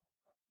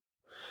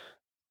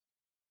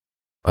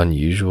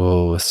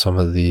unusual with some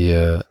of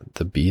the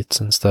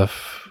beats and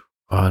stuff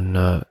on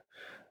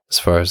as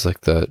far as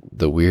like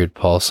the weird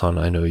pulse on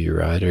I Know You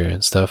Rider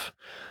and stuff.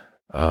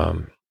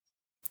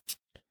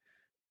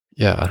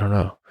 yeah, I don't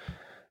know.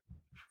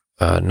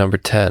 Number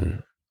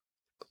 10,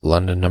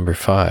 London Number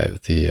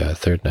 5, the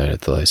third night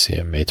at the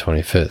Lyceum, May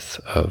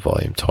 25th,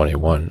 volume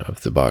 21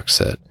 of the box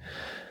set.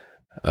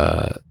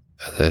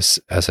 As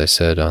I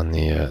said on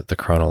the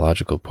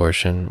chronological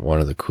portion, one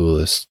of the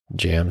coolest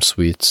jam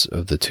suites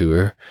of the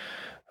tour,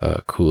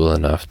 cool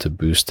enough to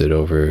boost it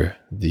over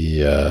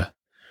the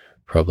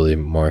probably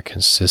more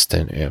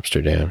consistent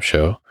Amsterdam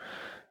show.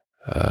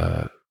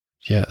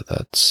 Yeah,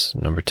 that's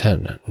number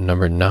 10.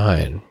 Number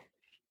 9,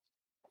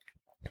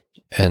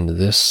 and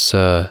this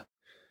I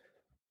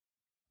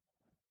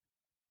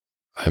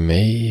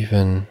may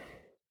even,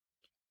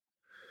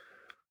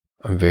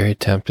 I'm very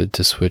tempted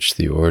to switch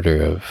the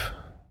order of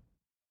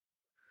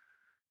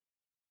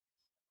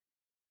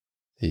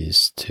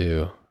these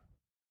two.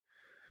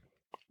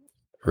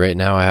 Right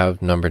now I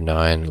have number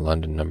 9,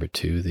 London Number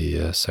 2,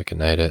 the second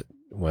night at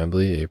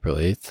Wembley, April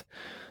 8th,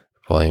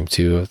 volume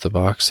 2 of the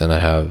box, and I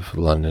have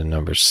London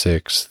Number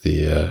 6,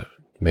 the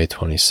May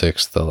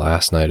 26th, the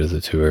last night of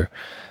the tour,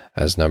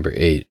 as number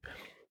 8.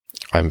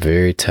 I'm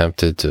very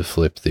tempted to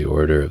flip the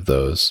order of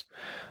those.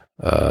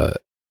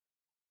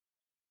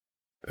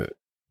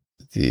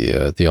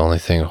 The only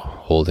thing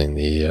holding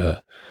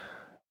the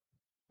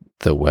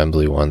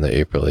Wembley one, the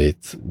April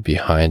 8th,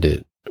 behind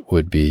it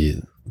would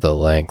be the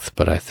length,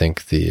 but I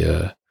think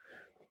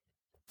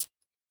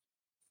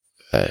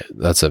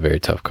that's a very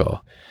tough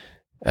call.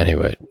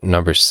 Anyway,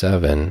 number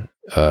 7,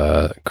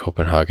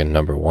 Copenhagen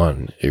Number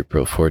 1,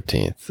 April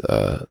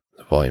 14th,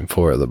 volume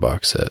 4 of the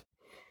box set.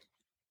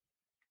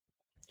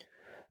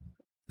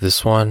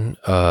 This one,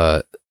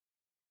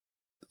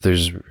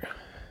 there's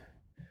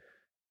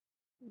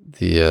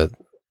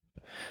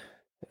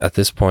at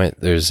this point,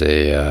 there's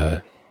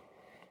a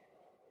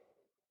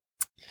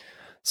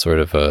sort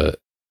of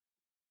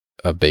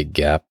a big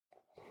gap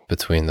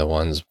between the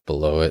ones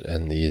below it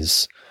and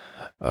these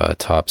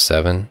top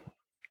 7.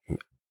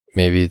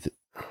 Maybe,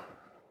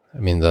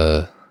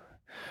 the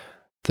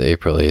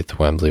April 8th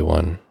Wembley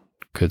one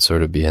could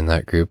sort of be in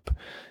that group.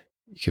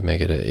 You could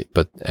make it a 8,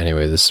 but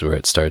anyway, this is where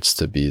it starts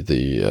to be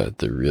the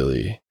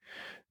really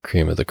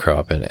cream of the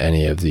crop. And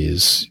any of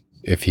these,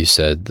 if you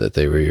said that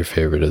they were your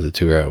favorite of the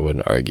tour, I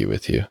wouldn't argue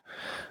with you.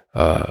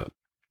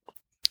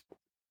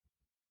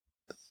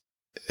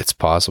 It's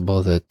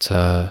possible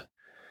that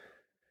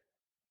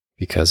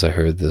because I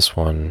heard this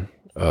one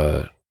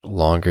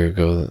longer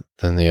ago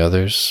than the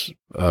others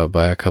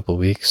by a couple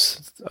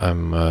weeks,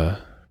 I'm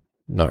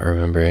not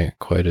remembering it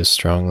quite as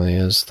strongly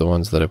as the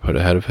ones that I put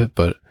ahead of it,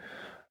 but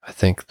I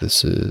think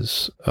this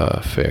is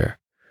fair.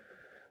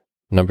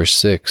 Number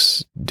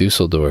 6,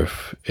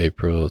 Dusseldorf,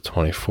 April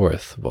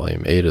 24th,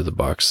 volume 8 of the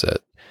box set.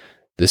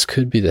 This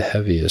could be the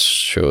heaviest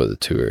show of the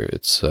tour.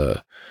 It's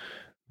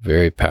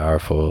very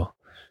powerful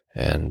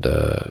and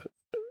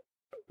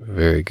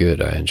very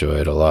good. I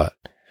enjoy it a lot.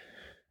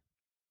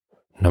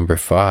 Number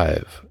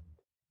 5,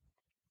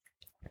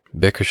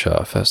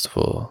 Bickershaw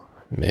Festival,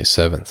 May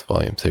 7th,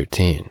 volume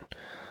 13.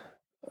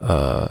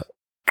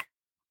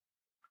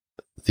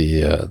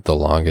 The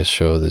longest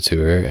show of the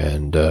tour,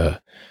 and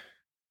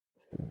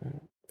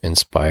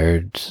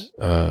inspired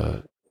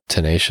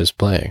tenacious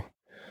playing.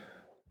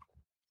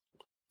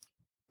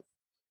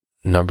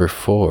 Number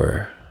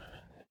 4,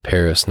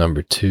 Paris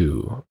Number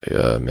 2,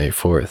 May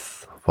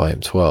 4th, volume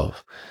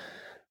 12.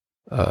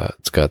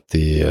 It's got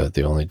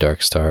the only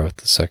dark star with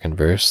the second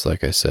verse,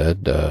 like I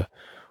said,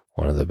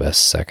 one of the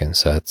best second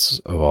sets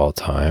of all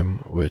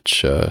time,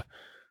 which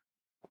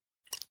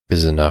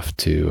is enough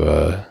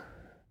to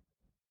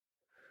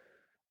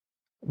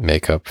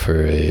make up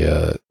for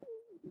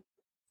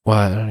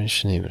I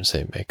shouldn't even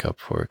say make up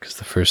for it, because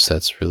the first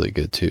set's really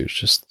good too. It's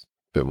just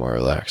a bit more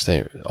relaxed.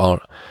 All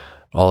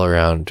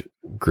around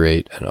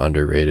great and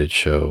underrated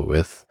show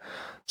with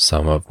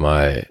some of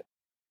my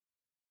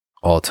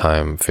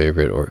all-time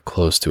favorite or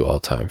close to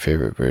all-time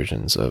favorite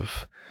versions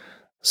of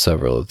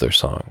several of their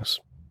songs.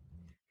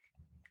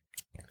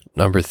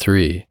 Number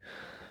 3,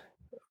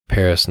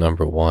 Paris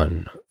Number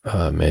 1,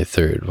 May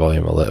 3rd,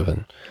 volume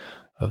 11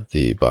 of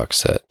the box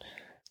set.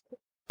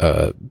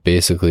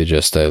 Basically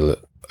just a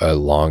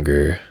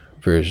longer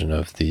version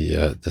of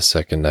the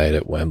second night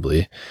at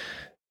Wembley.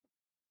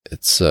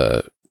 It's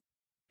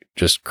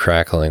just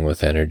crackling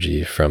with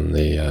energy from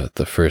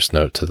the first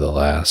note to the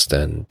last,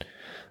 and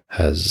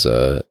has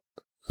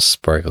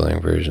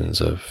sparkling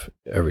versions of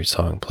every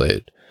song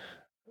played.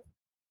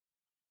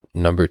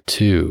 Number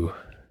 2,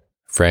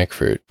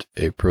 Frankfurt,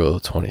 April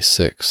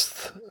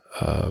 26th,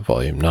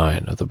 volume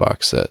 9 of the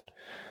box set.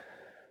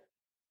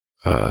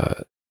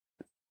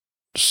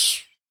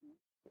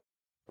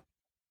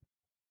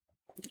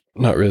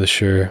 Not really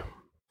sure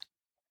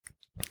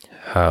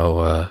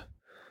how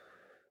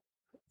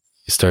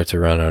you start to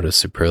run out of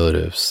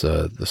superlatives.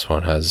 This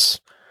one has,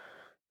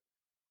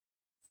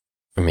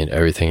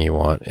 everything you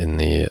want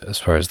as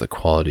far as the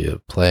quality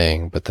of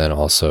playing, but then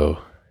also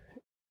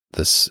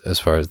this, as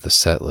far as the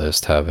set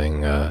list,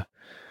 having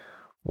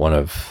one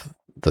of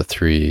the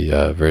 3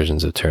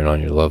 versions of Turn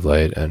On Your Love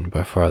Light, and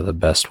by far the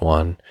best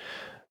one.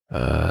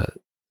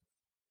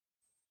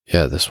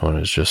 This one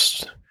is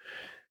just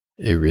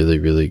a really,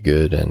 really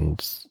good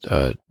and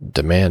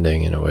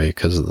demanding in a way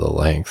because of the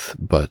length,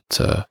 but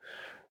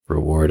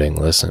rewarding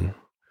listen.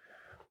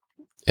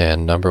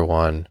 And number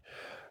one,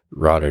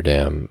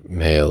 Rotterdam,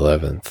 May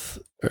 11th.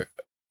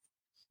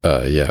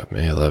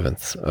 May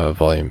 11th,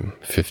 volume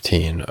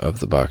 15 of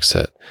the box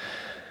set.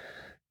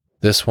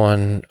 This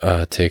one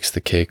takes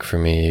the cake for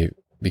me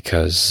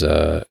because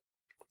the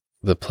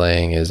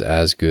playing is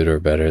as good or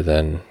better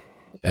than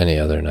any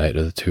other night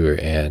of the tour,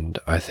 and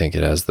I think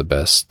it has the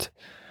best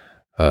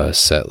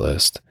set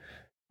list.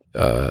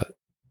 I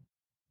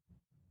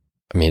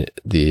mean,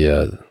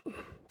 the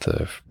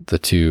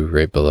two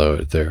right below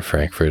it, they're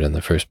Frankfurt and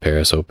the first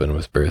Paris Open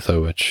with Bertha,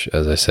 which,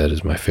 as I said,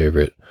 is my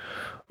favorite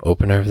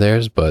opener of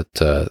theirs, but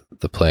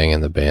the playing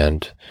in the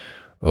band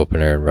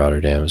opener in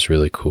Rotterdam is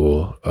really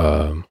cool.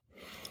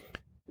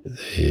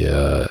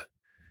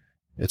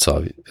 It's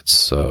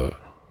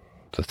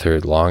the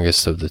third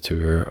longest of the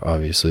tour,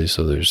 obviously,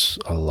 so there's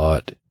a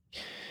lot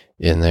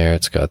in there.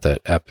 It's got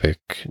that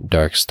epic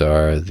Dark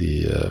Star,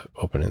 the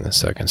opening the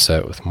second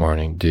set with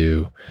Morning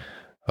Dew,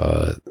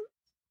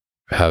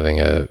 having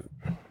a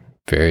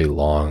very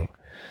long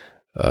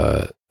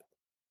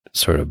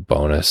sort of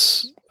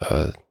bonus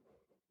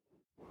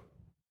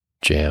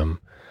jam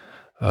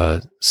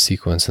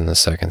sequence in the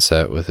second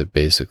set, with it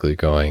basically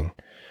going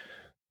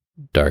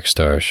Dark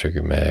Star,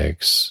 Sugar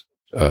Mags,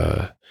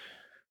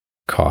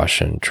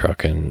 Caution,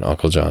 Truckin',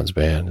 Uncle John's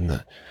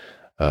Band,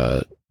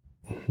 and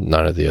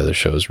none of the other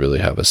shows really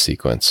have a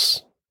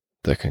sequence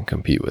that can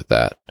compete with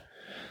that.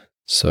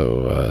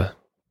 So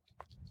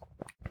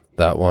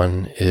that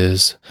one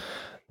is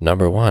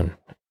number one.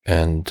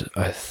 And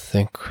I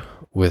think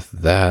with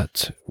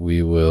that,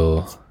 we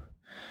will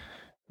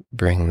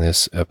bring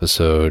this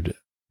episode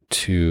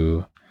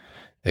to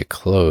a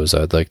close.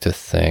 I'd like to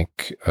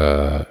thank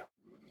a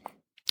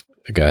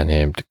guy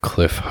named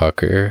Cliff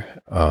Hucker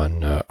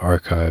on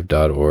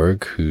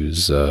archive.org,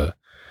 whose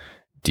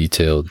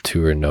detailed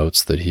tour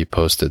notes that he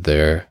posted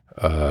there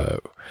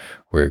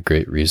were a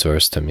great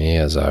resource to me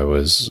as I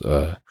was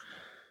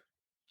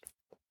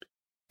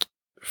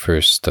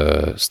first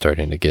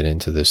starting to get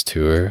into this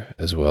tour,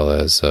 as well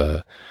as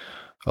a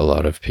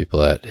lot of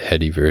people at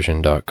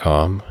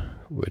headyversion.com,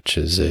 which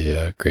is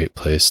a great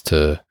place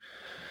to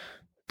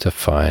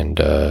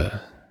find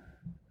or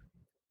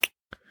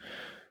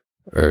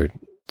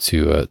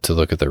to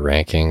look at the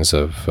rankings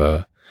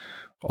of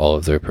all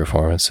of their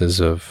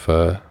performances of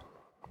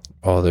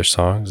all their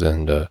songs,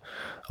 and a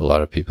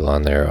lot of people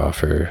on there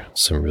offer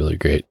some really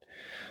great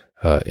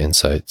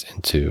insights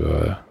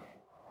into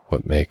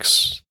what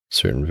makes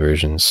certain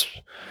versions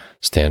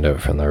stand out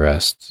from the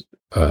rest.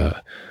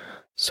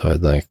 So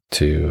I'd like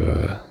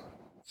to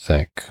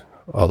thank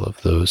all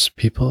of those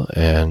people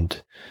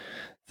and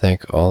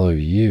thank all of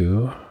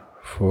you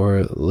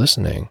for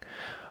listening.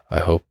 I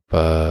hope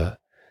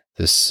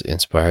this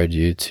inspired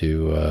you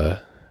to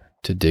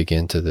dig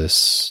into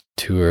this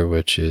tour,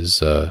 which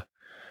is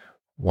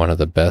one of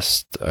the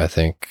best, I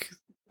think,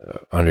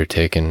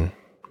 undertaken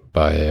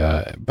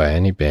by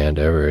any band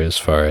ever, as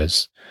far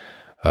as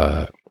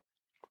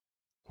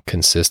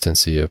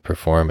consistency of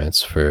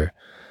performance for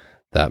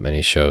that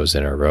many shows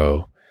in a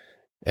row.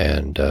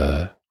 And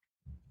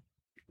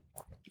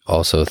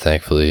also,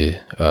 thankfully,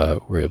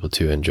 we're able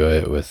to enjoy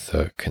it with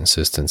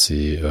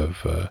consistency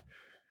of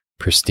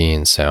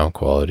pristine sound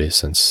quality,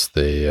 since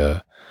they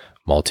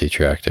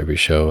multi-tracked every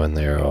show and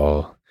they're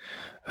all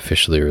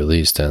officially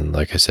released. And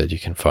like I said, you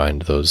can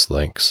find those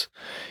links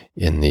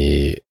in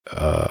the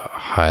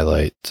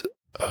highlight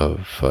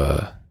of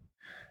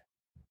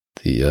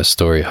the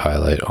story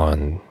highlight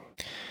on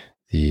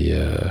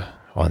the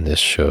on this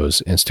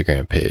show's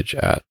Instagram page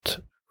at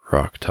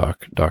Rock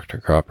Talk Dr.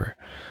 Cropper.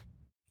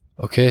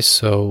 Okay,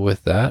 so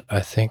with that,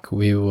 I think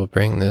we will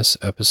bring this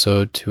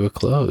episode to a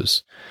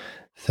close.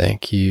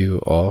 Thank you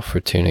all for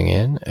tuning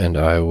in, and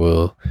I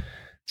will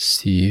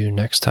see you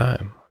next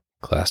time.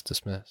 Class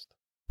dismissed.